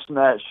if you listen to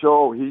that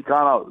show, he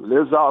kind of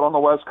lives out on the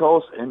West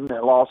Coast in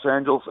the Los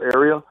Angeles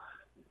area,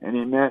 and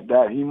he meant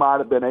that he might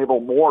have been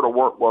able more to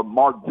work with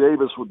Mark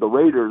Davis with the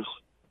Raiders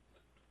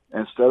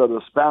instead of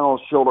the Spanos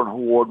children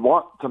who would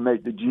want to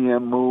make the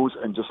GM moves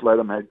and just let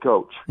him head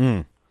coach.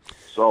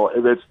 So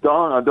if it's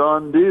a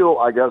done deal,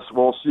 I guess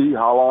we'll see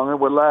how long it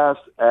would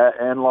last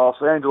in Los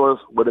Angeles.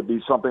 Would it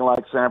be something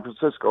like San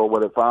Francisco?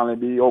 Would it finally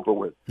be over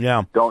with?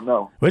 Yeah. Don't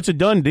know. Well, it's a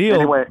done deal.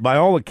 Anyway, by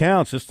all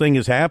accounts, this thing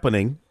is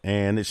happening,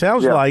 and it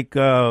sounds like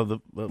the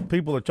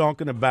people are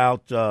talking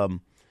about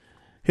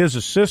his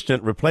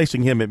assistant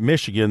replacing him at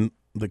Michigan,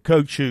 the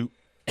coach who,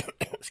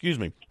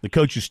 the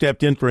coach who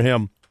stepped in for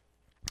him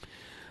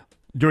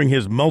during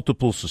his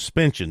multiple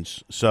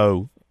suspensions.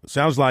 So it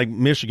sounds like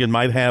Michigan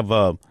might have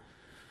a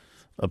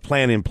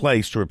plan in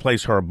place to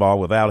replace Harbaugh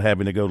without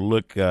having to go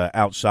look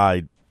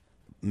outside,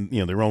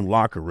 their own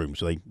locker room.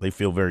 So they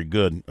feel very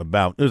good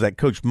about. It was that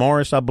Coach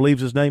Morris, I believe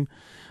is his name.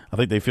 I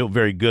think they feel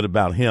very good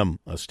about him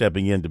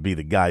stepping in to be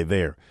the guy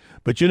there.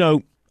 But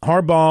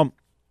Harbaugh,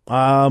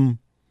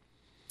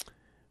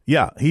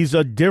 he's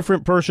a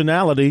different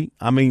personality.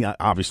 I mean,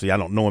 obviously, I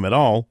don't know him at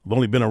all. I've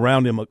only been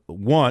around him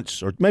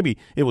once, or maybe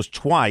it was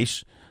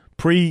twice.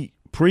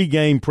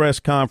 Pre-game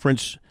press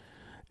conference.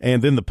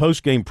 And then the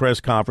post-game press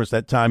conference,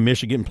 that time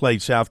Michigan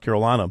played South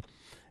Carolina.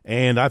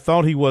 And I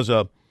thought he was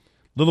a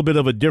little bit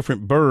of a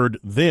different bird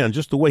then,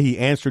 just the way he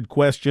answered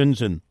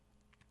questions and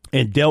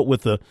dealt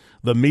with the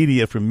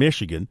media from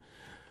Michigan.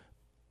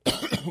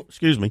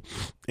 Excuse me.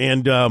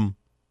 And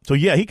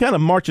he kind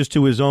of marches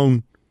to his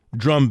own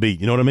drum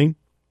beat. You know what I mean?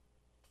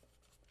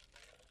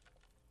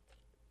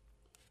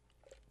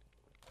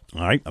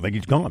 All right, I think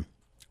he's gone.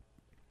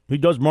 He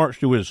does march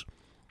to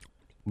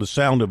the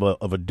sound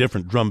of a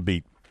different drum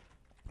beat.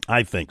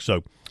 I think so.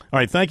 All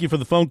right, thank you for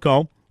the phone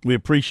call. We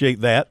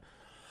appreciate that.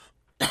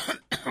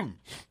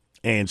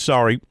 And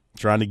sorry,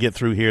 trying to get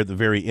through here at the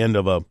very end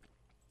of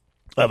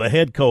a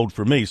head cold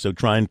for me, so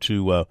trying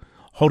to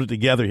hold it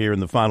together here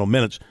in the final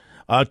minutes.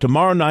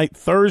 Tomorrow night,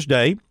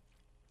 Thursday,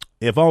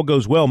 if all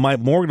goes well, Mike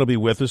Morgan will be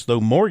with us, though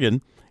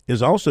Morgan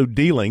is also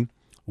dealing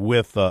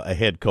with a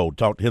head cold.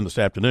 Talked to him this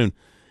afternoon,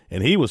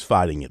 and he was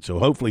fighting it. So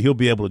hopefully he'll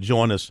be able to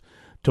join us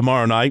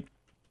tomorrow night.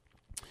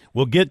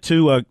 We'll get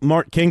to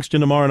Mark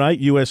Kingston tomorrow night,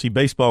 USC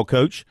baseball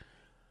coach.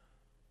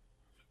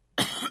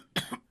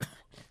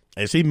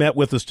 As he met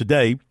with us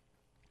today,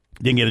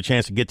 didn't get a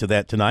chance to get to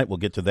that tonight. We'll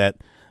get to that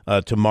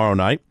tomorrow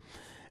night.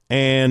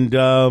 And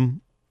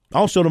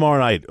also tomorrow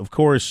night, of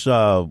course,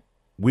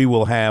 we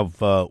will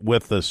have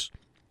with us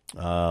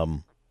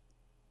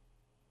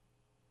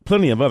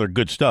plenty of other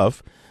good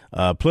stuff,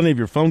 plenty of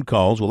your phone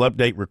calls. We'll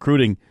update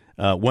recruiting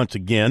once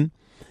again.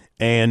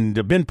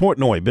 And Ben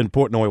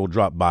Portnoy will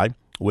drop by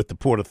with the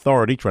Port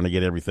Authority, trying to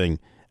get everything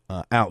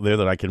out there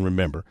that I can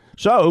remember.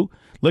 So,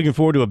 looking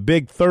forward to a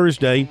big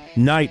Thursday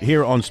night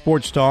here on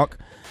Sports Talk.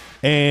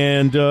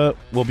 And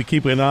we'll be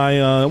keeping an eye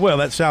on,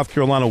 that South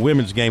Carolina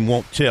women's game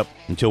won't tip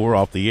until we're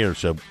off the air.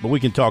 But we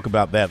can talk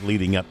about that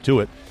leading up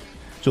to it.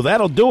 So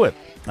that'll do it.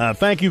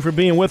 Thank you for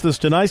being with us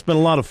tonight. It's been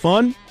a lot of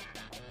fun.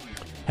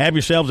 Have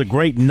yourselves a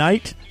great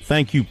night.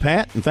 Thank you,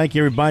 Pat, and thank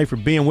you, everybody, for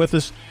being with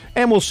us.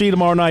 And we'll see you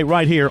tomorrow night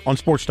right here on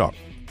Sports Talk.